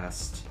to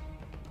cast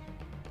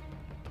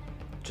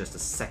just a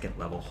second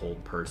level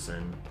hold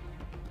person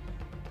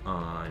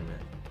on...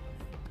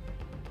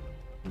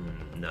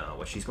 No,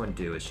 what she's going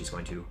to do is she's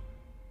going to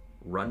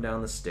run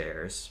down the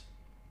stairs,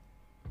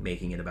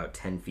 making it about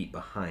 10 feet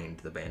behind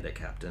the bandit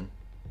captain.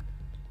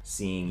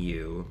 Seeing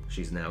you,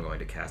 she's now going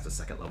to cast a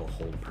second level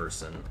hold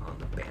person on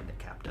the bandit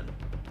captain.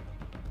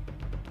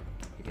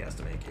 He has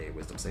to make a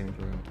wisdom saving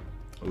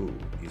throw. Ooh,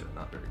 these are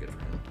not very good for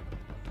him.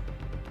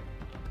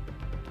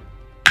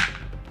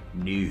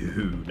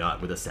 No,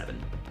 not with a 7.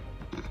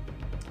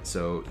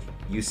 So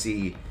you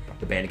see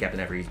the bandit captain,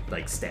 after he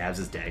stabs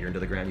his dagger into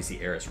the ground, you see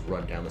Eris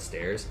run down the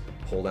stairs,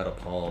 hold out a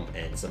palm,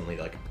 and suddenly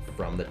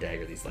from the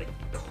dagger these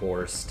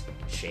coursed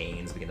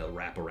chains begin to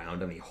wrap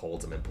around him. He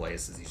holds them in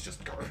place as he's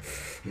just going,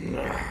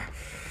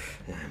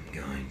 I'm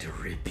going to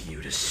rip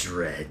you to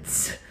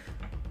shreds.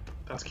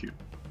 That's cute.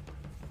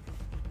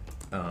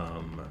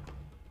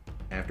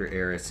 After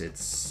Eris,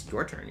 it's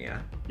your turn,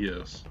 yeah?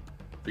 Yes.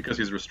 Because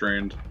he's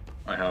restrained,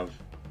 I have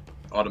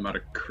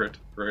automatic crit,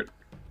 right?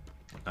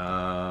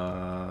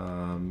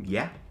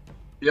 Yeah.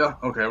 Yeah,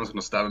 okay, I was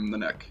gonna stab him in the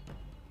neck.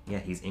 Yeah,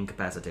 he's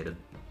incapacitated.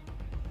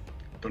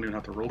 Don't even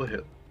have to roll to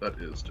hit. That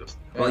is just...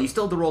 Well, you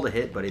still have to roll to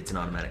hit, but it's an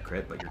automatic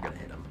crit, but you're gonna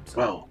hit him. So.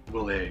 Well,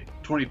 will a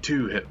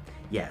 22 hit?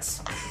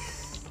 Yes.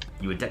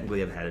 You would technically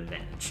have had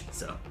advantage,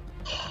 so...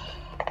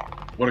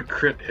 What a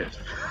crit hit.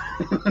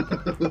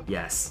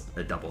 Yes,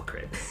 a double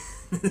crit.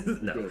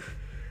 No. Good.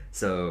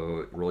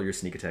 So roll your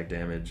sneak attack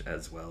damage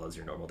as well as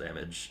your normal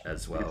damage,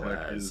 as well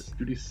as... Is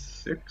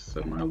 2d6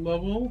 at my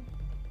level?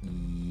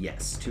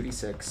 Yes,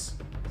 2d6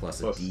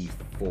 plus a d4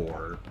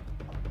 for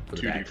the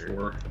 2d4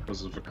 dagger.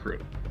 because of a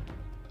crit.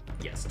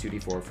 Yes,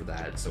 2d4 for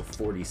that, so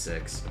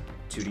 4d6,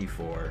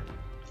 2d4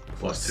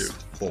 Plus 2.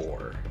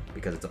 4,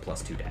 because it's a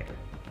 +2 dagger.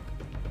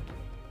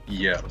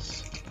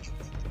 Yes.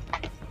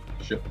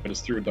 Shit, I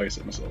just threw a dice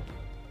at myself.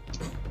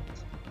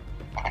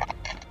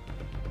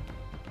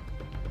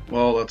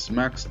 Well, that's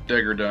max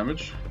dagger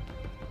damage.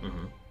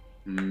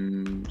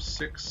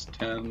 6,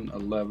 10,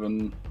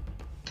 11,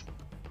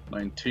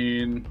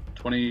 19,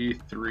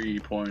 23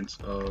 points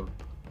of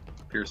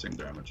piercing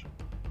damage.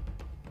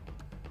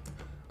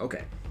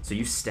 Okay, so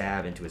you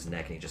stab into his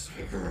neck and he just...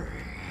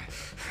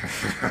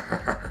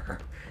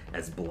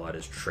 as blood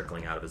is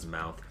trickling out of his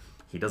mouth.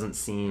 He doesn't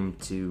seem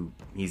to...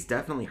 He's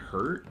definitely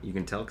hurt, you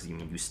can tell, because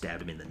you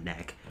stabbed him in the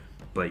neck,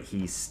 but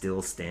he's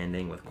still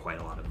standing with quite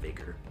a lot of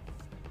vigor.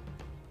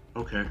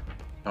 Okay.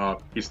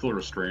 He's still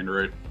restrained,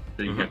 right?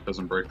 Being hit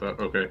doesn't break that?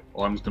 Okay.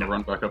 Well, I'm just gonna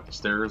run back up the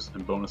stairs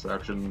and bonus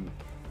action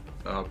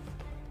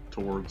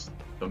towards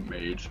the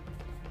mage.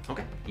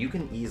 Okay. You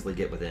can easily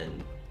get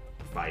within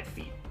 5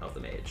 feet of the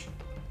mage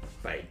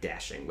by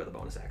dashing with a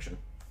bonus action.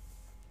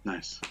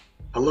 Nice.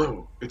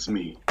 Hello, it's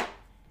me.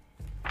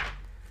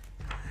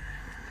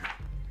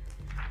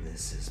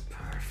 This is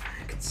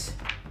perfect.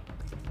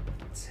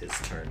 It's his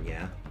turn,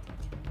 yeah?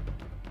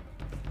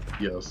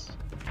 Yes.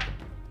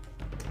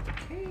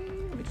 Okay,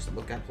 let me just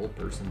look at whole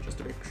person just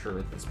to make sure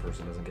that this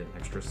person doesn't get an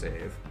extra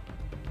save.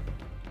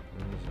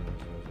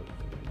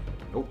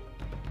 Nope.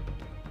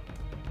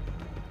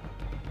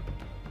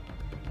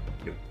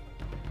 Nope.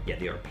 Yeah,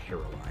 they are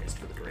paralyzed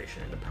for the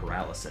duration, and the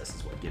paralysis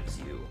is what gives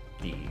you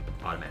the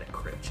automatic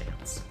crit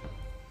chance.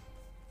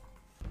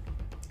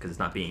 Because it's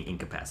not being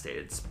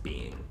incapacitated, it's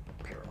being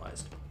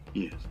paralyzed.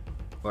 Yes.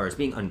 Or it's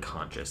being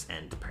unconscious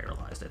and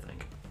paralyzed, I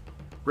think.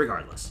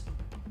 Regardless.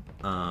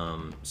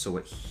 So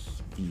what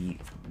the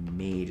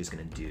mage is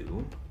going to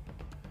do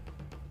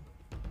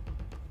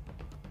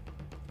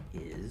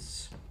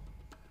is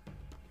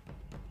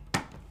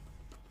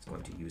he's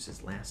going to use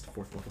his last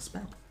 4th level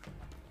spell.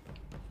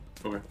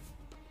 Okay.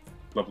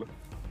 Lovely.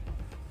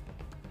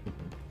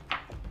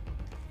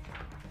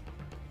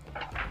 I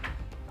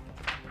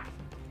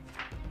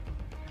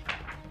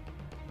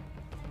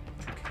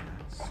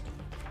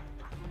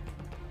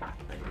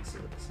need to see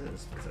what this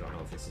is, because I don't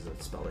know if this is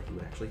a spell that he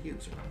would actually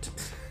use or not.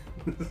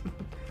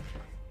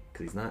 Because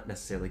he's not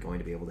necessarily going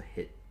to be able to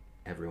hit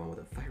everyone with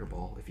a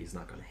fireball if he's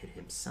not going to hit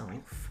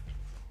himself.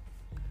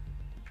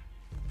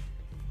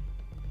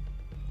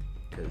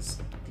 Because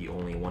the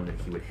only one that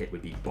he would hit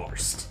would be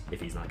Barst if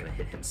he's not going to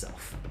hit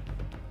himself.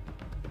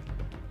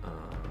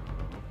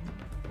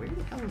 Where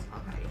the hell is I?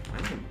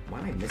 Why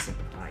am I missing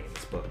I in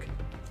this book?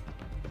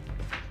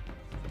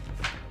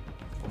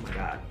 Oh my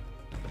god.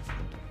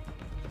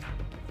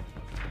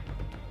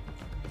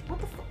 What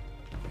the fuck?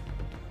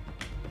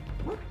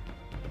 What?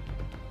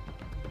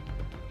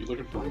 You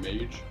looking for a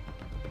mage?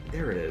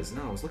 There it is.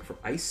 No, I was looking for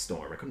Ice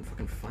Storm. I couldn't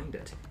fucking find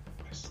it.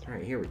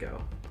 Alright, here we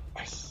go.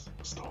 Ice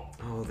Storm.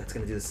 Oh, that's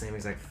gonna do the same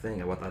exact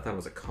thing. I thought it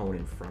was a cone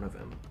in front of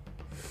him.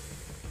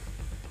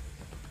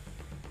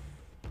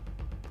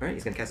 Alright,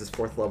 he's gonna cast his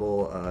 4th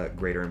level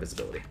Greater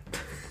Invisibility.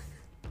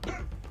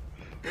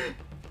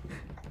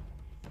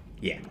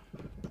 Yeah.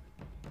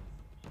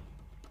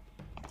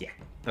 Yeah.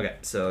 Okay,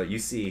 so you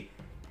see,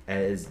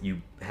 as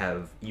you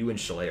and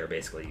Chalet are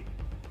basically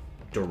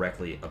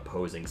directly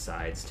opposing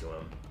sides to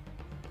him,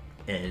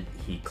 and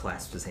he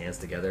clasps his hands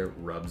together,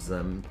 rubs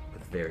them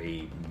with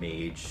very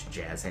mage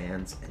jazz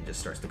hands, and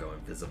just starts to go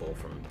invisible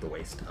from the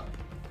waist up.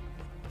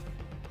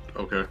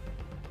 Okay.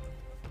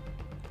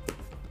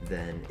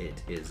 Then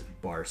it is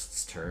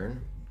Barst's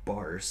turn.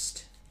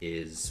 Barst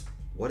is...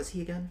 what is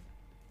he again?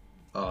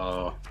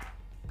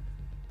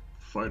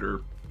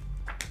 Fighter.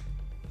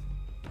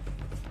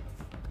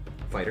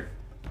 Fighter.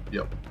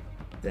 Yep.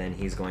 Then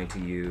he's going to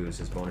use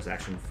his bonus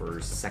action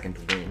for Second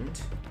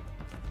Wind,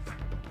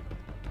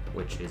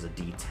 which is a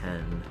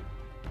D10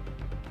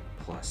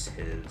 plus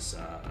his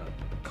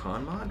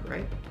con mod,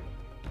 right?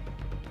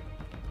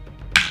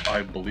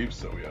 I believe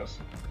so, yes.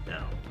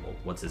 No. Well,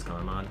 what's his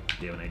con mod?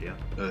 Do you have an idea?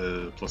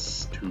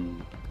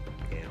 +2.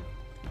 Yeah.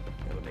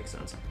 That would make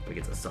sense. We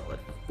get a solid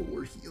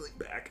 4 healing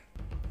back.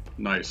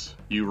 Nice.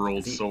 You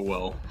rolled so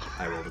well.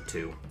 I rolled a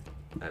 2.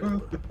 I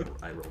rolled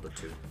a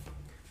 2.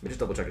 Let me just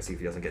double check and see if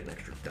he doesn't get an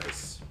extra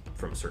dice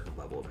from a certain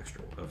level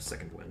of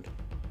Second Wind.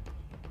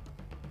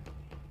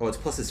 Oh, it's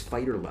plus his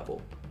fighter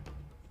level.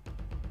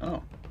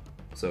 Oh.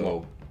 So,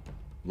 well,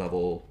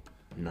 level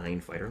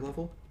 9 fighter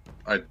level?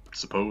 I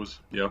suppose,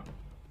 yeah.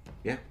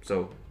 Yeah,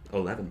 so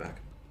 11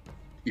 back.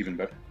 Even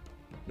better.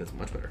 That's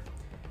much better.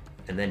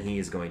 And then he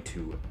is going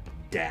to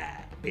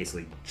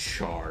basically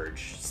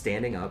charge.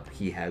 Standing up,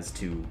 he has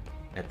to,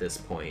 at this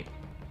point,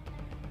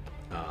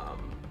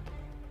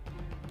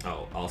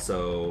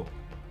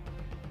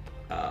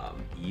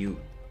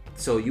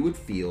 you would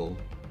feel,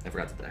 I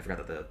forgot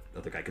that the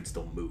other guy could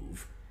still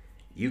move.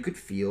 You could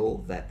feel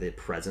that the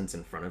presence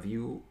in front of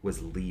you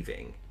was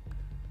leaving.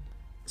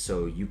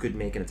 So you could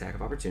make an attack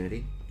of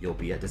opportunity. You'll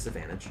be at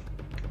disadvantage.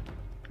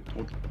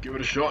 We'll give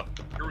it a shot.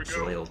 Here we go.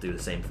 Chalet will do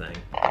the same thing,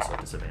 also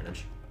at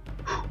disadvantage.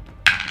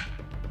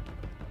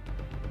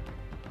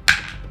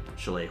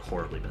 Chalet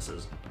horribly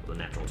misses with a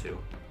natural 2.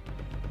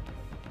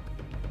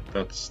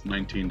 That's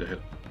 19 to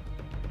hit.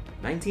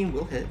 19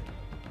 will hit.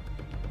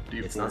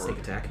 D4. It's not sneak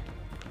attack.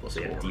 Plus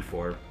So yeah, 4.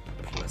 D4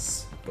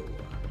 plus 4.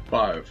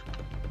 5.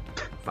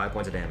 5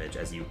 points of damage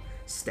as you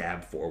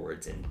stab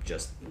forwards and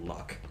just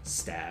luck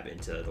stab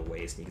into the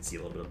waist. And you can see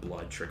a little bit of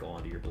blood trickle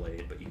onto your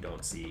blade, but you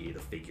don't see the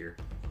figure.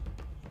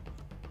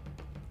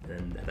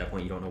 And at that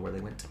point, you don't know where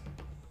they went.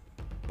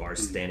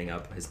 Bar's standing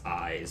up, his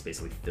eyes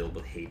basically filled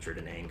with hatred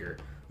and anger,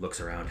 looks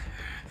around,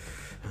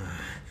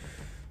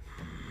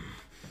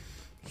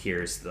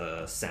 hears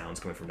the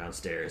sounds coming from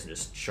downstairs, and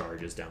just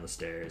charges down the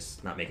stairs,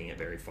 not making it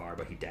very far,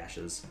 but he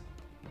dashes.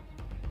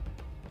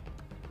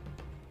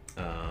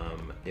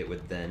 It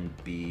would then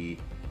be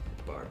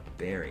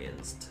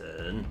Barbarian's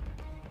turn,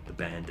 the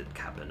bandit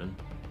captain.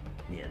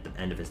 Yeah, at the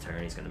end of his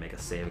turn, he's going to make a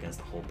save against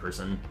the whole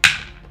person.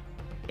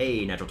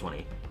 Natural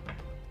 20.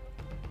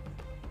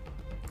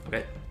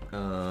 Okay.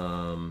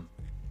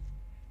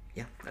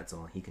 Yeah, that's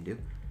all he can do.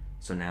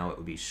 So now it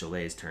would be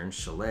Chalet's turn.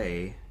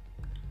 Chalet,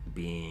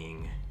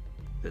 being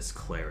this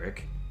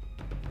cleric,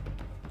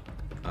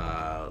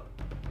 not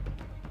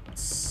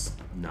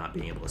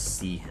being able to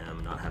see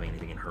him, not having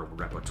anything in her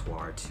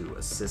repertoire to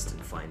assist in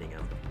finding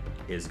him,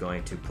 is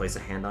going to place a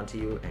hand onto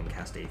you and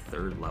cast a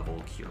 3rd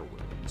level Cure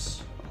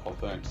Wounds. Oh,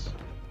 thanks.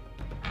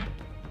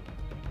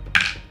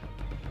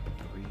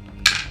 3,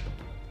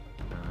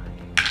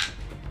 9,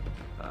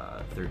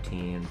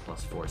 13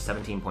 plus 4,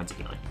 17 points of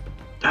healing.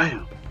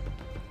 Damn.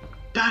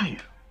 Damn.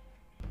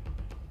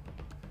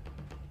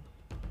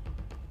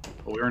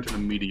 Well, we aren't in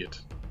immediate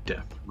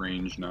death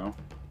range now.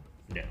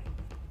 Yeah.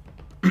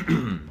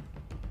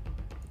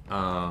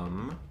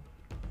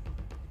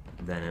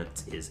 Then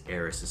it is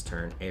Eris's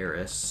turn.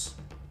 Eris,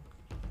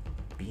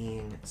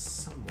 being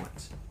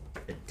somewhat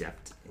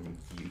adept in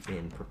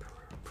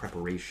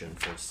preparation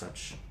for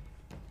such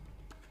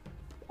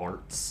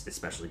arts,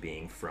 especially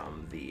being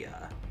from the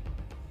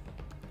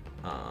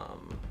oh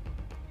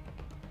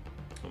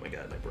my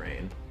god, my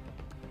brain.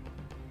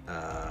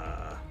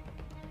 Where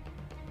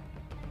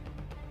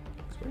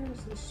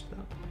is this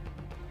spell?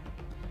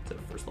 Is it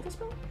a 1st level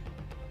spell?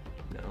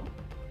 No.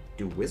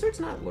 Do wizards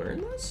not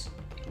learn this?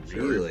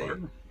 Really?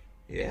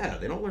 Yeah,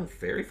 they don't learn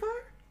Fairy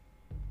Fire?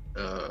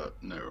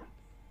 No.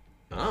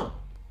 Oh.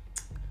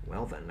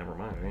 Well then, never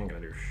mind. I ain't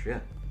gonna do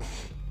shit.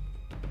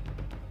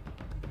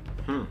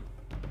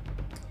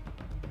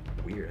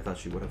 Weird. I thought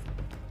she would have.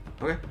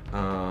 Okay.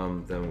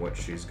 Then what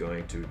she's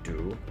going to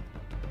do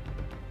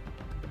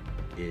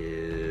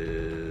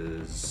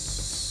is,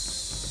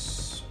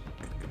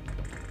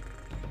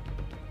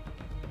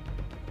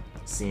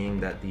 seeing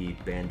that the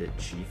bandit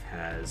chief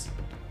has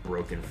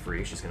broken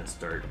free, she's gonna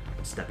start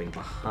stepping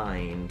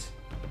behind.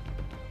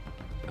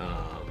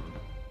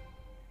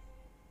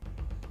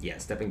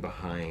 Stepping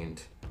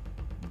behind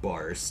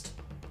Barst.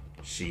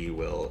 She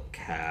will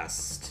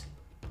cast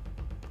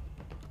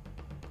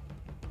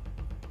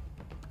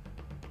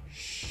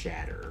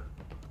Shatter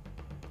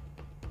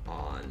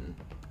on.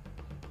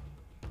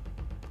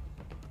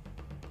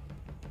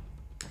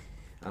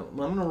 I'm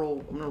gonna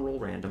roll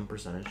random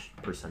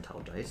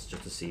percentile dice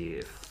just to see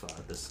if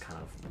this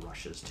kind of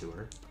rushes to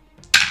her.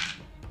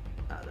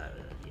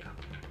 Yeah.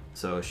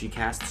 So she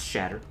casts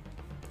Shatter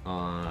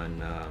on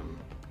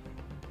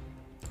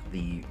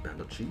the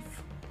Bandit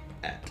Chief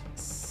at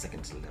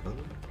 2nd level,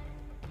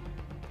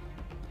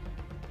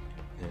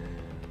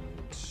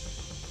 and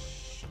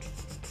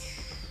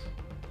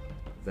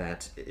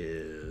that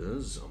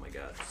is, oh my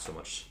god,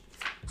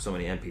 so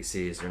many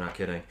NPCs. You're not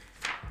kidding.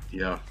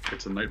 Yeah,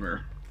 it's a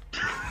nightmare.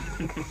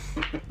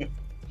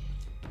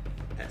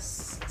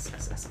 S.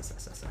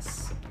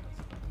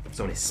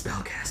 So many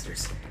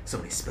spellcasters, so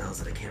many spells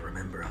that I can't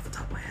remember off the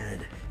top of my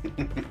head.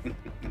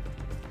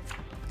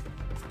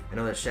 I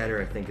know that Shatter,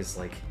 I think, is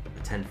like a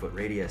 10-foot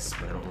radius,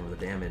 but I don't remember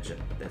the damage at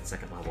that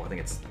 2nd level. I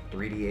think it's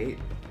 3d8.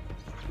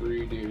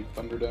 3d8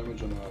 thunder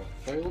damage on a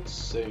failed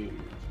save.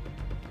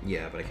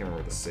 Yeah, but I can't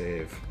remember the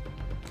save.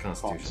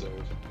 Constitution.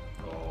 Save.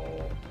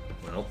 Oh,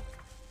 well,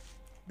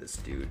 this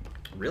dude.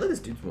 Really, this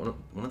dude's one of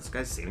this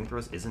guy's saving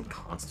throws isn't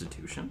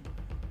Constitution?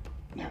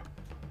 No.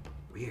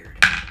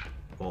 Weird.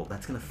 Well,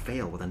 that's gonna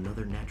fail with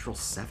another natural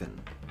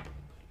 7.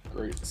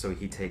 Great. So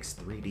he takes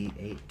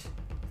 3d8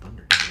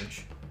 thunder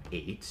damage.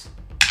 8,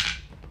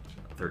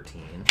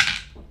 13,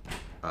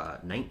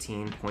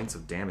 19 points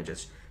of damage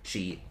as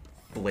she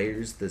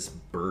flares this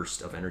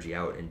burst of energy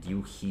out, and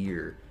you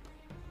hear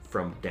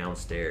from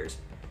downstairs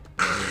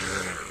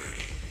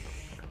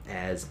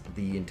as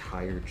the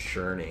entire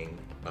churning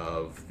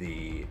of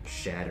the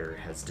Shatter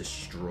has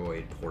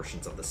destroyed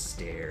portions of the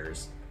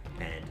stairs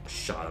and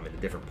shot them into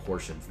different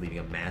portions, leaving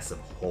a massive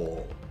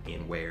hole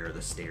in where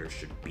the stairs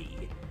should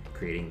be,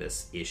 creating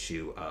this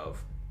issue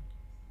of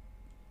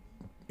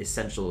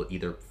essential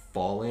either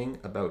falling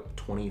about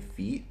 20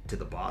 feet to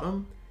the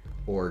bottom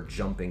or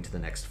jumping to the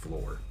next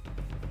floor.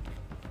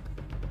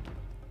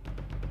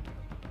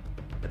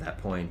 At that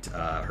point,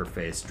 her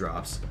face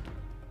drops.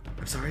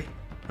 I'm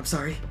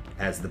sorry,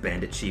 as the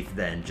bandit chief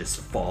then just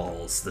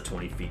falls the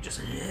 20 feet,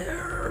 just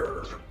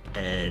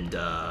and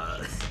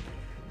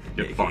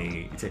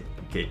taking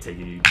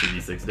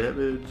 2d6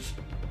 damage,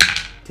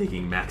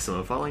 taking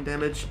maximum falling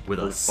damage with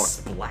a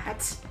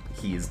splat.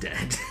 He is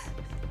dead.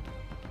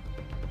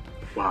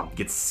 Wow.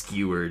 Gets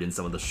skewered in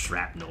some of the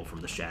shrapnel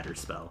from the Shatter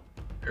spell.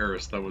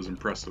 Eris, that was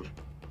impressive.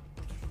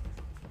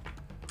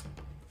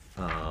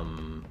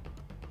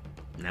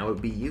 Now it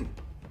would be you.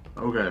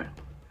 Okay.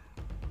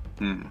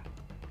 The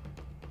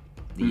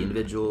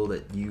individual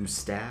that you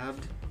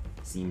stabbed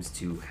seems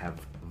to have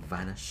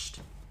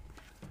vanished.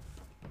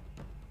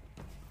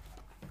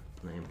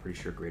 I am pretty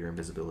sure greater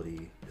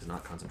invisibility is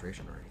not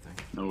concentration or anything.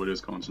 No, it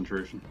is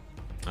concentration.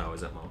 Oh,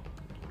 is that Mo?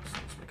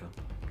 Let's make a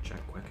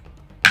check quick.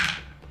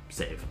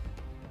 Save.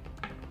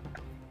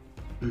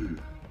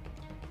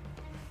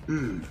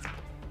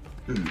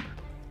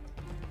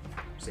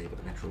 Save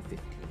with a natural 15.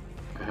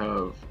 I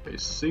have a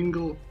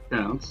single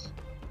chance.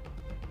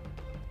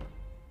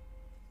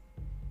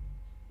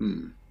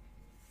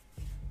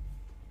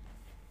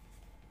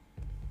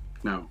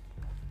 Now,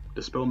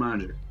 Dispel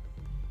Magic.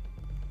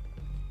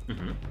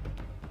 Mm-hmm.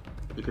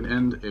 It can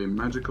end a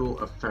magical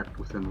effect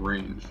within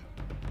range.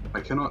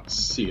 I cannot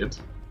see it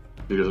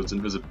because it's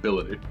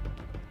invisibility.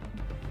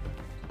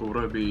 But would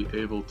I be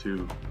able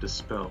to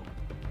dispel?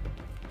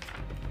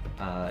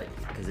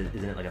 Because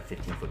isn't it like a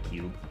 15-foot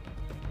cube?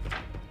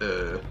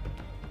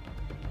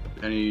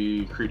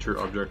 Any creature,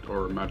 object,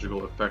 or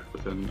magical effect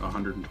within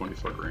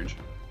 120-foot range.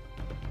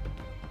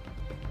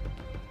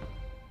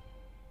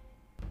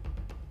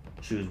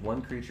 Choose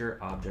one creature,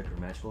 object, or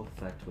magical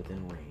effect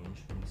within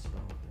range. Any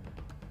spell.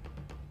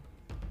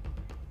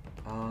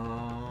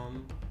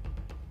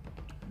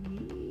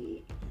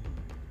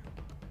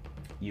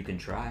 You can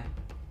try.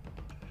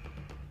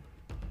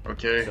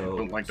 Okay, So,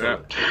 don't like so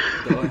that.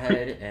 Go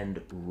ahead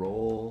and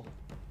roll.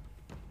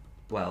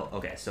 Well,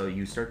 okay, so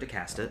you start to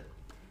cast it,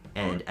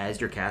 and as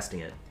you're casting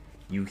it,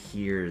 you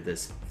hear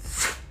this,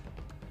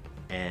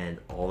 and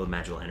all the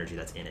magical energy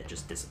that's in it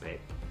just dissipate.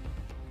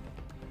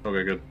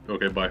 Okay, good.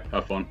 Okay, bye.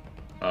 Have fun.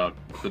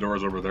 The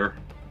door's over there.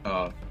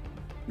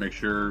 Make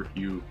sure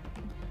you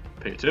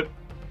pay a tip.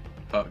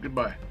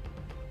 Goodbye.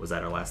 Was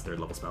that our last third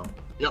level spell?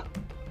 Yep.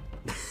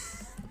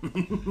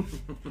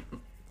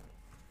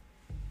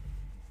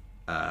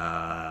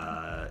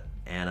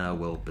 Anna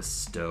will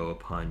bestow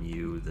upon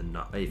you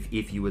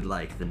if you would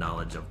like, the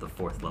knowledge of the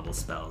 4th level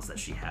spells that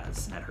she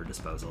has at her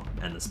disposal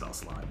and the spell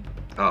slot.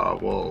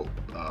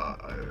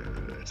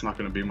 It's not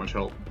going to be much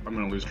help. I'm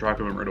going to lose track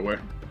of him right away.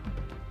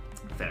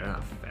 Fair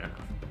enough.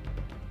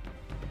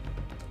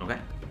 Okay.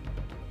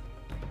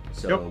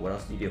 So Yep. what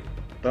else do you do?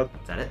 That,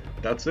 Is that it?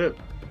 that's it.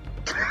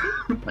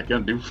 I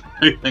can't do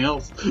anything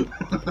else.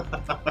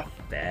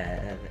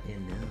 Fair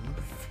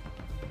enough.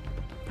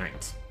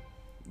 Alright.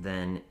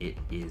 Then it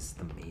is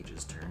the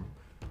mage's turn.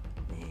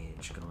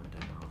 Mage going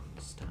down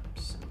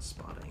steps and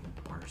spotting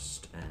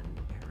Barst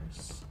and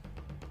Eris.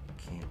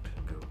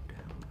 Can't go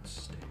down the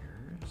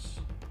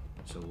stairs.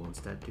 So we'll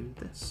instead do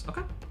this.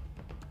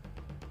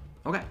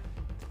 Okay.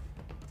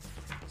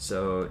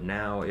 So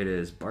now it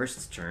is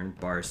Barst's turn.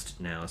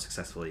 Barst, now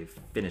successfully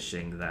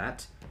finishing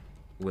that,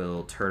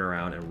 will turn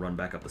around and run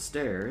back up the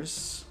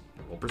stairs.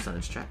 Roll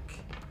percentage check.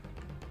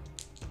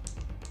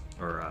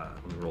 Or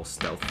let me roll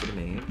stealth for the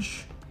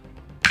mage.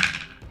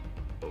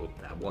 Oh,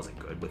 that wasn't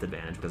good, with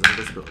advantage because of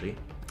invisibility.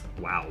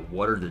 Wow,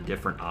 what are the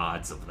different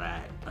odds of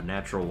that? A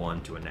natural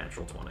 1 to a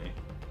natural 20.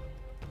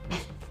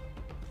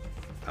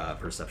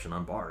 Perception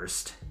on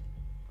Barst.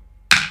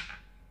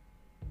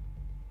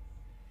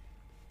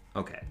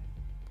 Okay.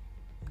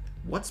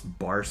 What's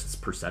Barst's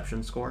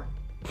perception score?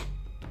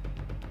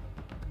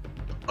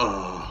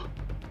 I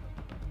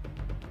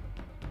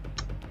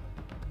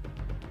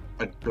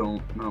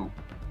don't know.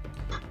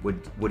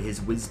 Would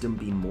his wisdom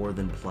be more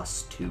than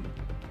 +2?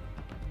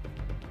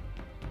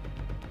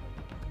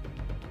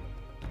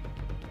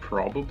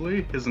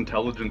 Probably. His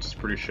intelligence is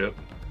pretty shit.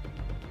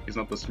 He's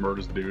not the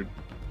smartest dude.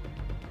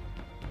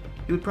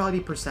 He would probably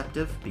be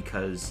perceptive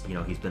because,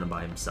 he's been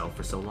by himself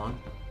for so long.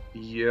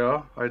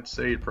 Yeah, I'd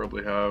say he'd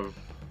probably have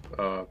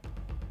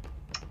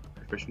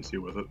proficiency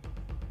with it.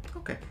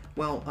 Okay.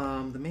 Well,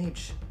 the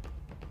mage,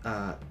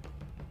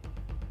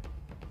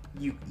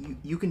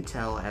 you can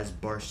tell as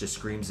Barst just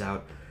screams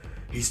out,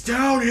 "He's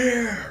down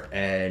here!"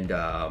 and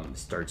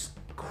starts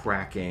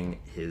cracking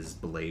his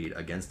blade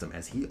against him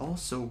as he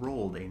also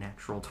rolled a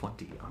natural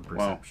 20 on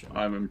perception.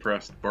 Wow, I'm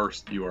impressed.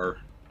 Barst, you are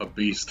a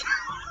beast.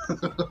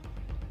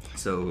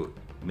 So,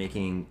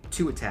 making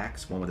 2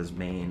 attacks, one with his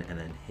main and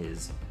then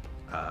his...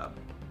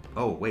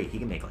 oh, wait, he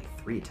can make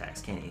like 3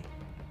 attacks, can't he?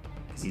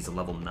 Because he's a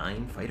level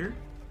 9 fighter?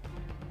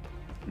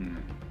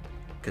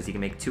 Because he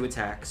can make 2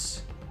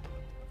 attacks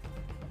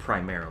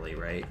primarily,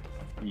 right?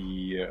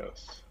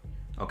 Yes.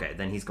 Okay,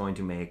 then he's going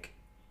to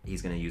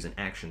use an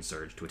action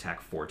surge to attack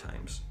 4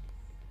 times.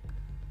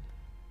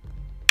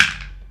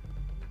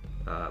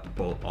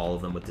 All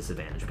of them with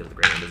disadvantage because of the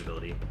greater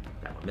invisibility.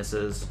 That one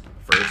misses.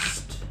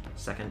 First,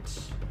 second.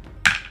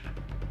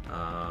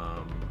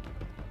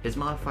 His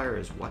modifier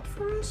is what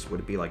for us? Would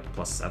it be like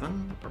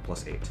 +7 or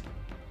 +8?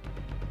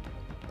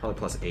 Probably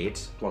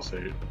 +8.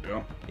 +8,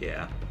 yeah.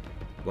 Yeah.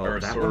 Well, Or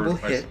that sword. one will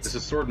hit. Is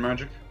it sword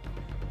magic?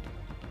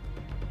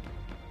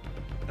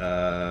 I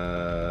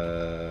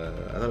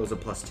thought it was a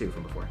 +2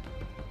 from before.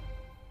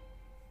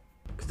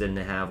 Because didn't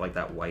it have like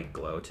that white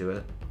glow to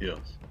it?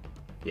 Yes.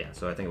 Yeah,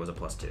 so I think it was a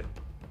 +2.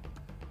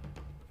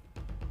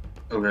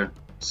 Okay,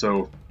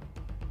 so...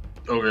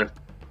 Okay.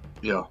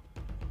 Yeah.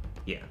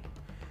 Yeah.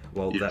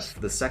 Well, Yes.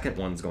 the second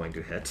one's going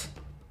to hit.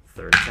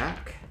 Third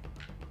attack.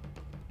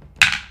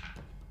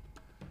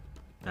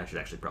 I should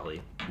actually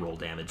probably roll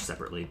damage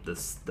separately.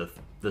 This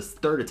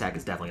third attack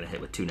is definitely going to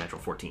hit with 2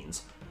 natural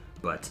 14s.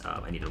 But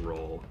I need to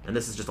roll... And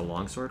this is just a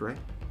longsword, right?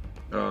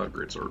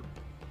 Greatsword.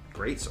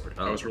 Greatsword.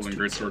 Oh, I was rolling it's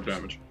 2 greatsword swords.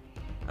 damage.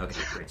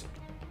 Okay, greatsword.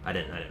 I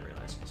didn't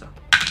realize, so...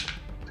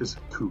 Tis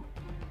coup.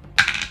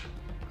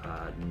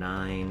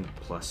 9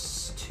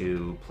 plus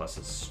 2 plus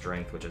his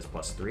strength, which is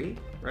 +3,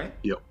 right?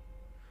 Yep.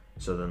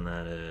 So then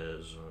that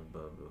is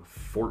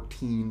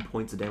 14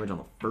 points of damage on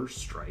the first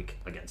strike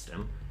against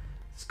him.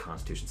 His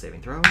Constitution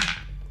saving throw.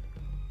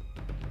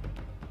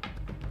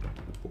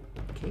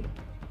 Okay.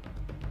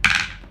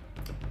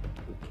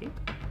 Okay.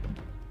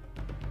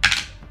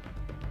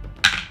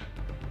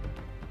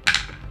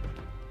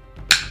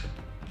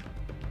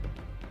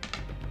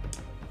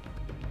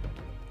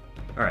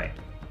 All right.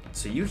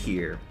 So you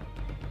hear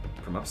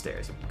from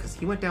upstairs, because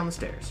he went down the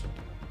stairs,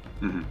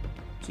 Mm-hmm.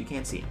 so you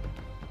can't see him.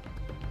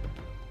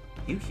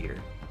 You hear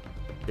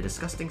the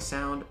disgusting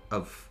sound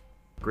of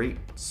great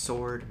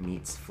sword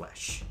meets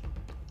flesh.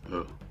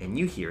 Oh. And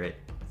you hear it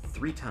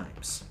 3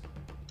 times.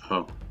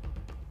 Oh.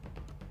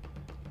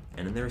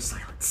 And then there is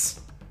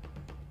silence.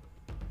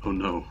 Oh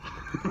no.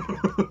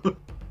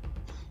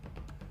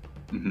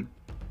 Mm-hmm.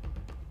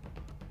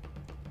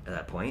 At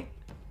that point,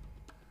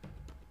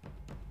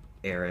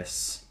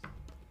 Eris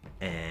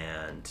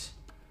and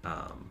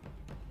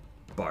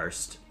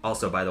Barst.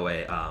 Also, by the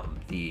way,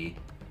 the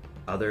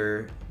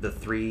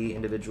 3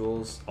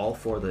 individuals, all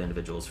 4 of the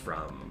individuals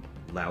from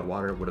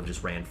Loudwater would have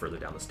just ran further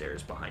down the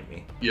stairs behind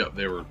me. Yeah,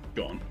 they were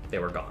gone. They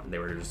were gone. They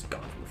were just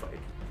gone from the fight.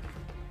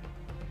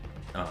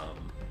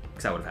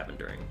 Because that would have happened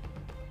during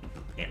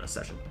Anna's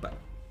session. But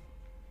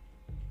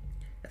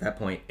at that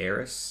point,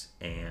 Eris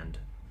and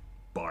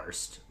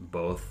Barst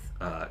both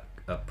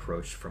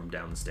approached from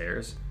down the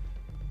stairs,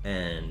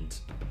 and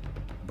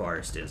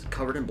Barst is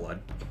covered in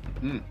blood.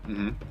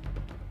 Mm-hmm.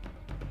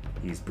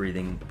 He's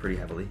breathing pretty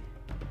heavily.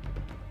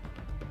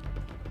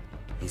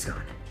 He's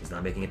gone. He's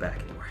not making it back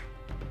anymore.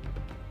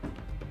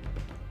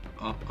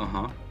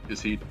 Uh-huh.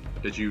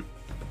 Did you...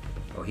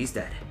 Oh, he's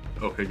dead.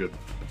 Okay, good.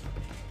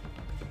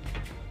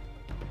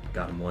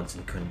 Got him once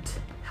and couldn't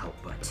help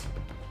but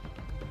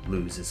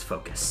lose his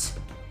focus.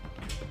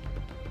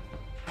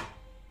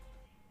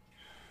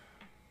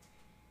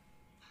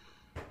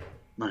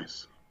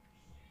 Nice.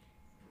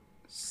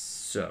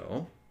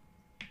 So,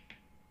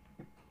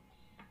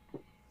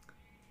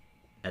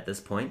 at this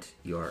point,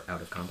 you're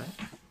out of combat.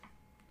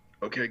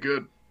 Okay,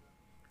 good.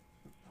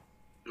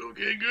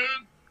 Okay,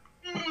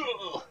 good.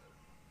 Ugh.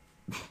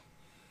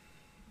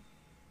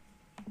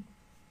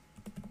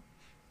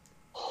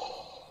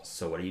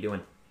 So what are you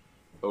doing?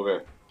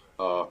 Okay.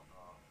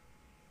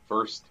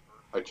 First,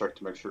 I check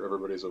to make sure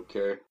everybody's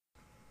okay.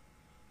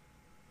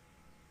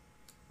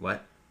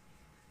 What?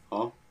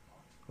 Huh?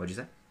 What'd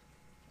you say?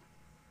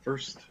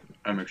 First,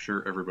 I make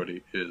sure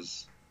everybody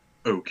is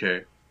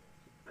okay.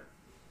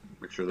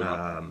 Make sure they're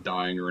not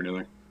dying or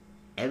anything.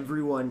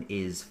 Everyone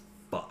is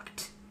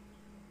fucked.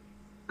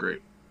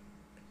 Great.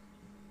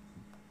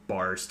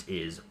 Barst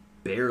is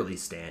barely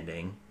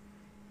standing.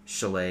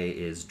 Chalet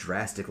is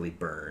drastically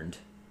burned.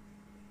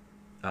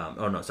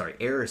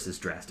 Eris is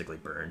drastically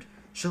burned.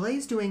 Chalet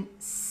is doing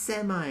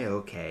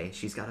semi-okay.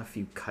 She's got a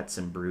few cuts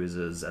and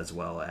bruises as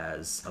well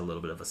as a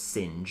little bit of a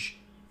singe.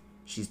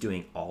 She's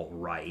doing all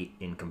right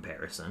in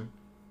comparison.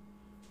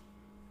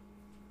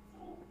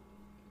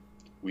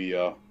 We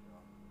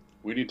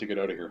need to get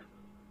out of here.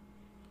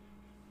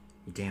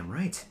 You're damn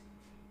right.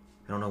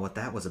 I don't know what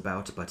that was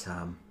about, but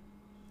I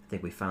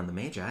think we found the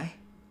Magi.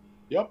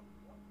 Yep.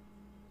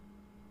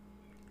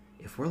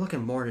 If we're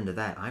looking more into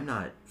that, I'm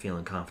not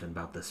feeling confident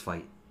about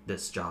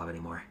this job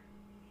anymore.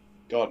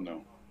 God,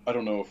 no. I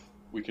don't know if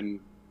we can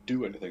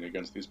do anything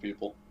against these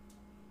people.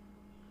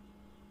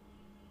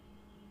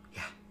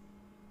 Yeah.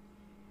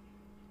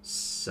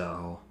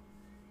 So,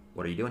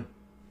 what are you doing?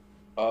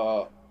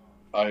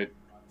 I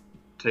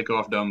take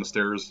off down the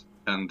stairs,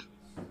 and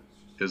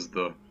is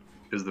the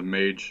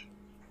mage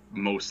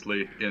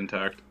mostly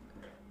intact?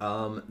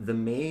 The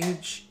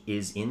mage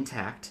is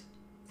intact.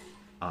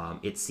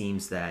 It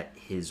seems that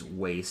his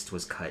waist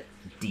was cut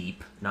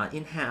deep, not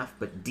in half,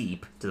 but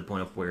deep, to the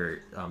point of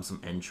where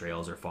some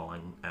entrails are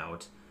falling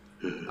out.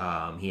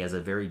 He has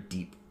a very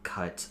deep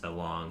cut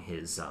along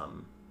his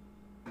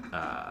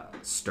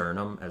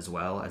sternum as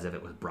well, as if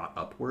it was brought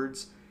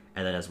upwards,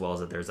 and then as well as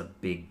that there's a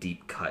big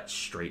deep cut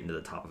straight into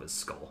the top of his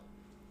skull.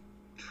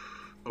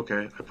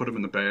 Okay, I put him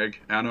in the bag.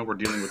 Anna, we're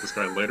dealing with this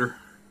guy later.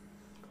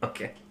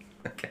 Okay.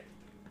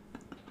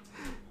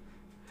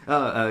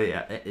 Oh,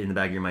 yeah. In the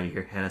back of your mind, you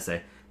hear Hannah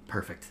say,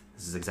 "Perfect.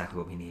 This is exactly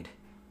what we need."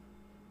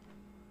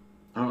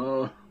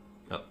 Oh,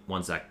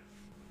 1 sec.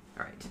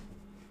 All right.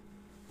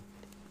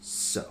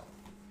 So,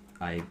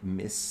 I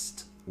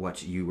missed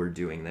what you were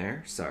doing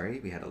there. Sorry,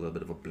 we had a little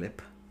bit of a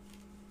blip.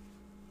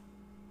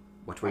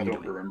 What were you doing?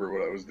 I don't remember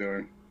what I was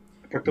doing.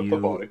 I picked up the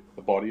body.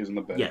 The body is in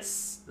the bag.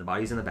 Yes, the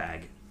body's in the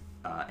bag.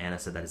 Anna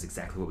said that is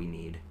exactly what we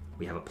need.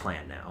 We have a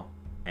plan now.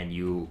 And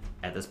you,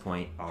 at this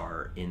point,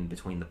 are in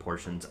between the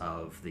portions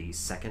of the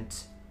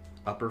second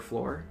upper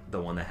floor, the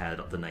one that had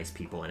the nice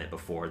people in it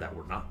before that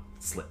were not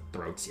slit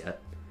throats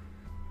yet.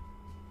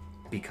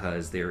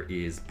 Because there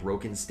is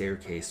broken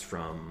staircase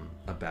from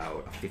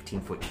about a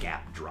 15-foot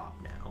gap drop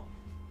now.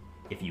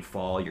 If you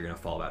fall, you're going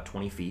to fall about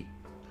 20 feet.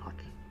 Fuck.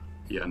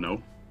 Yeah,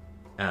 no.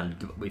 And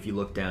if you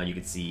look down, you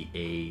can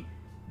see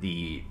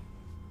the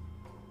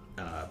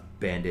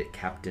bandit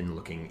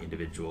captain-looking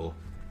individual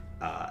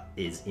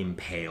is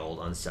impaled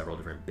on several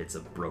different bits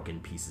of broken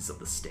pieces of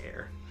the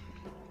stair.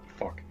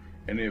 Fuck.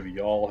 Any of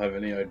y'all have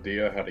any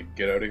idea how to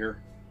get out of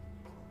here?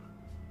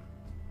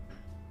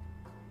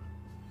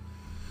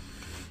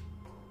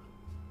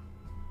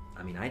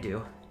 mean, I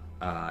do.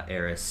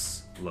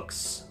 Eris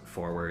looks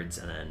forwards,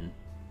 and then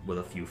with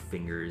a few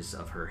fingers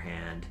of her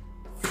hand,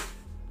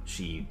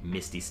 she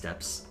misty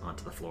steps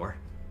onto the floor.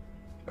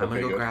 I'm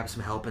gonna go grab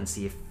some help and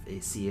see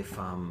if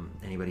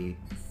anybody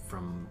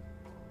from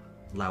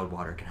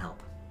Loudwater can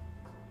help.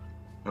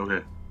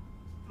 Okay.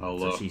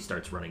 So she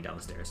starts running down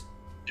the stairs.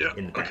 Yeah.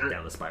 In the back,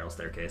 down the spiral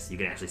staircase. You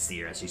can actually see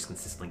her as she's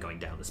consistently going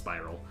down the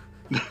spiral.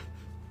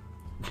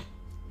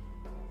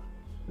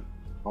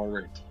 All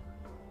right.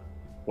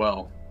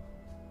 Well,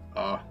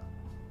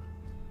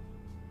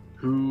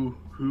 who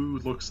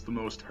looks the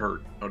most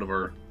hurt out of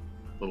our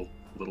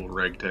little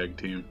ragtag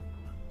team?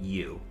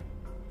 You.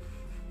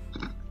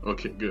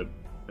 Okay, good.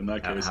 In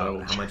that case, how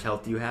much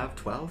health do you have?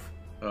 12?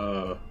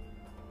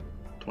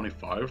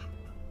 25.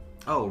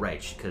 Oh,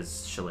 right,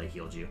 because Chalet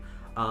healed you.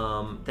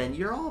 Then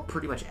you're all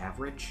pretty much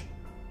average.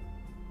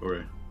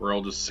 Okay, we're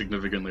all just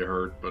significantly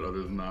hurt, but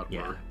other than that,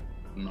 we're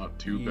not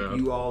too bad.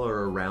 You all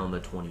are around the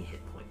 20 hit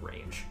point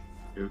range.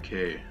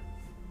 Okay.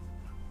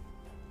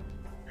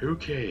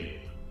 Okay.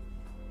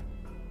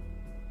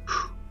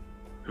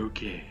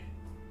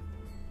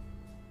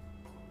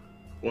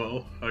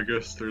 Well, I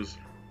guess there's...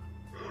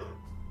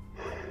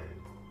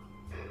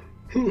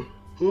 There's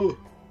nothing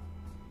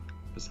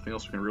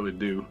else we can really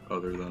do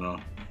other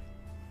than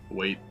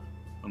wait,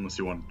 unless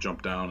you want to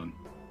jump down and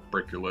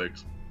break your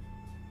legs.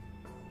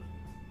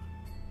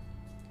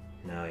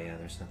 No, yeah,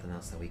 there's nothing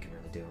else that we can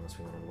really do unless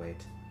we want to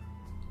wait.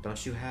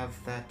 Don't you have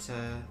that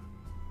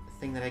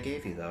thing that I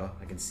gave you, though?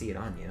 I can see it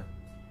on you.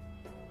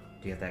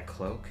 Do you have that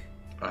cloak?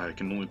 I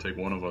can only take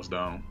one of us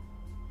down.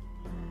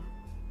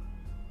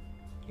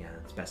 Yeah,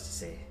 it's best to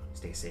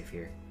stay safe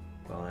here.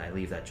 Well, I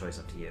leave that choice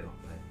up to you,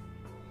 but...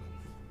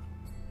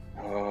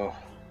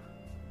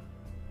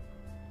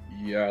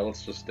 Yeah,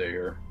 let's just stay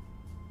here.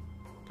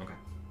 Okay.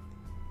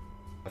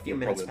 A few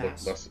minutes Probably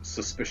pass. look less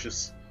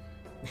suspicious.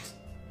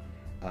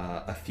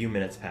 A few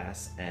minutes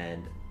pass,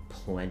 and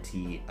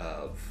plenty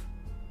of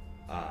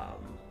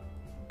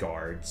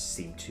guards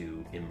seem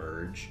to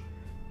emerge.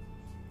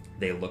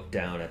 They look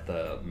down at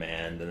the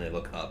man, then they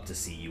look up to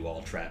see you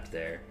all trapped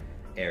there.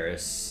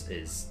 Eris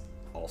is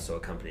also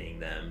accompanying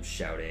them,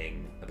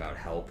 shouting about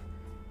help,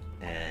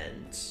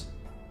 and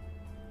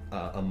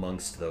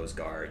amongst those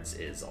guards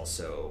is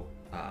also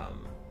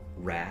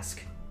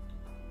Rask.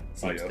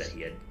 Seems that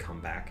he had come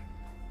back.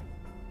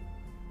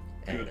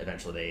 And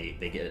eventually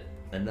they get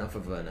enough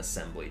of an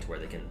assembly to where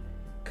they can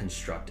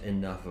construct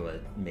enough of a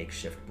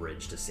makeshift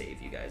bridge to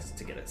save you guys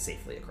to get it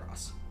safely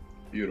across.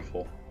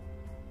 Beautiful.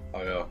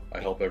 I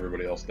help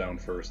everybody else down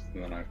first,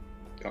 and then I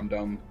come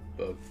down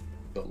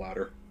the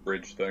ladder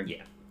bridge thing.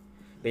 Yeah.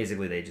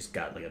 Basically, they just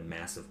got like a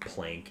massive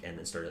plank and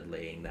then started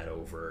laying that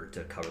over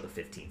to cover the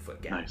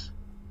 15-foot gap. Nice.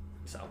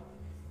 So,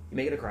 you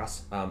make it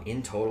across.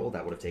 In total,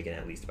 that would have taken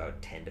at least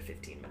about 10 to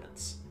 15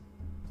 minutes.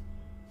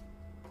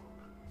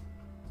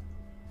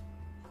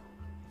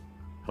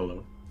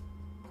 Hello?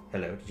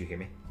 Hello, did you hear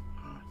me?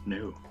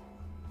 No.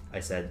 I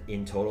said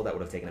in total, that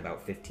would have taken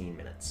about 15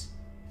 minutes.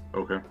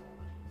 Okay.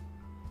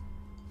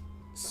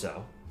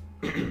 So,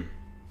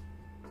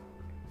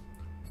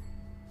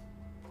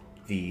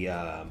 the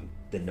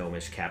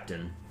gnomish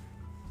captain,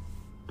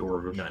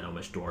 Dorvish. not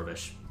gnomish,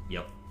 dwarvish.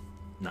 Yep,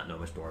 not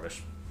gnomish,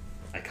 dwarvish.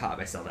 I caught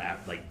myself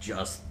at like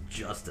just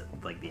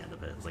at like the end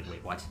of it. I was like,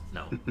 wait, what?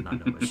 No,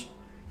 not gnomish.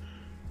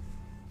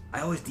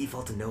 I always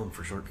default to gnome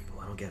for short people.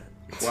 I don't get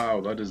it.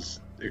 Wow, that is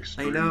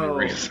extremely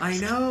racist. I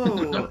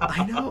know.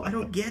 I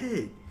don't get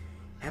it.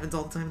 Happens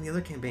all the time in the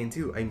other campaign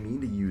too. I mean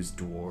to use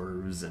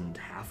dwarves and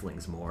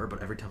halflings more,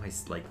 but every time I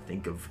like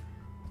think of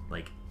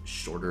like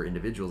shorter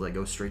individuals, I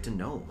go straight to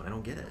gnome. I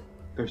don't get it.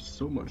 They're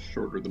so much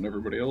shorter than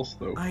everybody else,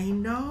 though. I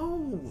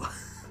know.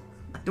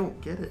 I don't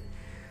get it.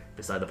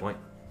 Beside the point.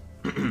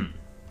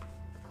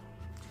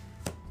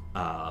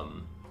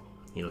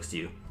 He looks to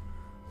you.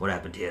 What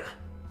happened here?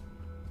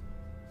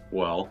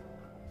 Well,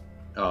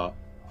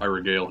 I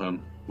regale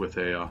him with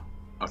a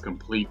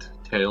complete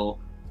tale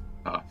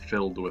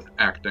filled with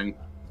acting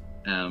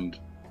and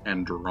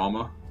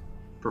drama,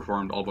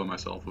 performed all by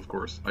myself, of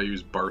course. I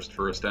use Barst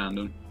for a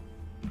stand-in.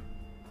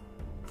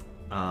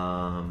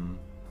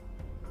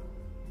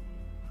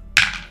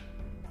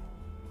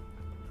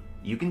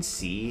 You can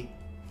see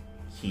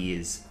he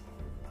is...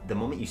 The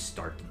moment you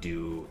start to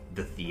do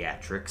the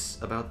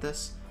theatrics about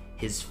this,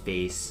 his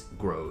face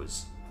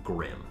grows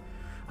grim.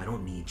 I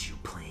don't need you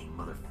playing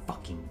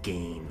motherfucking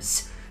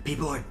games.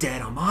 People are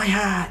dead on my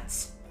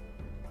hands!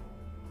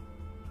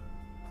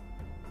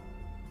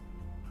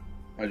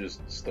 I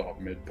just stop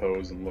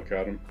mid-pose and look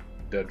at him,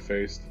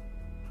 dead-faced.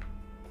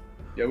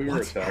 Yeah, we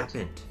were attacked.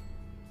 What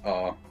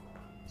happened?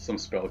 Some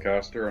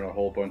spellcaster and a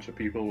whole bunch of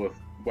people with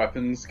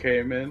weapons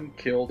came in,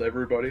 killed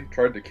everybody,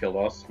 tried to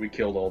kill us. We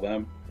killed all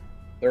them.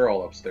 They're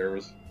all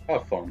upstairs.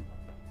 Have fun.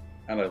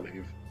 And I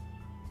leave.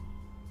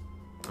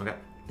 Okay.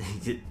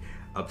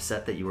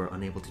 Upset that you were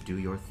unable to do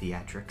your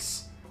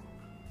theatrics.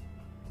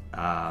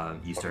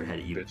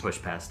 You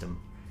push past him.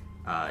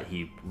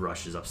 He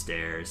rushes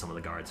upstairs. Some of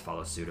the guards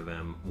follow suit of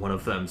him. One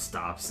of them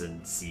stops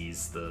and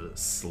sees the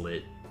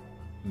slit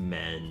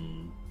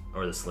men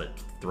or the slit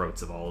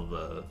throats of all of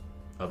the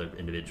other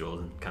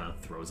individuals, and kind of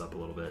throws up a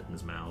little bit in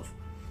his mouth.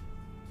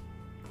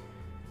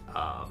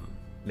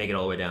 Make it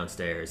all the way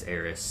downstairs.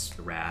 Eris,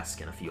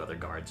 Rask, and a few other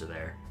guards are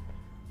there.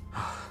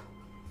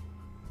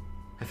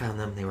 I found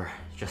them. They were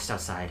just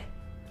outside.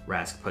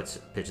 Rask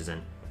pitches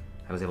in.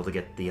 I was able to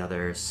get the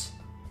others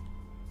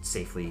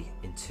safely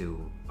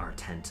into our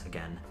tent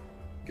again.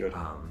 Good.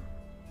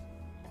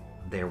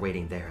 They're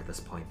waiting there at this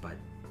point, but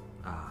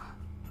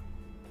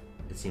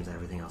it seems that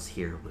everything else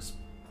here was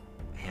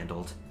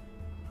handled.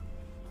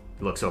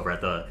 He looks over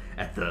at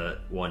the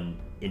one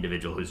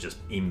individual who's just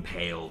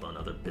impaled on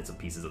other bits and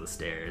pieces of the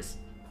stairs.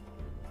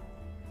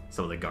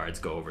 Some of the guards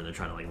go over and they're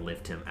trying to like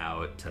lift him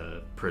out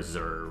to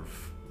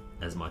preserve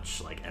as much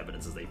like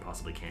evidence as they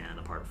possibly can,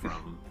 apart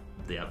from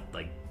the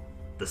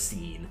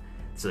scene.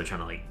 So they're trying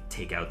to like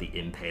take out the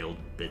impaled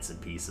bits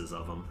and pieces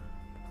of him.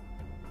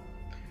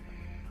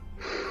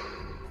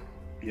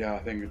 Yeah, I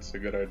think it's a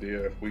good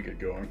idea if we get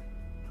going.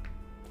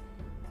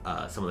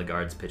 Some of the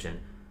guards pitch in.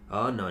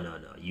 Oh, no.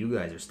 You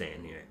guys are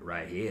staying here,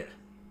 right here.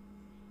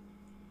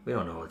 We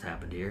don't know what's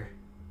happened here.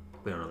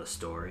 We don't know the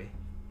story.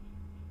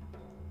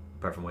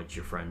 Apart from what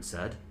your friend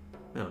said.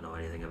 We don't know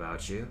anything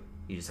about you.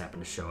 You just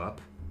happened to show up.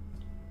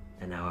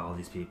 And now all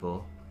these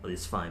people, all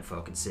these fine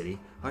folk in city,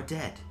 are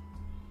dead.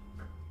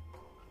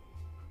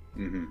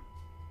 Mm-hmm.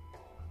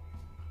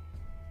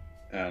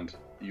 And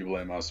you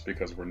blame us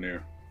because we're new.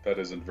 That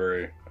isn't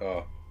very,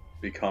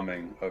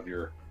 becoming of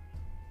your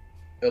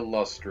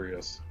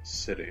illustrious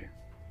city.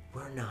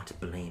 We're not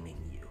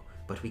blaming you,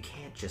 but we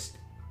can't just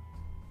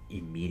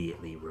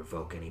immediately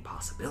revoke any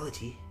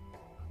possibility.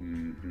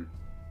 Mm-hmm.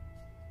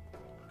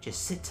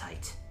 Just sit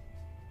tight.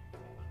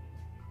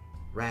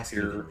 Rask,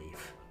 you can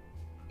leave.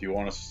 Do you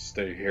want us to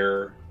stay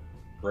here?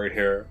 Right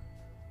here?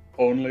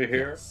 Only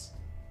here? Yes.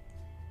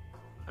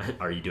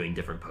 Are you doing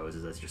different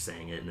poses as you're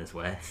saying it in this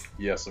way?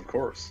 Yes, of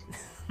course.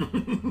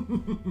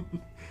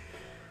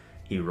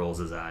 He rolls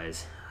his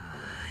eyes.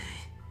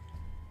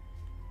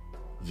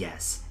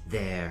 Yes,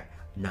 there,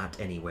 not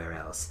anywhere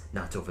else.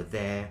 Not over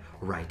there,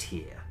 right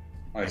here.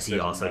 As he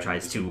also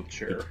tries to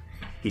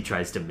he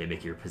tries to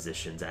mimic your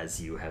positions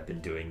as you have been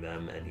doing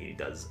them, and he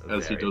does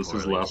as he does poorly.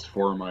 His last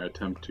form, I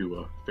attempt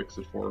to fix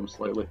it for him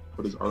slightly.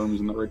 Put his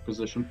arms in the right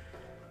position.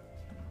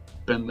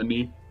 Bend the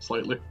knee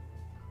slightly.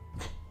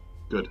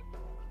 Good.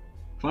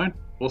 Fine,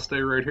 we'll stay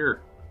right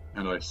here.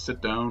 And I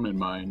sit down in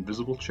my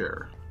invisible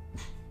chair.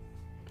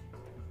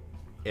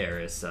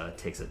 Eris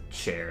takes a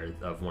chair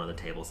of one of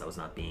the tables that was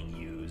not being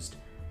used,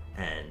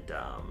 and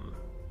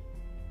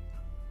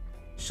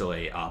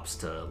Chalet opts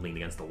to lean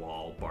against the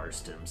wall.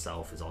 Barst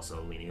himself is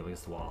also leaning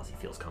against the wall as he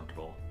feels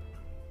comfortable.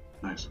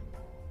 Nice.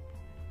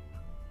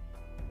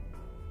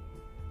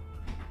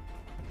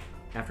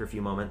 After a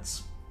few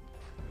moments,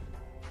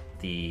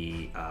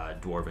 the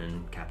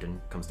dwarven captain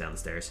comes down the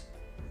stairs.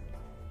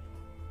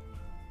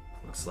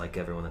 Looks like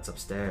everyone that's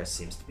upstairs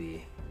seems to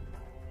be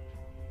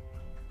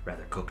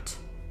rather cooked.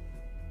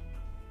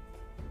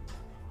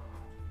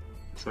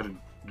 Is that a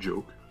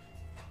joke?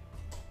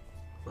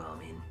 Well, I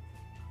mean,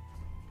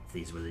 if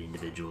these were the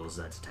individuals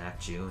that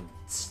attacked you and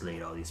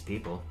slayed all these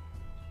people,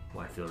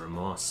 why feel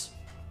remorse?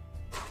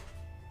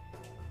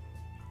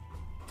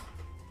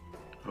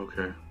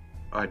 Okay.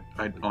 I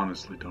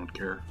honestly don't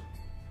care.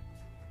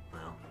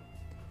 Well,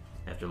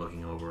 after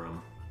looking over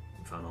them,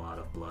 we found a lot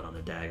of blood on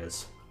their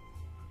daggers.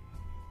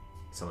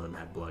 Some of them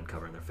had blood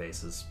covering their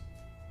faces.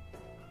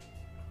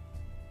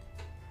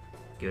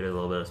 Give it a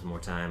little bit more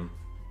time,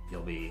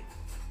 you'll be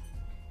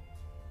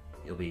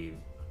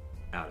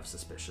out of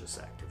suspicious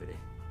activity.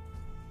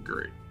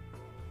 Great.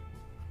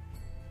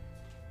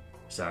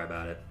 Sorry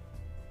about it.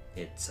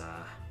 It's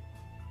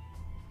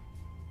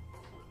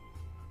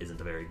isn't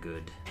a very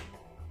good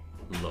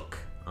look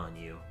on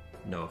you.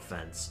 No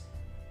offense.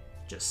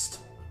 Just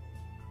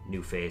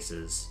new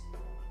faces,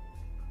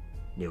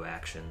 new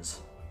actions.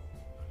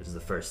 This is the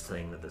first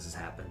thing that this has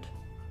happened.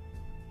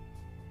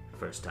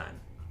 First time.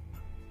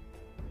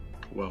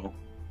 Well,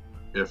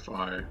 if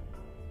I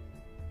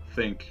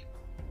think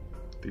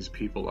these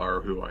people are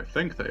who I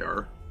think they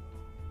are,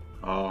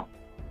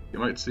 you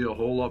might see a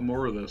whole lot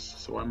more of this,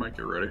 so I might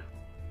get ready.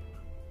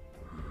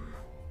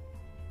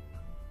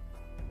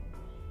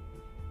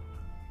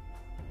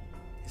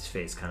 His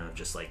face kind of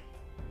just like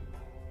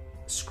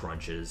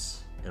scrunches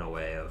in a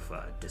way of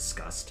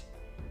disgust.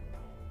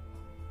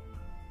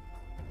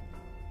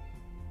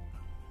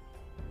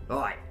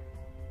 Alright.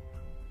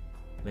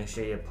 Make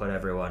sure you put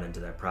everyone into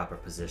their proper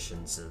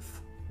positions of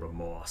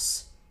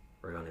remorse.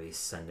 We're going to be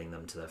sending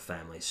them to their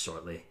families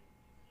shortly.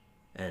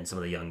 And some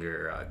of the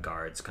younger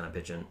guards kind of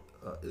pitch in,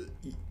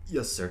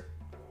 yes, sir.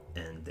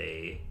 And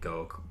they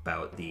go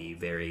about the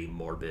very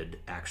morbid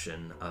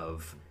action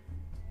of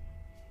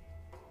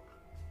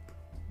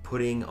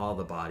putting all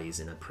the bodies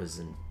in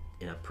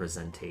a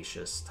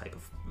presentatious type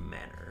of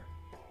manner,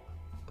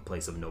 a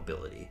place of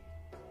nobility.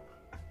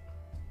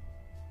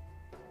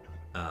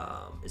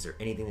 Is there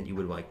anything that you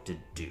would like to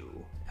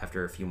do?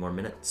 After a few more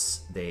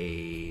minutes,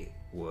 they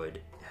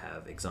would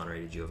have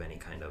exonerated you of any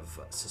kind of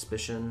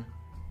suspicion,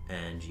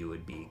 and you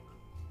would be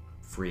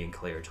free and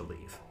clear to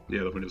leave.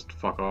 Yeah, then we just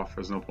fuck off.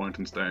 There's no point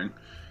in staying.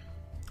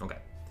 Okay.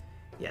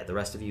 Yeah, the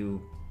rest of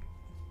you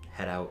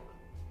head out.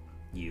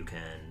 You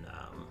can,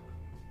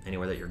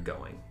 anywhere that you're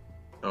going.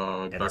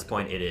 At this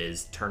point, it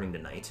is turning to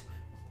night.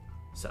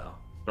 So,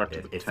 back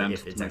to the tent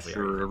to make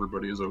sure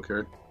everybody is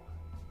okay.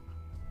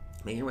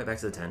 Making your way back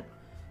to the tent.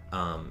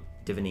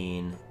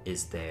 Divanine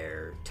is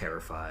there,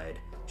 terrified.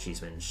 She's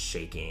been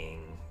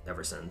shaking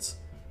ever since.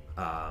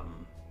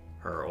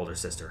 Her older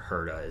sister,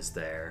 Herda, is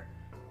there.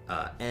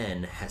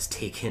 N has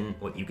taken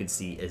what you could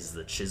see as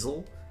the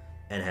chisel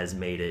and has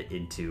made it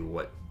into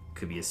what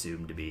could be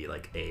assumed to be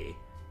like a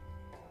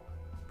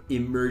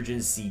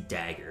emergency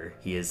dagger.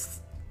 He has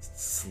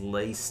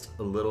sliced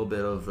a little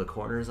bit of the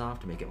corners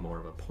off to make it more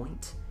of a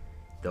point,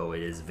 though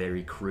it is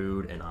very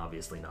crude and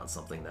obviously not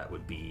something that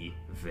would be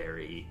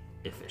very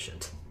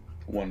efficient.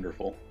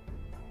 Wonderful.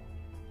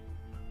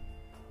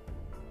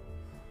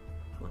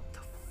 What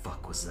the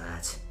fuck was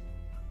that?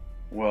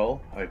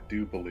 Well, I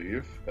do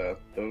believe that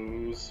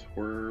those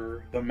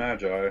were the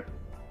Magi.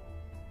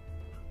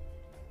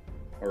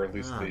 Or at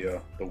least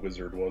the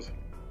wizard was.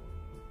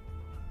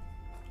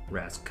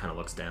 Rask kind of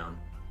looks down.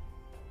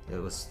 It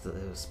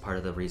was part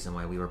of the reason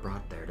why we were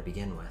brought there to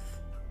begin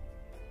with.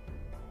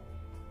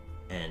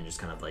 And just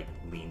kind of like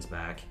leans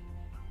back.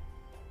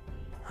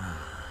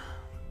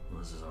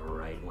 This is a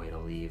right way to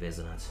leave,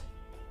 isn't it?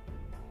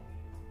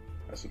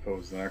 I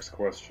suppose the next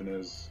question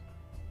is,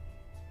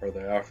 are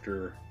they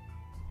after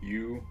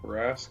you,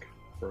 Rask,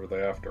 or are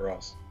they after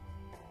us?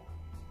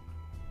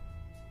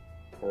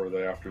 Or are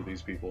they after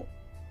these people?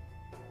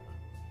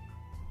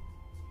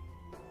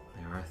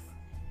 I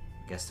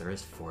guess there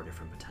is 4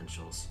 different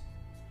potentials.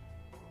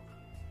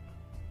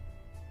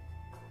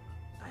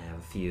 I have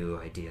a few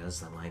ideas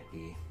that might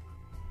be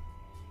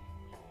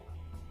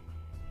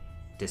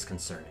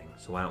disconcerting,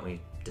 so why don't we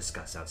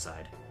discuss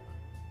outside?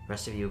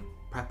 Rest of you,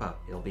 prep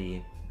up. You'll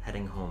be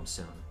heading home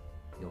soon.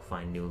 You'll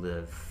find New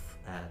Liv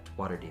at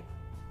Waterdeep.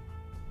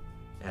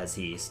 As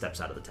he steps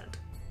out of the tent.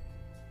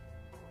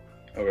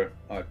 Okay,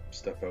 I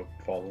step out,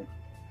 follow.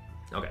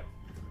 Okay.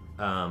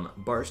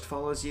 Barst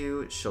follows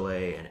you.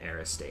 Chalet and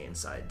Eris stay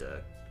inside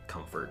to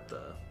comfort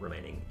the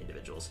remaining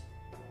individuals.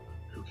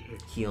 Okay.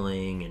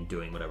 Healing and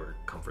doing whatever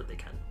comfort they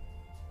can.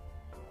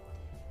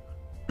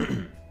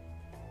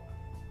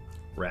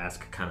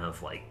 Rask kind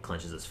of like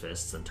clenches his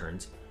fists and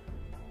turns.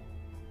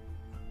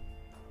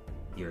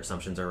 Your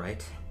assumptions are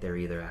right. They're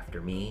either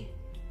after me,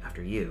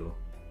 after you,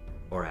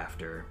 or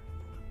after,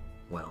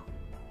 well,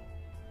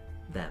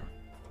 them.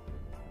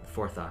 The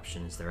 4th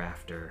option is they're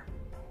after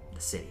the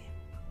city.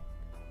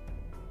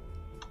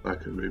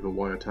 That could be, but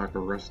why attack a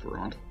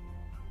restaurant?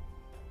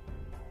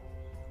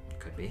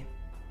 Could be.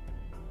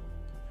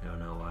 I don't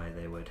know why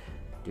they would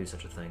do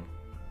such a thing.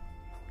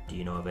 Do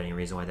you know of any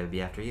reason why they would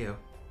be after you?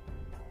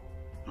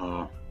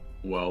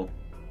 Well,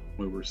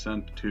 we were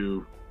sent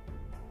to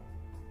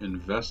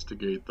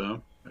investigate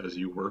them, as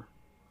you were.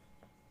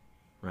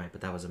 Right,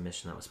 but that was a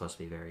mission that was supposed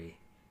to be very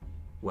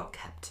well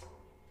kept.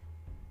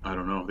 I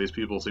don't know. These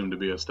people seem to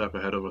be a step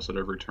ahead of us at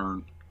every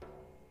turn.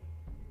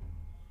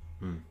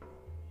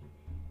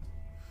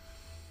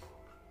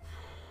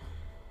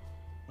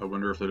 I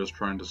wonder if they're just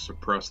trying to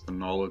suppress the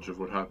knowledge of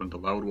what happened to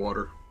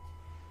Loudwater.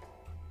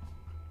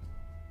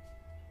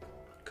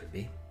 Could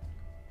be.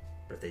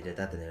 But if they did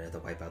that, then they'd have to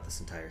wipe out this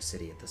entire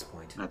city at this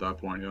point. At that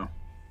point, yeah.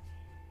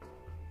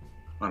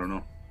 I don't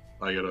know.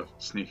 I get a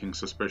sneaking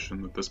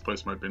suspicion that this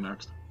place might be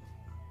next.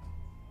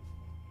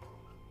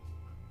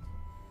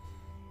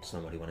 So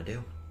what do you want to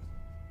do?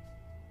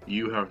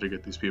 You have to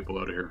get these people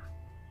out of here.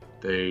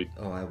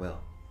 Oh, I will.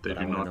 They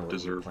do not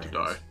deserve to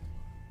die.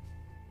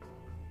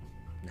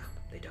 No,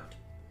 they don't.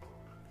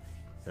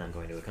 And I'm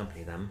going to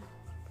accompany them,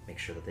 make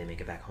sure that they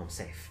make it back home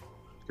safe.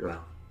 Good.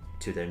 Well,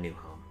 to their new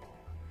home.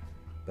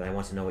 But I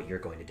want to know what you're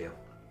going to do.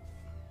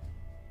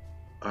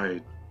 I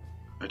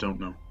don't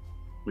know.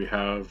 We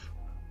have,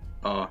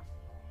 I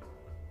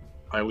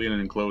lean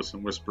in close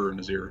and whisper in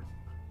his ear.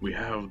 We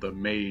have the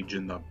mage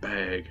in the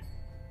bag.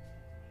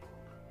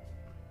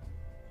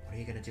 What are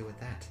you going to do with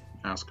that?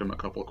 Ask him a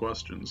couple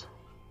questions.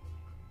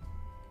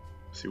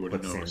 See what he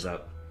knows. Stands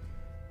up.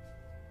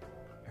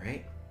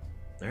 Alright.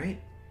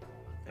 Alright.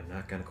 I'm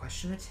not going to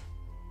question it.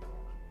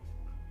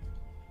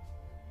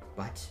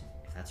 But,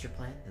 if that's your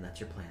plan, then that's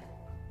your plan.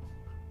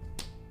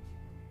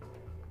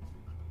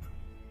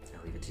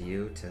 I'll leave it to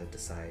you to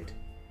decide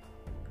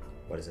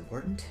what is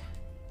important,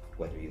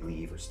 whether you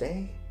leave or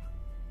stay.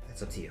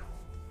 That's up to you.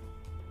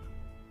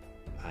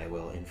 I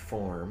will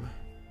inform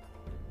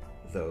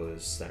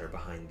those that are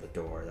behind the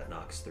door that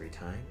knocks 3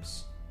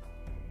 times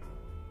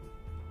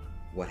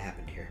what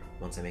happened here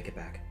once I make it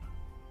back.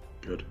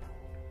 Good.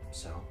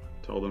 So,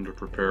 tell them to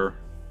prepare.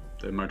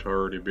 They might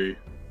already be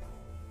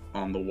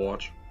on the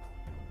watch.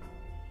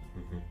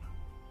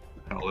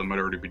 Hell, they might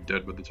already be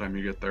dead by the time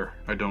you get there.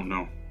 I don't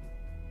know.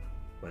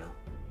 Well,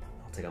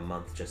 it'll take a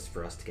month just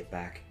for us to get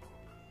back.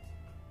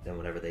 Then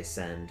whenever they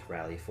send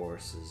rally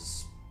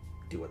forces,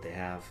 do what they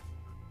have,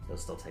 it'll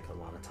still take a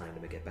lot of time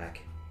to get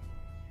back.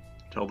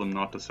 Tell them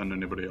not to send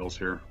anybody else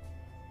here.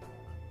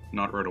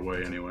 Not right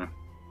away, anyway.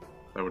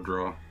 That would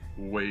draw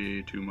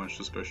way too much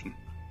suspicion.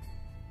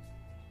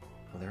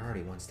 Well, they're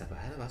already one step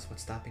ahead of us.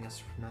 What's stopping us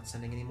from not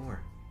sending any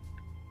more?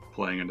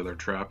 Playing into their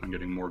trap and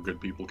getting more good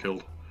people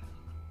killed.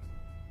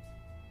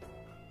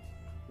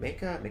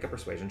 Make a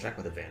persuasion check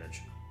with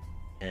advantage.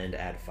 And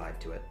add 5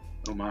 to it.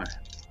 Oh my.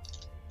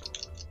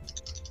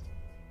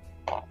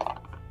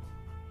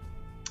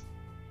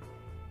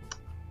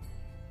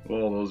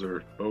 Well, those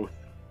are both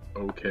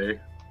okay.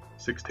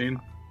 16?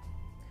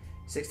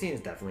 16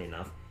 is definitely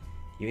enough.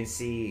 You can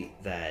see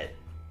that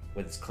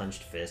with his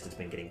clenched fist, it's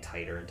been getting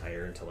tighter and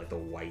tighter until like the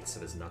whites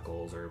of his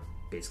knuckles are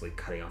basically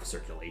cutting off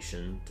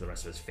circulation to the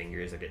rest of his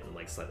fingers. They're getting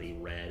like slightly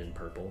red and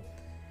purple.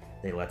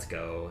 Then he lets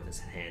go, and his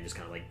hand just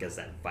kind of like gets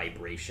that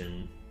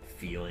vibration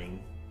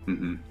feeling.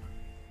 Mm-hmm.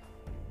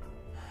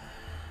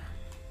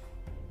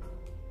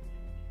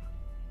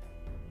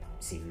 You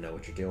seem to know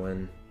what you're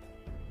doing.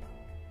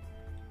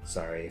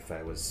 Sorry if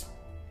I was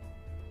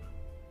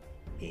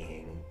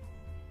being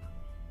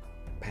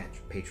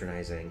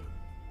patronizing.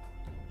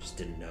 Just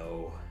didn't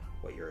know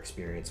what your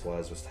experience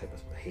was type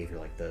of behavior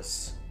like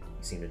this. You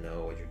seem to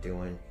know what you're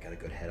doing. You got a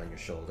good head on your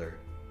shoulder.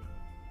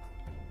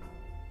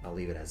 I'll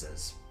leave it as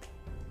is.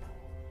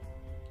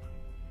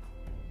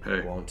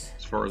 Hey,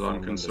 as far as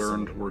I'm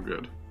concerned, we're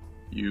good.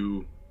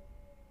 You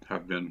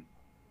have been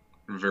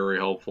very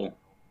helpful.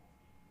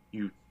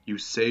 You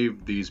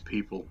saved these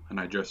people, and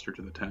I gesture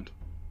to the tent.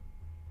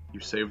 You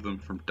saved them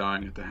from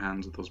dying at the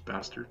hands of those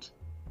bastards.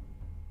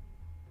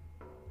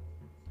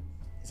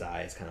 His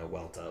eyes kind of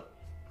welt up.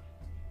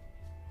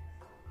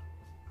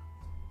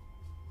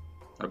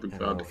 I've been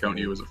proud to count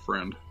you as a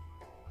friend.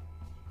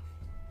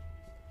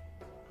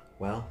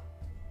 Well,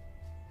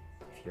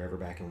 if you're ever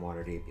back in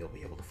Waterdeep, you'll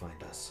be able to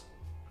find us.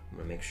 I'm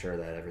gonna make sure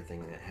that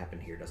everything that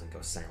happened here doesn't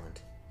go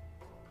silent.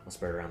 I'll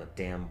spread it around the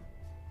damn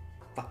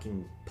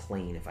fucking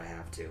plane if I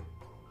have to.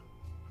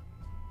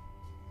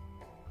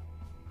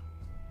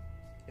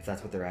 If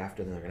that's what they're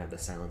after, then they're gonna have to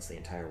silence the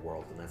entire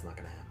world, and that's not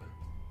gonna happen.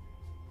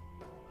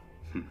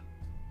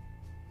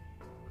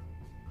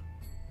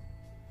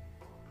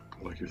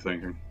 I like your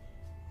thinking.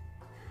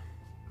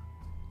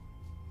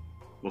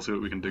 We'll see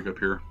what we can dig up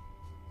here.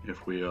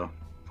 If we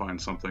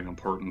find something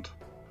important,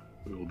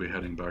 we will be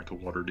heading back to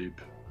Waterdeep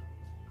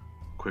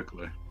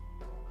quickly.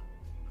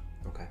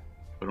 Okay.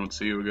 If I don't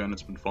see you again,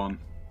 it's been fun.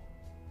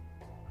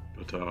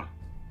 But,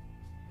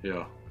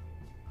 yeah.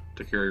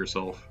 Take care of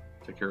yourself.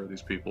 Take care of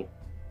these people.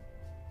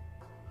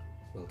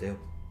 Will do.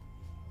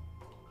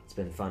 It's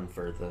been fun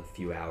for the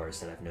few hours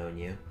that I've known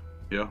you.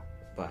 Yeah.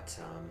 But,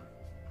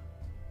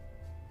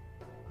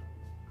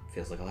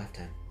 feels like a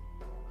lifetime.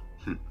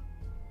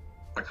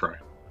 I cry.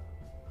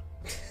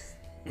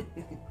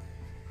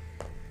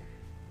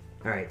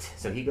 Alright,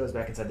 so he goes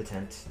back inside the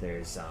tent.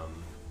 There's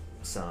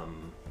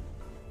some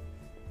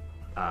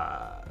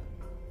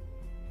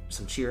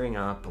cheering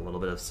up, a little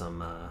bit of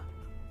some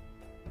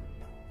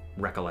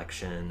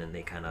recollection, and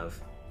they kind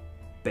of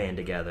band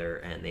together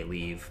and they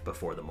leave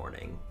before the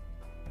morning.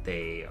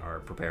 They are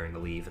preparing to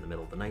leave in the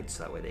middle of the night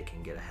so that way they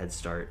can get a head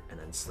start and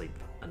then sleep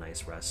a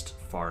nice rest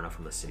far enough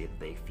from the city that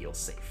they feel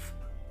safe.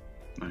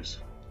 Nice.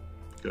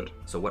 Good.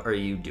 So what are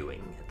you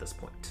doing at this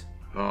point?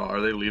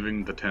 Are they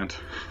leaving the tent?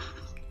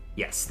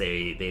 Yes,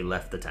 they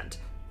left the tent.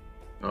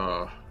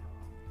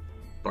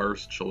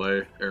 Barst,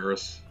 Chalet,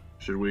 Eris,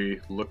 should we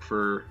look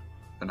for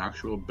an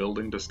actual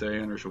building to stay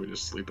in, or should we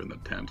just sleep in the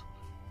tent?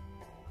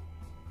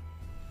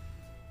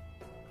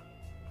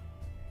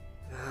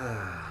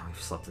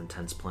 We've slept in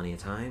tents plenty of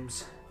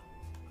times.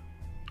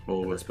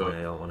 Well, at this point,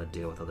 I don't want to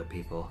deal with other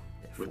people.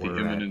 With the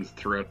imminent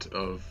threat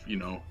of,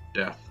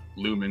 death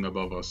looming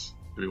above us,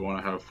 do we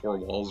want to have 4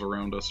 walls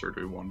around us, or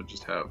do we want to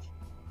just have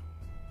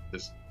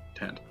this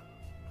tent?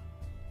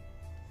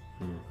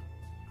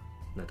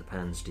 That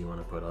depends. Do you want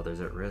to put others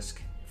at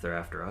risk if they're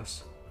after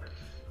us?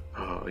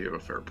 You have a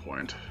fair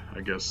point. I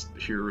guess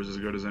here is as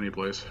good as any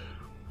place.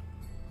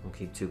 We'll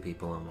keep 2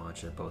 people on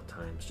watch at both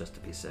times just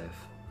to be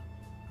safe.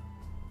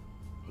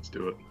 Let's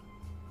do it.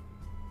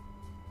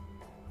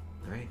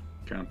 Alright.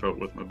 Camp out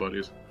with my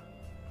buddies.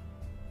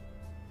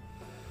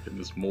 In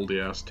this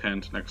moldy-ass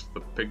tent next to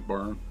the pig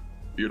barn.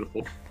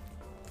 Beautiful.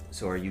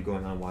 So are you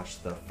going on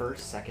watch the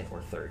first, second,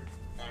 or third?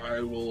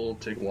 I will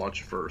take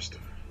watch first.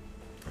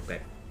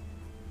 Okay.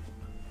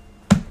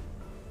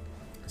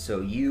 So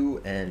you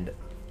and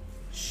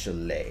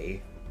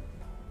Chalet...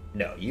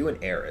 No, you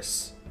and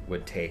Eris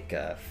would take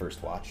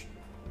first watch.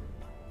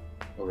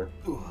 Okay.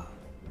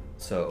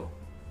 So,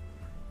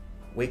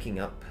 waking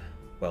up...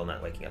 Well,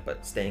 not waking up,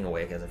 but staying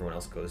awake as everyone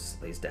else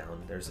lays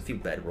down. There's a few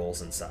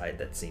bedrolls inside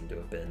that seem to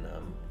have been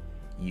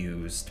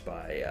used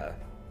by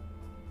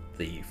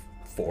the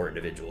 4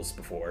 individuals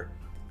before.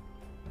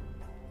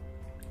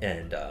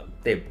 And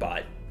they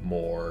bought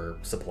more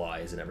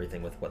supplies and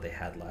everything with what they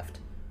had left.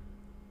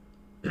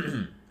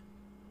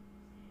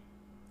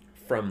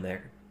 From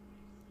there,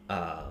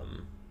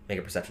 make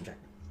a perception check.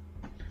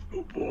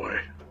 Oh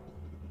boy.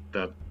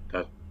 That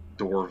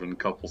dwarven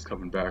couple's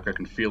coming back. I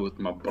can feel it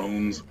in my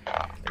bones.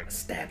 They're gonna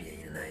stab you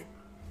tonight.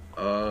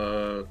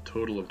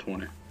 Total of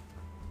 20.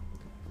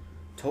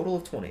 Total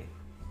of 20.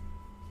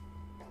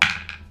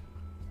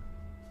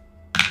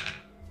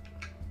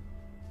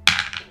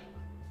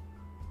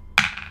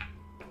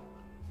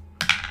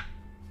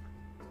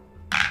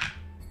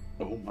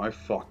 Oh my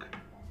fuck.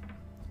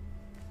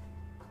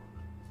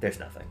 There's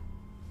nothing.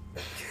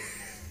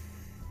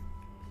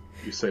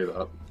 You say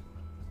that.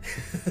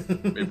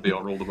 Maybe they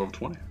all rolled above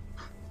 20.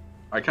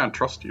 I can't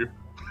trust you.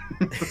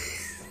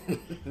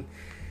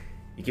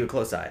 You keep a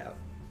close eye out.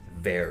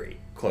 Very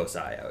close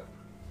eye out.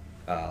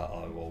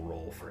 I will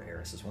roll for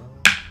Eris as well.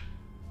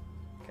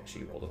 Okay,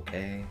 she rolled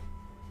okay.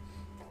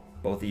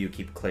 Both of you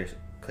keep a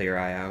clear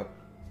eye out.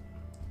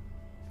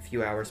 A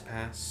few hours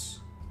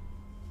pass.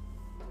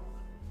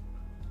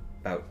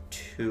 About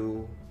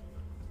 2.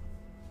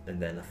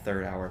 And then a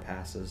third hour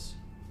passes.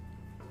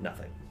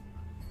 Nothing.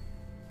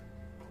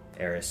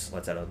 Eris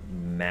lets out a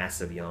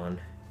massive yawn.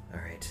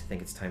 Alright, I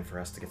think it's time for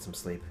us to get some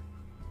sleep.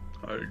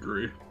 I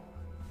agree.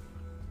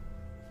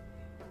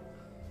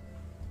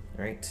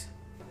 Alright.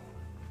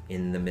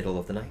 In the middle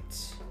of the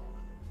night.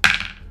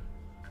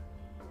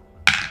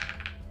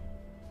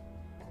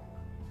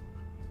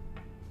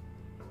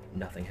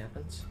 Nothing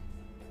happens.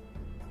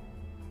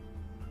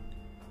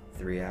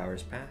 3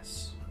 hours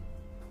pass.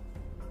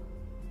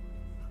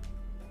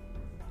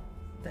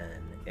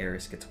 Then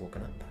Eris gets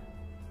woken up.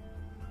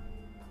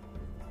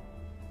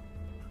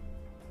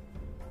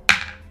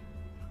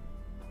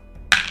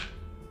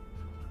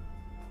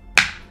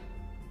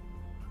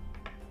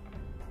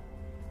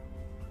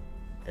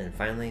 And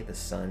finally, the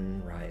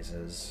sun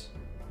rises,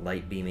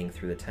 light beaming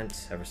through the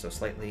tent ever so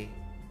slightly,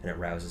 and it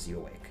rouses you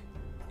awake.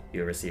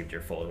 You have received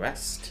your full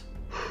rest.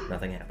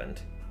 Nothing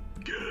happened.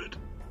 Good.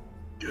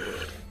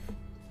 Good.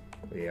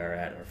 We are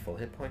at our full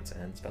hit points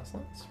and spell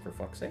slots, for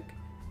fuck's sake.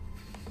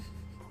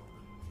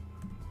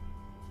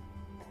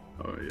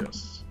 Oh,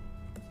 yes.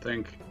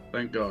 Thank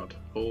God.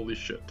 Holy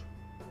shit.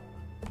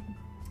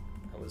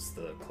 That was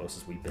the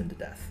closest we've been to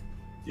death.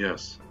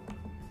 Yes.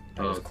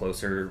 That was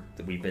closer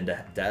that we've been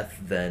to death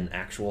than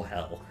actual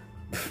hell.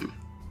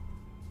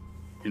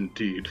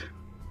 Indeed.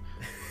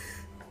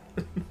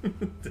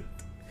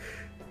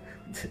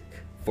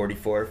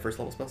 44 first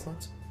level spell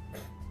slots?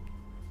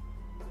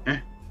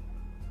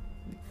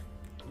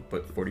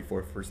 Put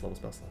 44 first level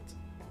spell slots.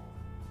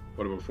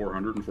 What about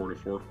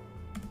 444?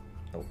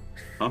 Oh.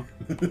 Huh?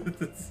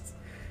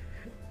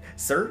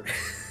 Sir?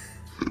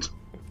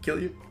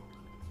 Kill you?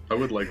 I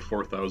would like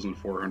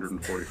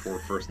 4,444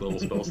 first level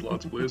spell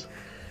slots, please.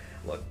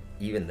 Look,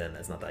 even then,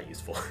 that's not that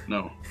useful.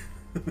 No.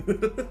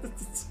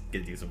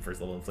 Gives you some first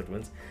level inflict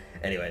wounds.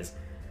 Anyways,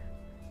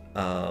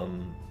 after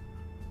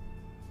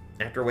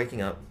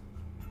waking up,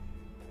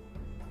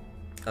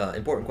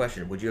 important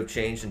question: would you have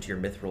changed into your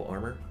mithril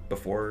armor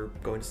before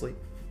going to sleep?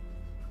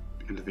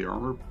 Into the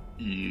armor?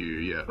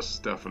 Yes,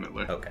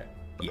 definitely. Okay.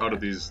 Yeah. Out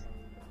of these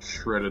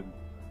shredded,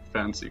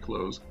 fancy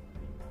clothes.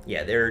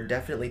 Yeah, they're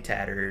definitely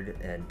tattered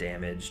and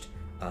damaged.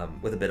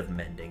 With a bit of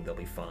mending, they'll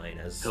be fine.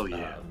 As hell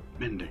yeah,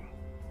 mending.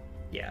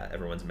 Yeah,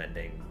 everyone's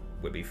mending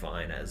would be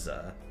fine as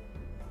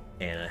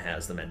Anna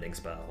has the mending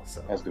spell.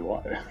 So as do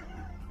I.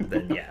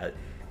 Then yeah,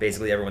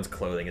 basically everyone's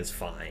clothing is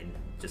fine.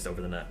 Just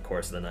over the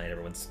course of the night,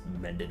 everyone's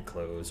mended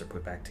clothes are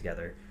put back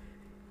together.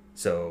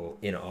 So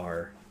in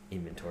our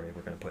inventory,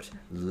 we're going to put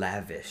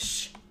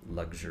lavish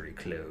luxury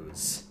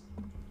clothes.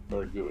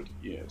 Very good.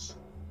 Yes.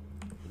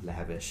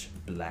 Lavish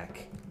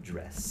black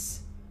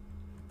dress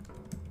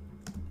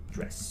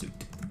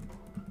suit.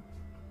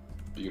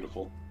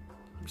 Beautiful.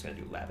 I'm just gonna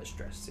do lavish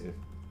dress suit.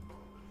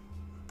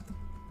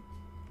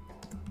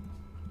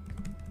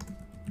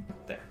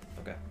 There.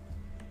 Okay.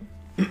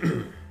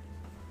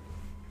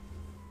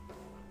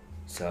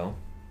 So,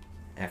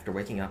 after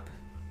waking up,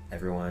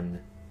 everyone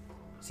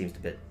seems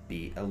to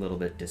be a little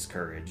bit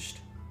discouraged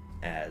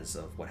as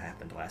of what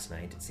happened last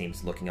night. It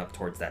seems looking up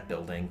towards that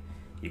building,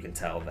 you can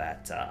tell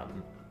that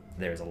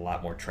there's a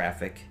lot more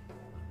traffic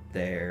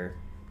there.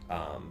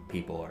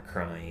 People are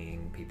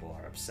crying, people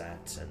are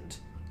upset, and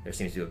there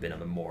seems to have been a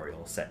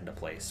memorial set into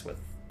place with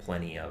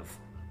plenty of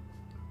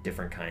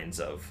different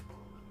kinds of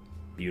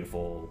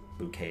beautiful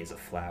bouquets of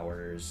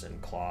flowers and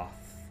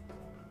cloth.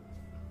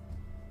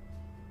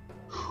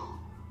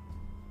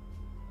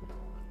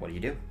 What do you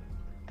do?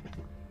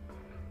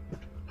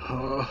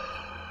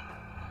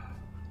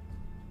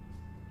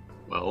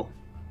 Well,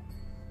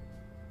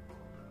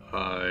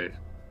 I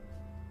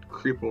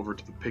creep over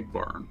to the pig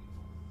barn.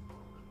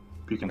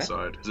 Peek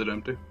inside. Is it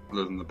empty,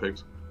 other than the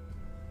pigs?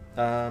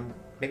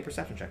 Make a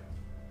perception check.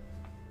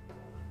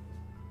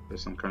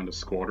 There's some kind of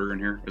squatter in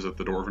here. Is it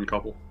the dwarven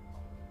couple?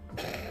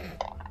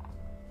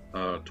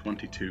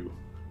 22.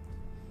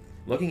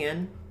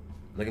 Looking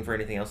for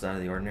anything else out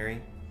of the ordinary,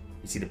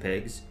 you see the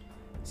pigs.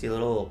 You see a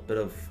little bit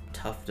of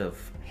tuft of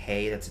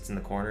hay that sits in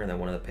the corner, and then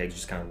one of the pigs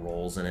just kind of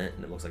rolls in it,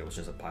 and it looks like it was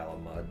just a pile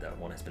of mud that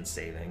one has been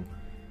saving.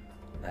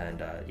 And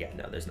yeah,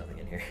 no, there's nothing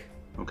in here.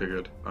 Okay,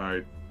 good.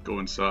 I go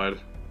inside.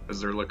 Is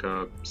there like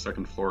a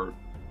second floor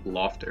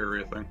loft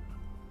area thing?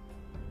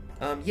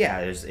 Yeah,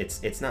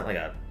 it's not like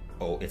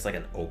it's like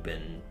an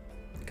open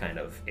kind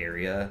of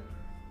area.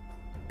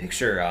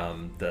 Picture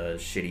the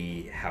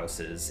shitty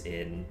houses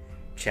in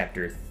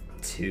chapter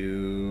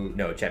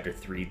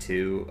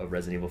 3-2 of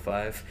Resident Evil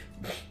 5.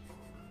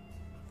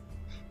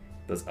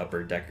 Those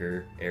upper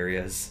decker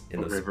areas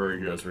in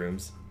those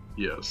rooms.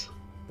 Yes.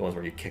 The ones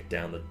where you kick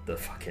down the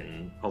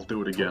fucking... I'll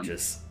do it again.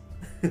 Torches.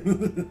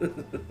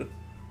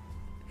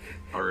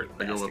 Alright,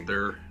 I go up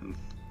there and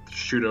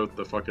shoot out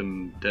the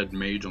fucking dead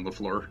mage on the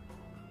floor.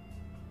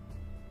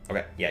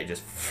 Okay, yeah, you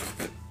just...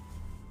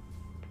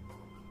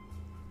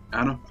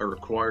 Anna, I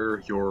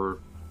require your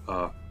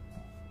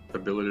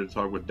ability to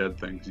talk with dead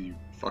things, you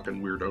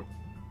fucking weirdo.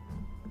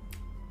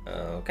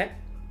 Okay.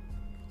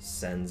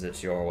 Sends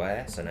it your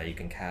way, so now you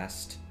can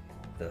cast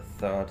the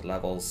 3rd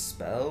level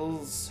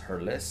spells,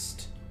 her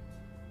list,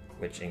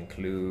 which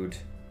include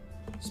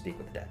Speak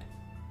with the Dead.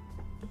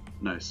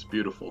 Nice,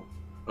 beautiful.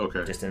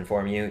 Okay. Just to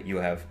inform you, you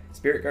have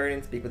Spirit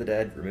Guardian, Speak with the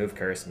Dead, Remove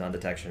Curse,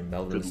 Non-Detection,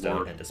 Meld in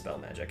Stone, and Dispel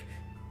Magic.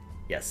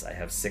 Yes, I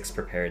have 6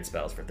 prepared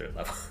spells for 3rd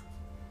level.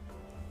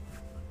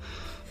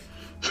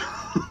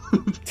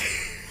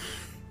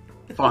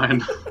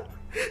 Fine.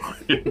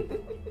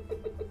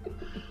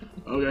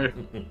 Okay.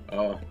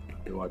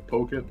 Do I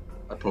poke it?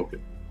 I poke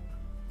it.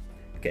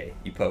 Okay,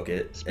 you poke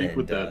it. Speak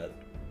with that.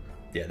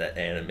 Yeah, that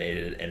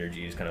animated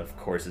energy just kind of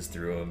courses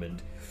through him,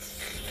 and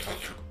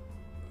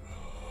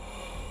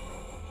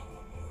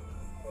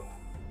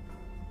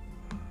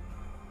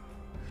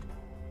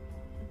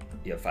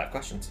you have 5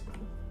 questions.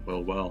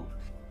 Well.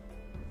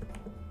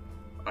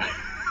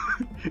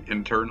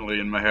 Internally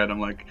in my head, I'm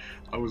like,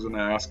 I was gonna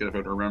ask it if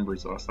it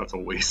remembers us. That's a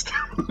waste.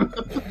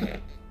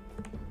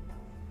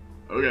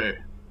 Okay,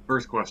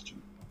 first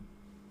question.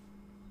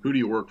 Who do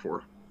you work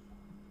for?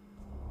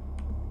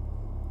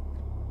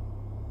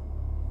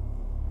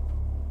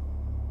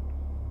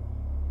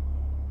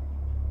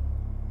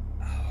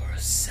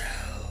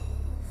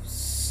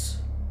 Ourselves.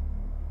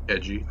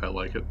 Edgy, I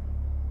like it.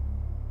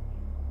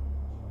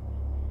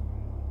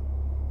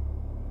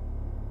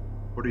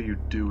 What are you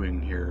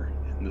doing here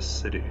in the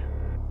city?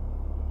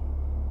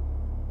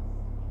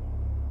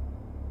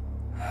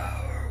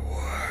 Our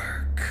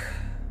work.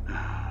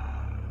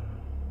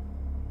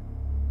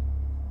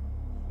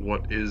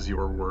 What is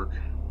your work?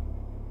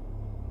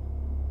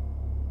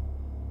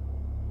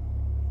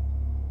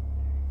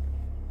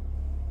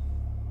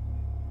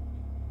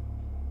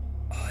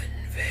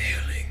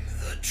 Unveiling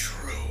the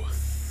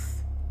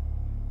truth.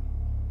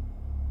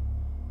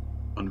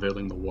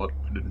 Unveiling the what?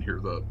 I didn't hear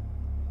that.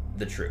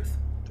 The truth.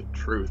 The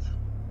truth.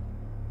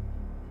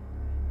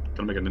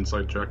 Can I make an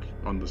insight check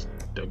on this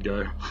dead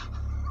guy?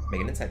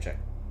 Make an insight check.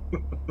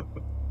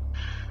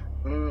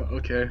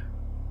 Okay.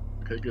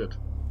 Okay, good.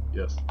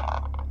 Yes.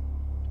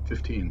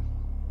 15.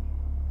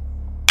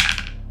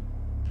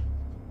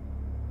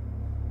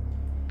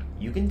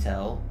 You can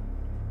tell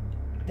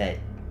that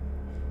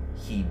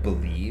he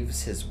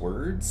believes his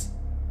words,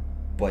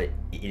 but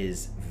it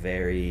is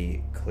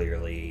very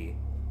clearly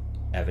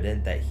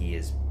evident that he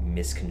is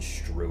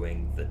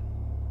misconstruing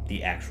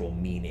the actual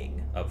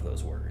meaning of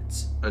those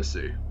words. I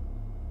see.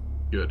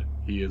 Good.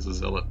 He is a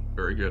zealot.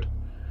 Very good.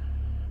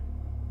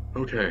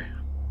 Okay.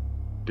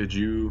 Did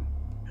you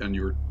and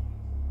your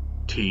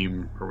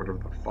team, or whatever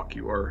the fuck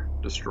you are,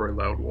 destroy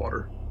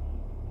Loudwater?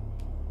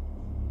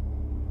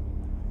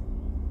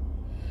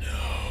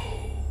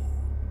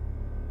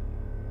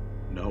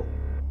 No.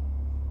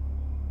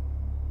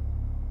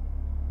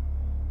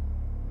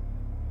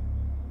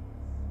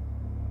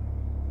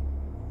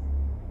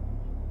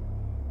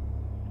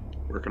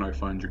 Where can I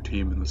find your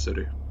team in the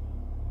city?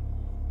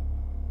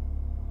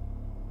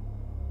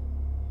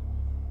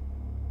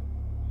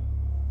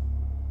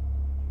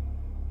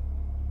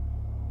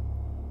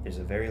 There's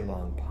a very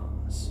long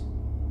pause.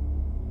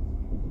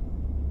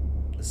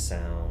 The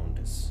sound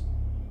is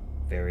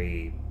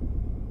very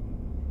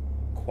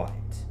quiet.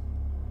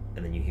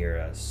 And then you hear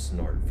a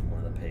snort from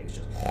one of the pigs,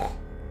 just...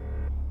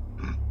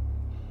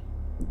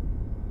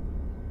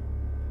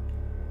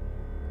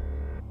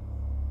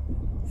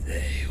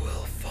 They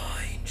will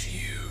find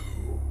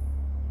you.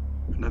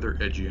 Another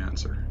edgy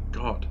answer.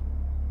 God.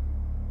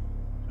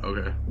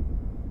 Okay.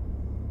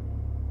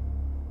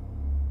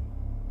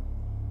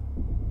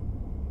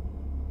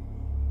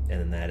 And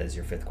then that is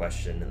your 5th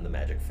question, and the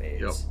magic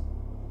fades. Yep.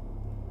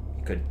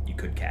 You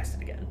could cast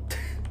it again.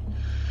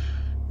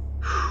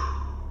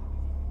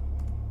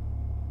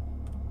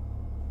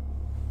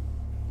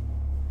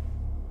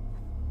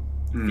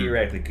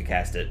 Theoretically, could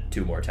cast it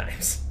 2 more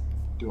times.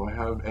 Do I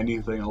have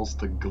anything else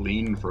to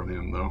glean from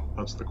him, though?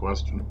 That's the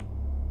question.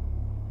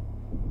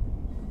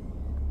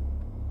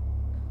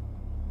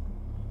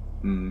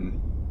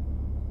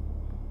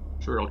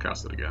 Sure, I'll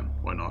cast it again.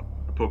 Why not?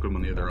 I poke him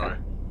in the other eye.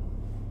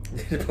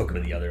 Poke him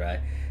in the other eye.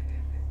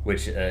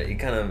 Which, it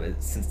kind of,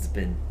 since it's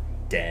been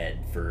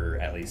dead for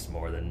at least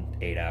more than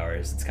 8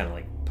 hours, it's kind of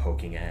like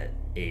poking at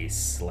a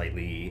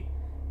slightly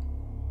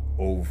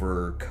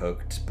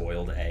overcooked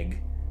boiled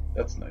egg.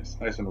 That's nice.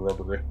 Nice and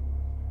rubbery.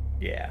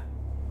 Yeah.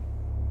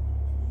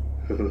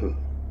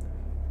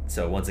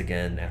 So once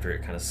again, after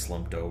it kind of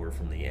slumped over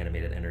from the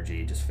animated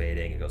energy just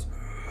fading, it goes...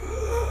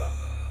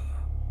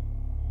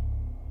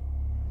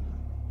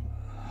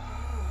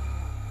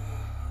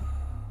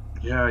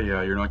 Yeah,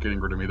 you're not getting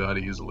rid of me that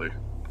easily.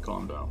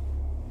 Calm down.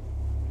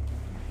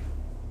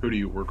 Who do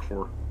you work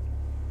for?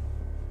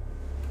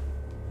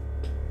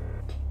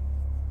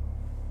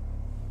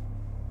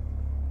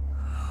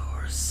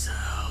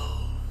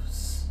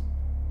 Ourselves.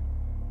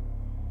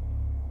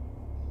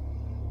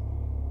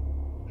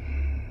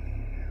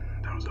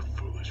 That was a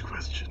foolish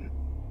question.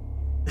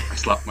 I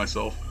slapped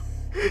myself.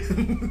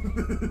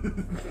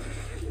 You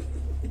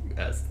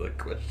asked the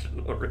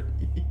question already.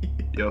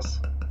 Yes.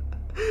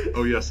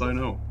 Oh yes, I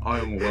know. I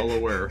am well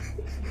aware.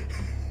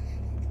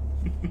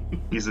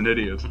 He's an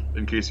idiot,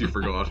 in case you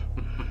forgot.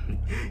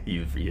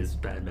 He has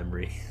bad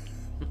memory.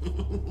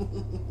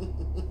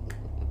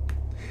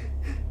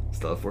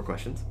 Still have 4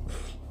 questions.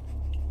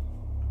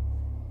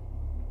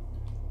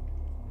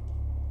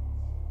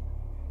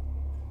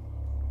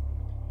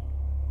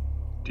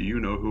 Do you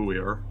know who we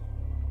are?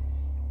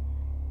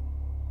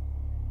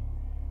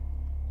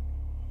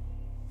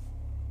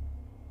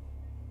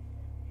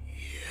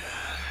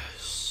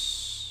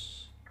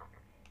 Yes.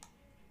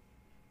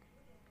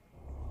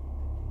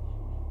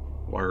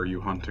 Why are you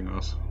hunting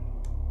us?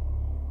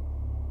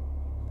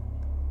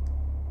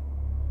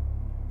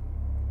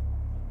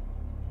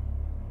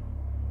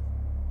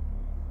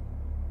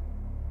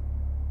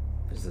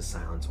 There's a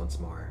silence once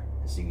more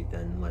as he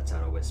then lets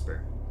out a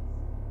whisper.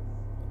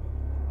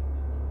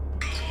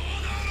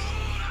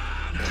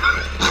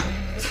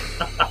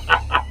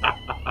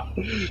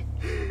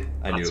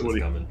 I knew it was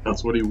coming.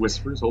 That's what he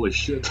whispers? Holy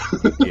shit.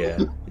 Yeah.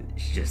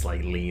 She just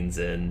like leans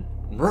in.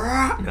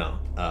 No.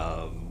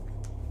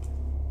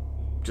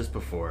 Just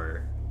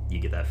before you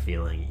get that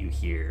feeling, you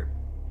hear,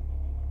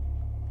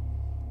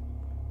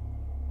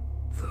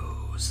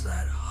 "Those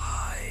that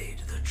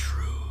hide the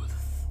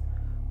truth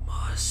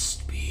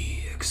must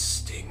be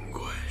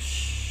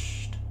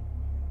extinguished."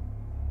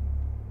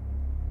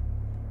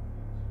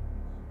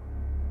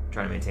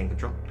 Trying to maintain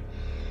control.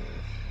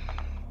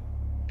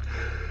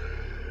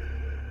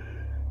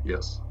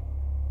 Yes.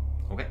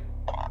 Okay.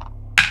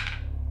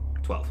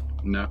 12.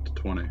 Nat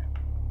 20.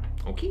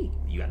 Okay,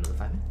 you got another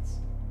 5 minutes.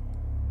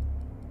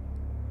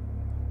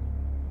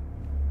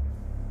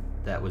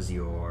 That was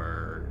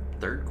your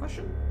 3rd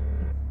question?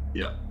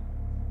 Yeah.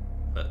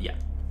 Yeah.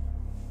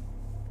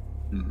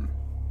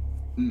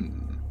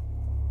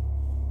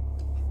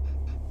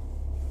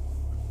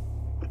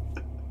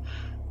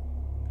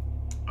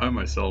 I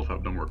myself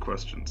have no more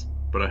questions,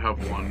 but I have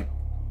one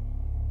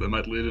that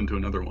might lead into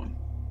another one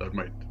that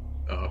might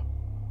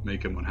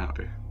make him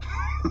unhappy.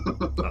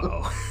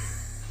 Uh-oh.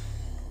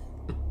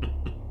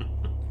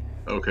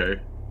 Okay,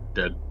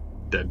 dead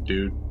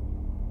dude.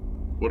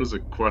 What is a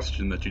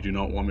question that you do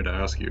not want me to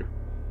ask you?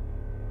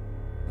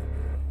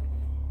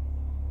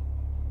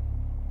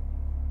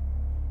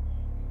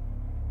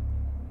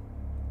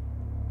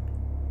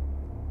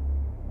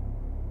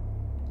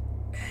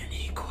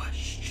 Any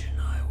question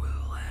I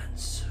will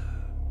answer,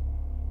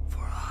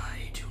 for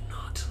I do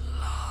not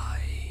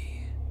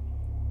lie.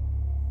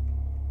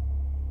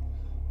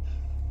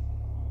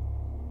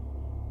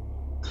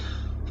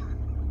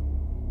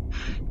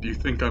 Do you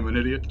think I'm an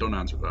idiot? Don't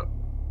answer that.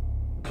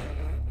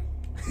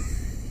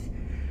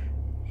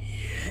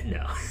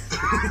 No.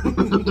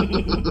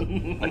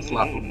 I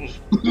slap him.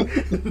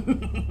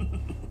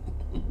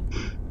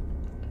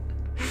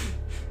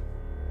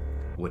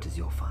 What is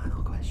your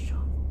final question?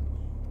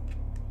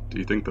 Do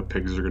you think the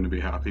pigs are going to be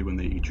happy when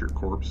they eat your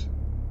corpse?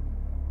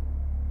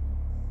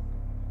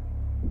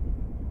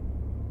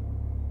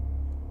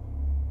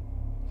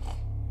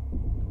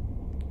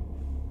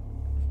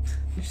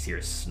 You just hear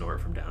a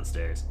snort from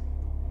downstairs.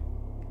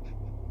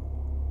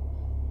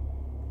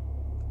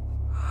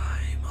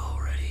 I'm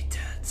already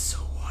dead, so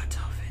what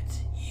of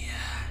it?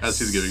 Yes. As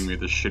he's giving me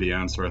this shitty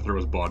answer, I throw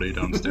his body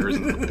downstairs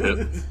into the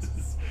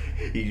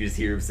pit. You just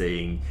hear him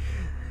saying,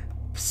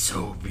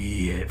 "So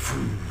be it."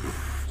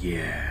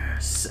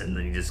 Yes. And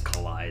then he just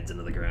collides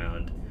into the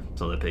ground.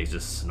 So the pigs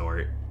just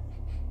snort,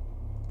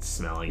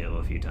 smelling him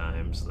a few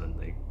times. Then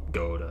they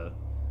go to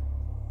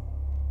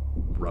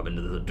rub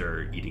into the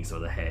dirt, eating some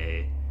of the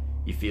hay.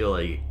 You feel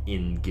like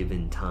in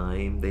given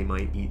time they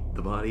might eat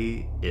the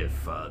body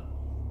if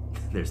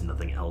there's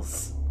nothing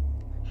else.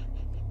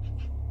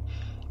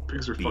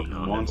 Pigs are Being fucking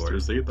omnivores.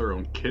 monsters. They eat their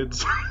own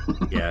kids.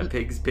 Yeah,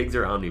 pigs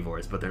are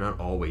omnivores, but they're not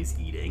always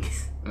eating.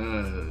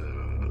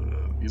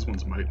 These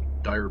ones might.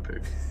 Dire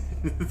pig.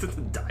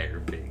 Dire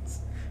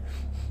pigs.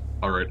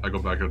 Alright, I go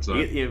back outside.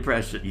 You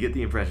get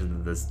the impression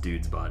that this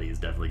dude's body is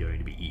definitely going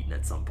to be eaten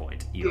at some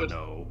point. You Good. don't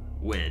know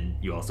when.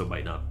 You also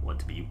might not want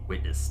to be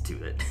witness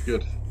to it.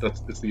 Good.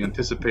 It's the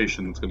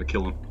anticipation that's gonna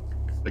kill him.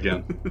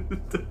 Again.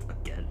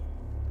 Again.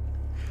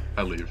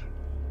 I leave.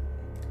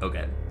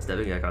 Okay,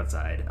 stepping back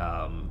outside,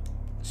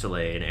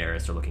 Chalet and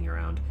Eris are looking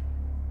around.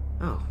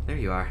 Oh, there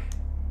you are.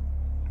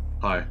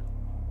 Hi.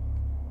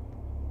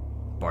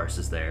 Bars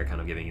is there,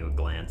 kind of giving you a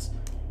glance.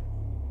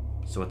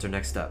 So what's our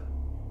next step?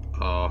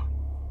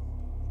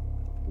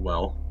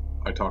 Well,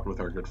 I talked with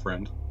our good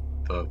friend,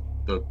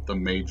 the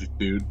mage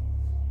dude.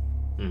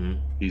 Mm-hmm.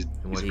 He's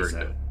And what he very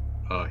said?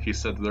 good. He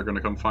said they're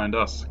gonna come find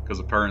us because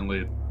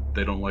apparently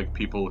they don't like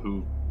people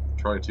who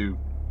try to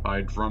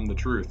hide from the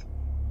truth,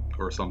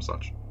 or some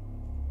such.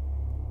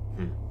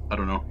 I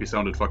don't know. He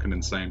sounded fucking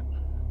insane.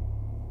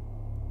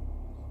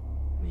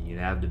 I mean, you'd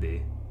have to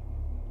be.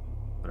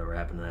 Whatever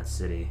happened to that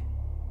city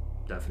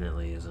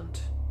definitely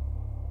isn't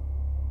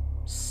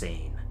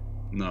sane.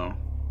 No.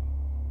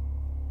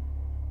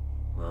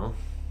 Well,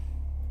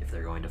 if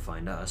they're going to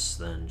find us,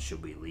 then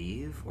should we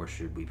leave or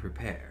should we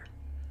prepare?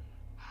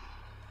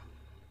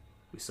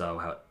 We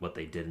saw what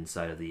they did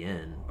inside of the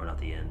inn, or not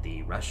the inn,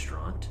 the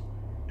restaurant.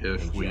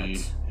 If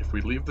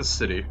we leave the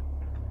city,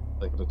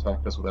 they could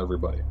attack us with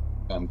everybody,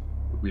 and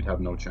we'd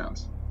have no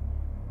chance.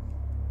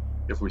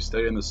 If we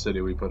stay in the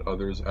city, we put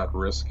others at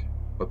risk,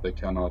 but they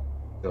cannot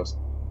just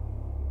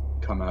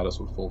come at us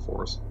with full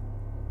force.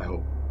 I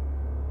hope.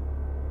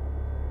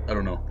 I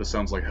don't know. This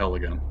sounds like hell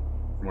again,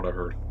 from what I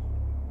heard.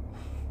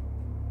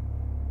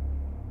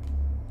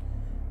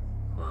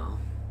 Well,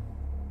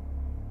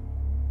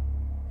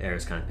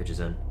 Eris kind of pitches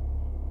in.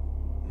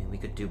 I mean, we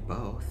could do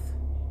both.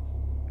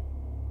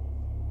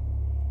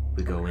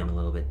 We go in a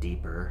little bit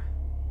deeper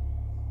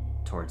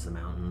towards the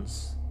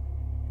mountains,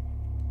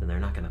 then they're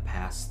not going to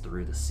pass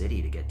through the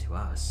city to get to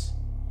us.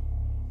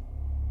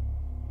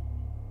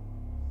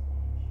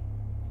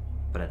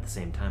 But at the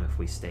same time, if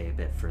we stay a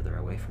bit further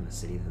away from the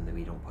city, then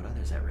we don't put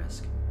others at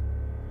risk.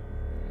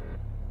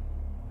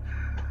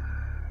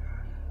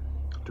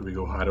 Do we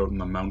go hide out in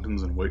the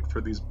mountains and wait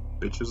for these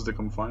bitches to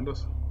come find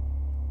us?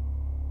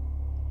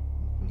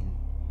 I mean,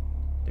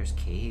 there's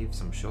caves,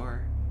 I'm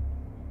sure.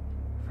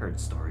 I've heard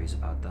stories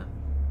about them.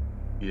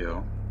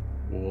 Yeah.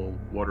 Well,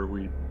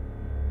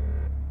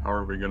 how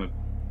are we gonna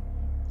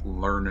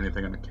learn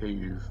anything in a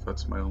cave?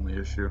 That's my only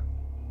issue.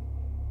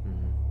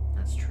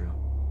 That's true.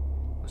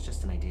 It was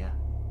just an idea.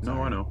 Sorry.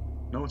 No, I know.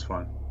 No, it's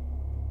fine.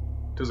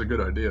 It is a good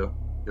idea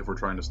if we're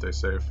trying to stay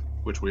safe,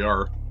 which we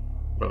are,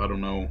 but I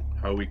don't know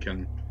how we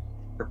can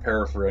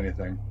prepare for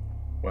anything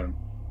when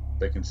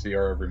they can see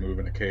our every move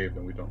in a cave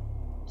and we don't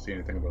see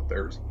anything about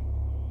theirs.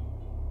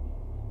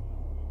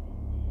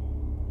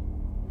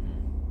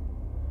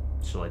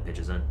 Shalai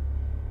pitches in.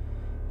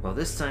 Well,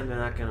 this time they're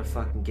not gonna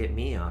fucking get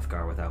me off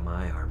guard without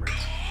my armor.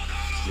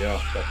 Yeah,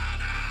 that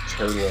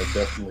turtle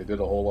definitely did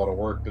a whole lot of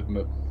work, didn't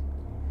it?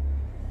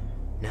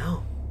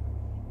 No.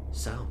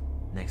 So,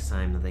 next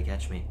time that they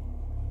catch me,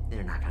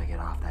 they're not gonna get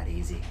off that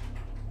easy.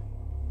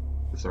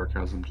 The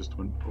sarcasm just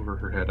went over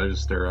her head. I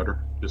just stare at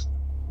her. Just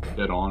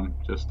dead on.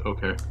 Just,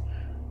 okay.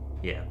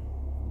 Yeah.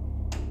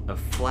 A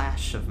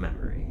flash of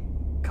memory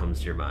comes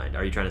to your mind.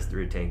 Are you trying to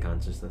retain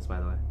consciousness, by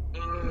the way?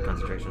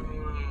 Concentration?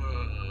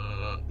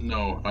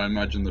 No, I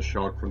imagine the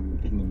shock from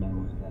the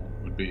memory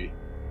would be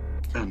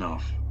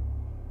enough.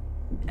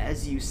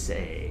 As you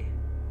say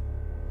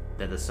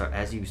that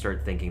as you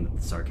start thinking that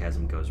the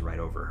sarcasm goes right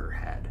over her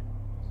head,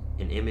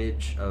 an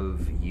image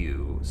of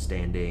you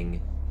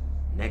standing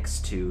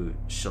next to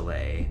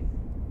Shalai,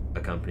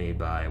 accompanied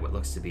by what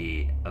looks to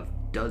be a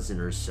dozen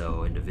or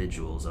so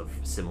individuals of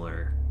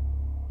similar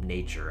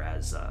nature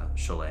as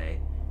Shalai,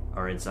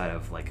 are inside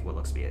of like what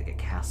looks to be like a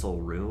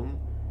castle room,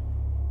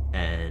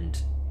 and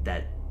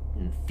that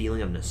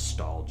feeling of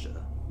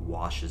nostalgia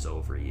washes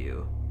over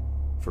you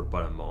for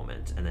but a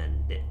moment, and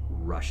then it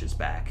rushes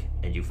back,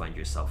 and you find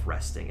yourself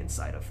resting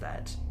inside of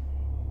that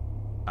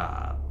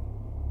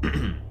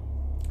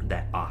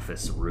that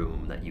office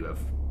room that you have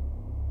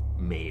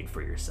made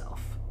for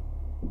yourself.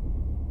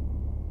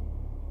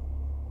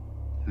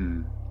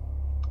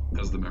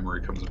 As the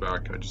memory comes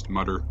back, I just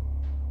mutter,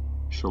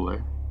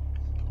 Shalai,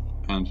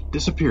 and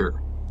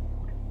disappear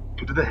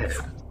into the head.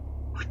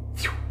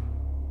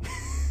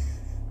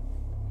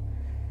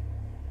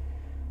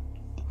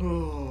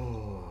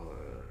 Oh,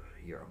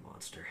 you're a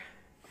monster.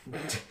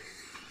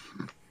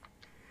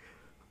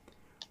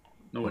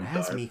 No one What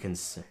has died. me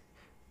concerned...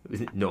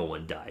 No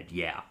one died,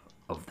 yeah.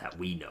 Of that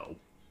we know.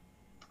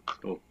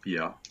 Oh,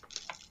 yeah.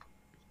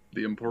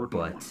 The important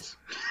But, ones.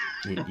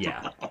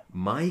 yeah.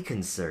 My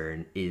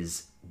concern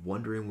is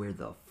wondering where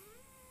the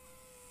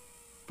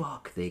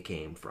fuck they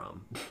came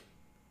from.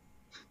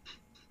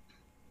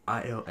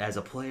 I don't... As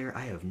a player,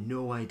 I have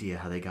no idea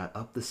how they got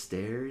up the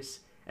stairs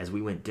as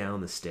we went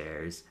down the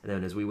stairs, and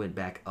then as we went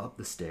back up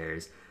the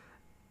stairs,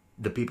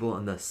 the people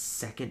on the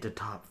second to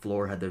top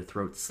floor had their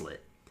throats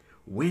slit.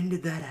 When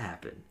did that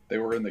happen? They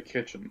were in the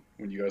kitchen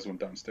when you guys went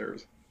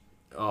downstairs.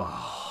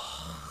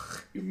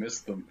 Oh, You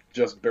missed them,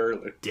 just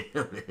barely. damn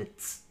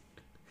it.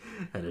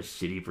 Had a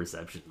shitty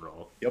perception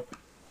roll. Yep.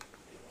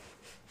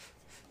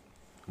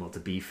 Well, to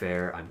be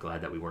fair, I'm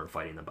glad that we weren't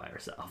fighting them by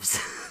ourselves.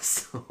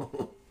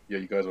 So Yeah,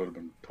 you guys would have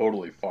been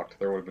totally fucked.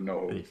 There would have been no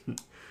hope.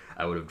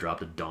 I would have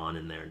dropped a Dawn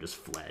in there and just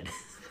fled.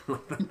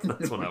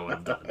 That's what I would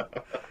have done. I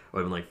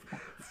would have been like,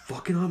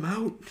 fucking I'm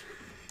out.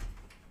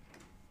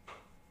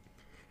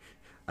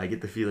 I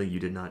get the feeling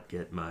you did not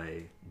get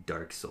my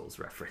Dark Souls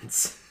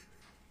reference.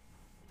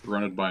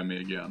 Run it by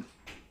me again.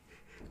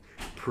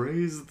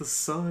 Praise the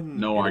sun.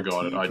 No, in I a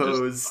got it.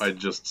 T-pose. I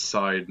just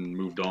sighed and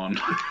moved on.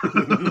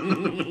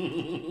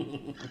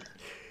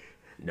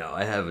 No,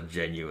 I have a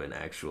genuine,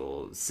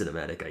 actual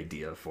cinematic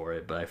idea for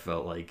it, but I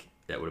felt like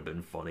That would have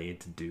been funny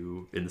to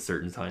do in a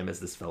certain time, as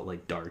this felt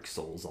like Dark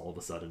Souls all of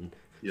a sudden.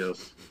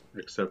 Yes,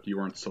 except you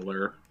weren't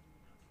Solaire,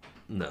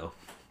 No.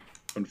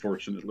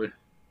 unfortunately.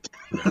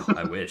 No,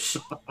 I wish.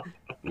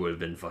 Would have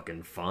been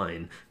fucking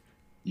fine.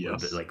 Would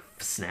have Yes. been, like,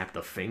 snapped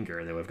a finger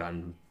and they would have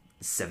gotten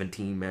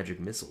 17 magic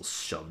missiles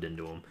shoved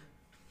into him.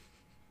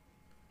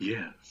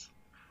 Yes.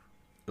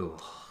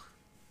 Ugh.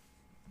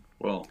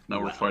 Well, now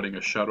we're Wow. fighting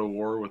a shadow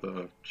war with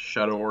a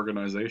shadow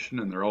organization,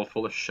 and they're all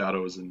full of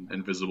shadows and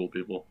invisible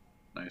people.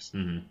 Nice.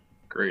 Mm-hmm.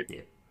 Great.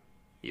 Yep.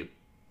 Yep.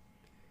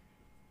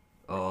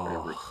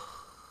 Favorite. Oh.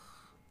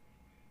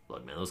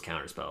 Look, man, those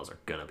counter spells are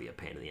gonna be a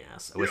pain in the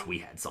ass. I wish we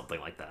had something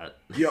like that.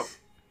 Yep.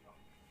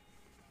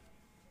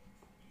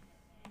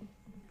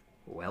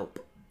 Welp.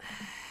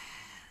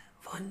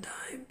 Fun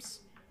times.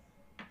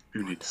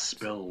 Who needs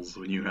spells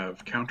when you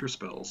have counter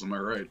spells? Am I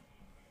right?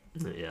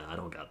 Yeah, I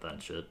don't got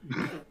that shit.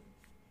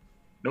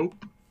 Nope.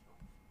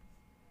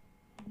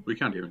 We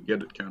can't even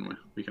get it, can we?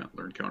 We can't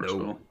learn counter No.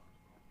 spell.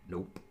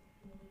 Nope.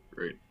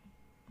 Great.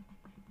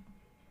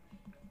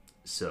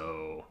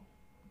 So,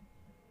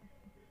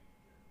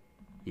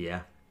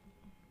 yeah.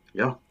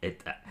 Yeah.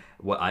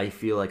 What I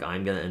feel like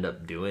I'm gonna end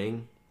up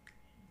doing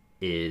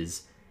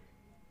is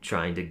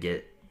trying to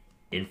get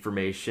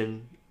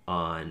information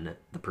on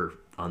the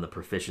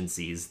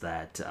proficiencies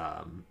that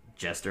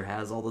Jester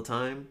has all the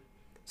time,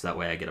 so that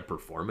way I get a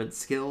performance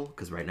skill.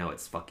 Because right now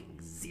it's fucking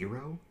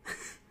 0.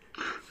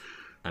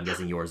 I'm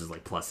guessing yours is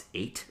like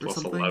 +8 or Plus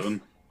something.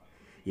 11.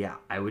 Yeah,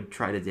 I would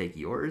try to take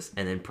yours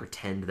and then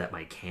pretend that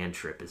my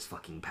cantrip is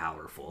fucking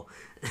powerful.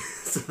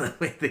 So that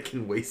way they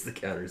can waste the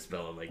counter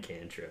spell on my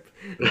cantrip.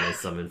 And I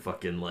summon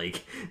fucking,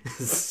 like,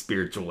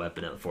 spiritual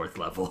weapon at 4th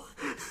level.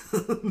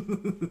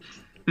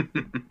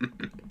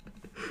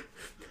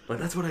 Like,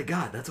 that's what I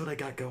got. That's what I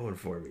got going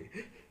for me.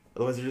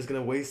 Otherwise, they're just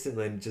gonna waste it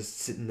and I'm just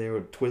sitting there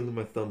twiddling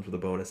my thumbs with a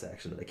bonus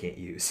action that I can't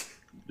use.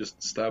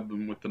 Just stab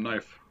them with the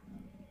knife.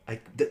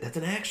 That's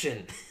an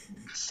action.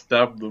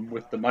 Stab them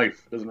with the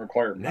knife. Doesn't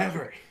require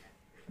Never.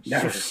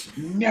 Never. Shush.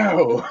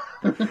 No.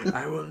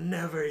 I will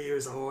never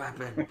use a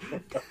weapon.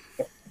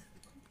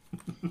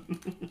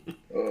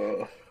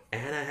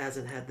 Anna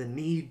hasn't had the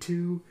need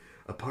to,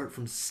 apart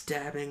from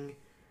stabbing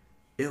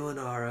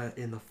Ilinara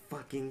in the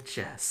fucking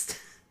chest.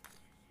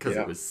 Because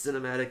Yeah. it was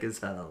cinematic as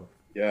hell.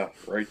 Yeah,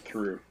 right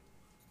through.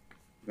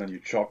 Then you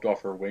chopped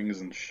off her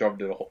wings and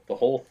shoved it the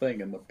whole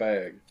thing in the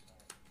bag.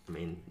 I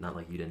mean, not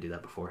like you didn't do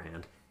that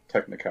beforehand.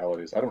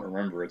 Technicalities. I don't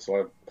remember it, so I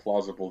have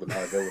plausible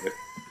deniability.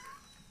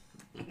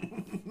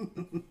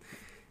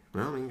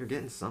 Well, I mean, you're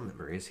getting some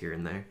memories here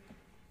and there.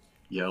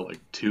 Yeah, like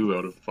 2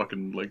 out of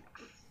fucking like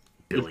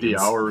 50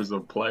 Billions. hours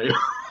of play.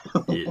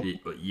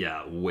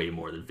 Yeah, way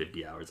more than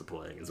 50 hours of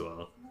playing as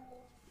well.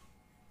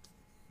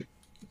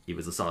 It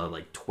was a solid,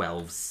 like,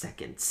 12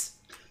 seconds.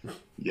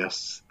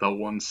 Yes, that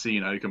one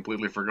scene, I had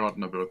completely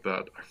forgotten about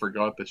that. I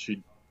forgot that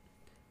she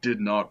did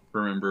not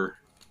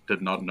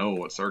know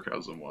what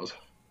sarcasm was.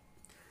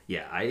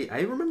 Yeah,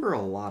 I remember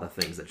a lot of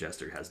things that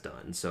Jester has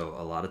done. So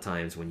a lot of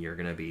times when you're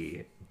going to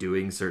be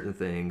doing certain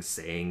things,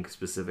 saying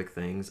specific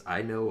things,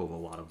 I know of a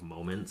lot of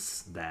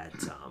moments that...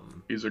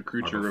 He's a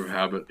creature of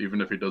habit,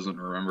 even if he doesn't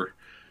remember.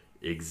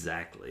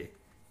 Exactly.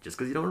 Just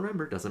because you don't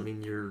remember doesn't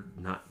mean you're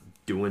not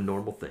doing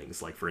normal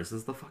things. Like, for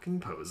instance, the fucking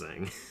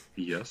posing.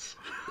 Yes.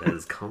 That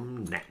has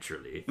come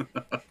naturally.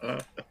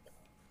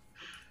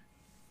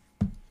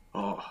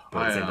 Oh,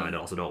 But at the same time, I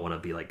also don't want to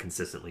be, like,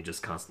 consistently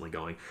just constantly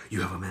going,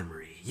 you have a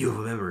memory, you have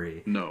a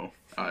memory. No,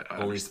 I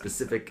Only understand.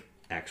 specific,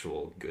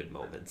 actual good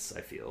moments,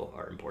 I feel,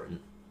 are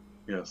important.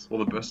 Yes. Well,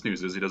 the best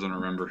news is he doesn't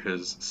remember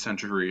his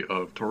century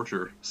of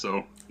torture,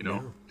 so,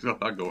 Yeah. he's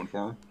got that going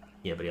for him.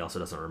 Yeah, but he also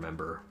doesn't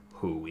remember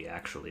who we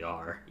actually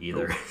are,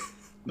 either.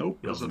 Nope,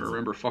 He also doesn't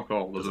remember fuck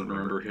all. Doesn't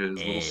remember his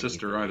little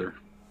sister anything. either.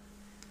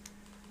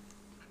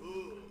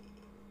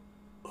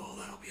 Oh,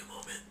 that'll be a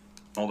moment.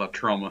 All that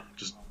trauma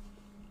just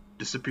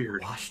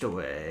disappeared. Washed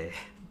away.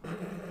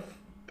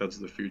 That's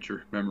the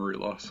future. Memory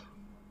loss.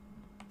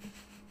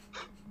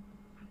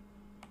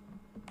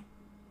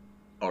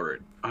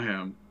 Alright, I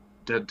am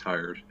dead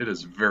tired. It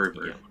is very,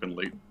 very Yeah. fucking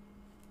late.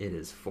 It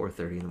is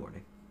 4:30 in the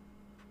morning.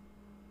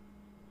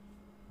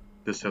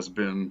 This has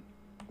been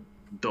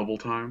double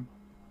time.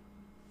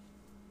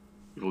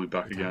 We'll be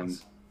back Good again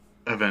times.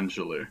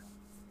 eventually.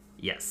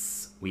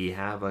 Yes, we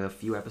have a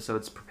few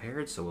episodes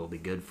prepared, so we'll be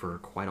good for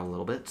quite a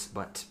little bit,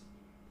 but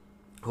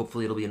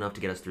hopefully it'll be enough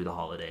to get us through the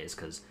holidays,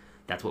 because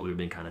that's what we've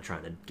been kind of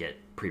trying to get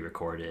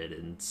pre-recorded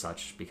and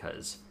such,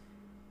 because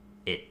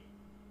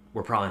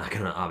we're probably not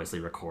going to obviously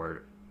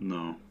record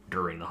No.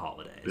 during the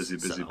holidays. Busy,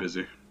 busy, so,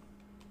 busy.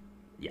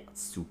 Yeah,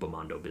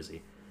 Supermondo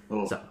busy.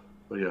 Oh, So,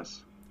 but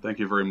yes. Thank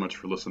you very much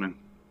for listening.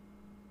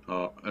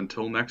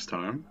 Until next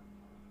time,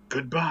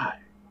 goodbye.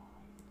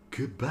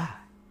 goodbye.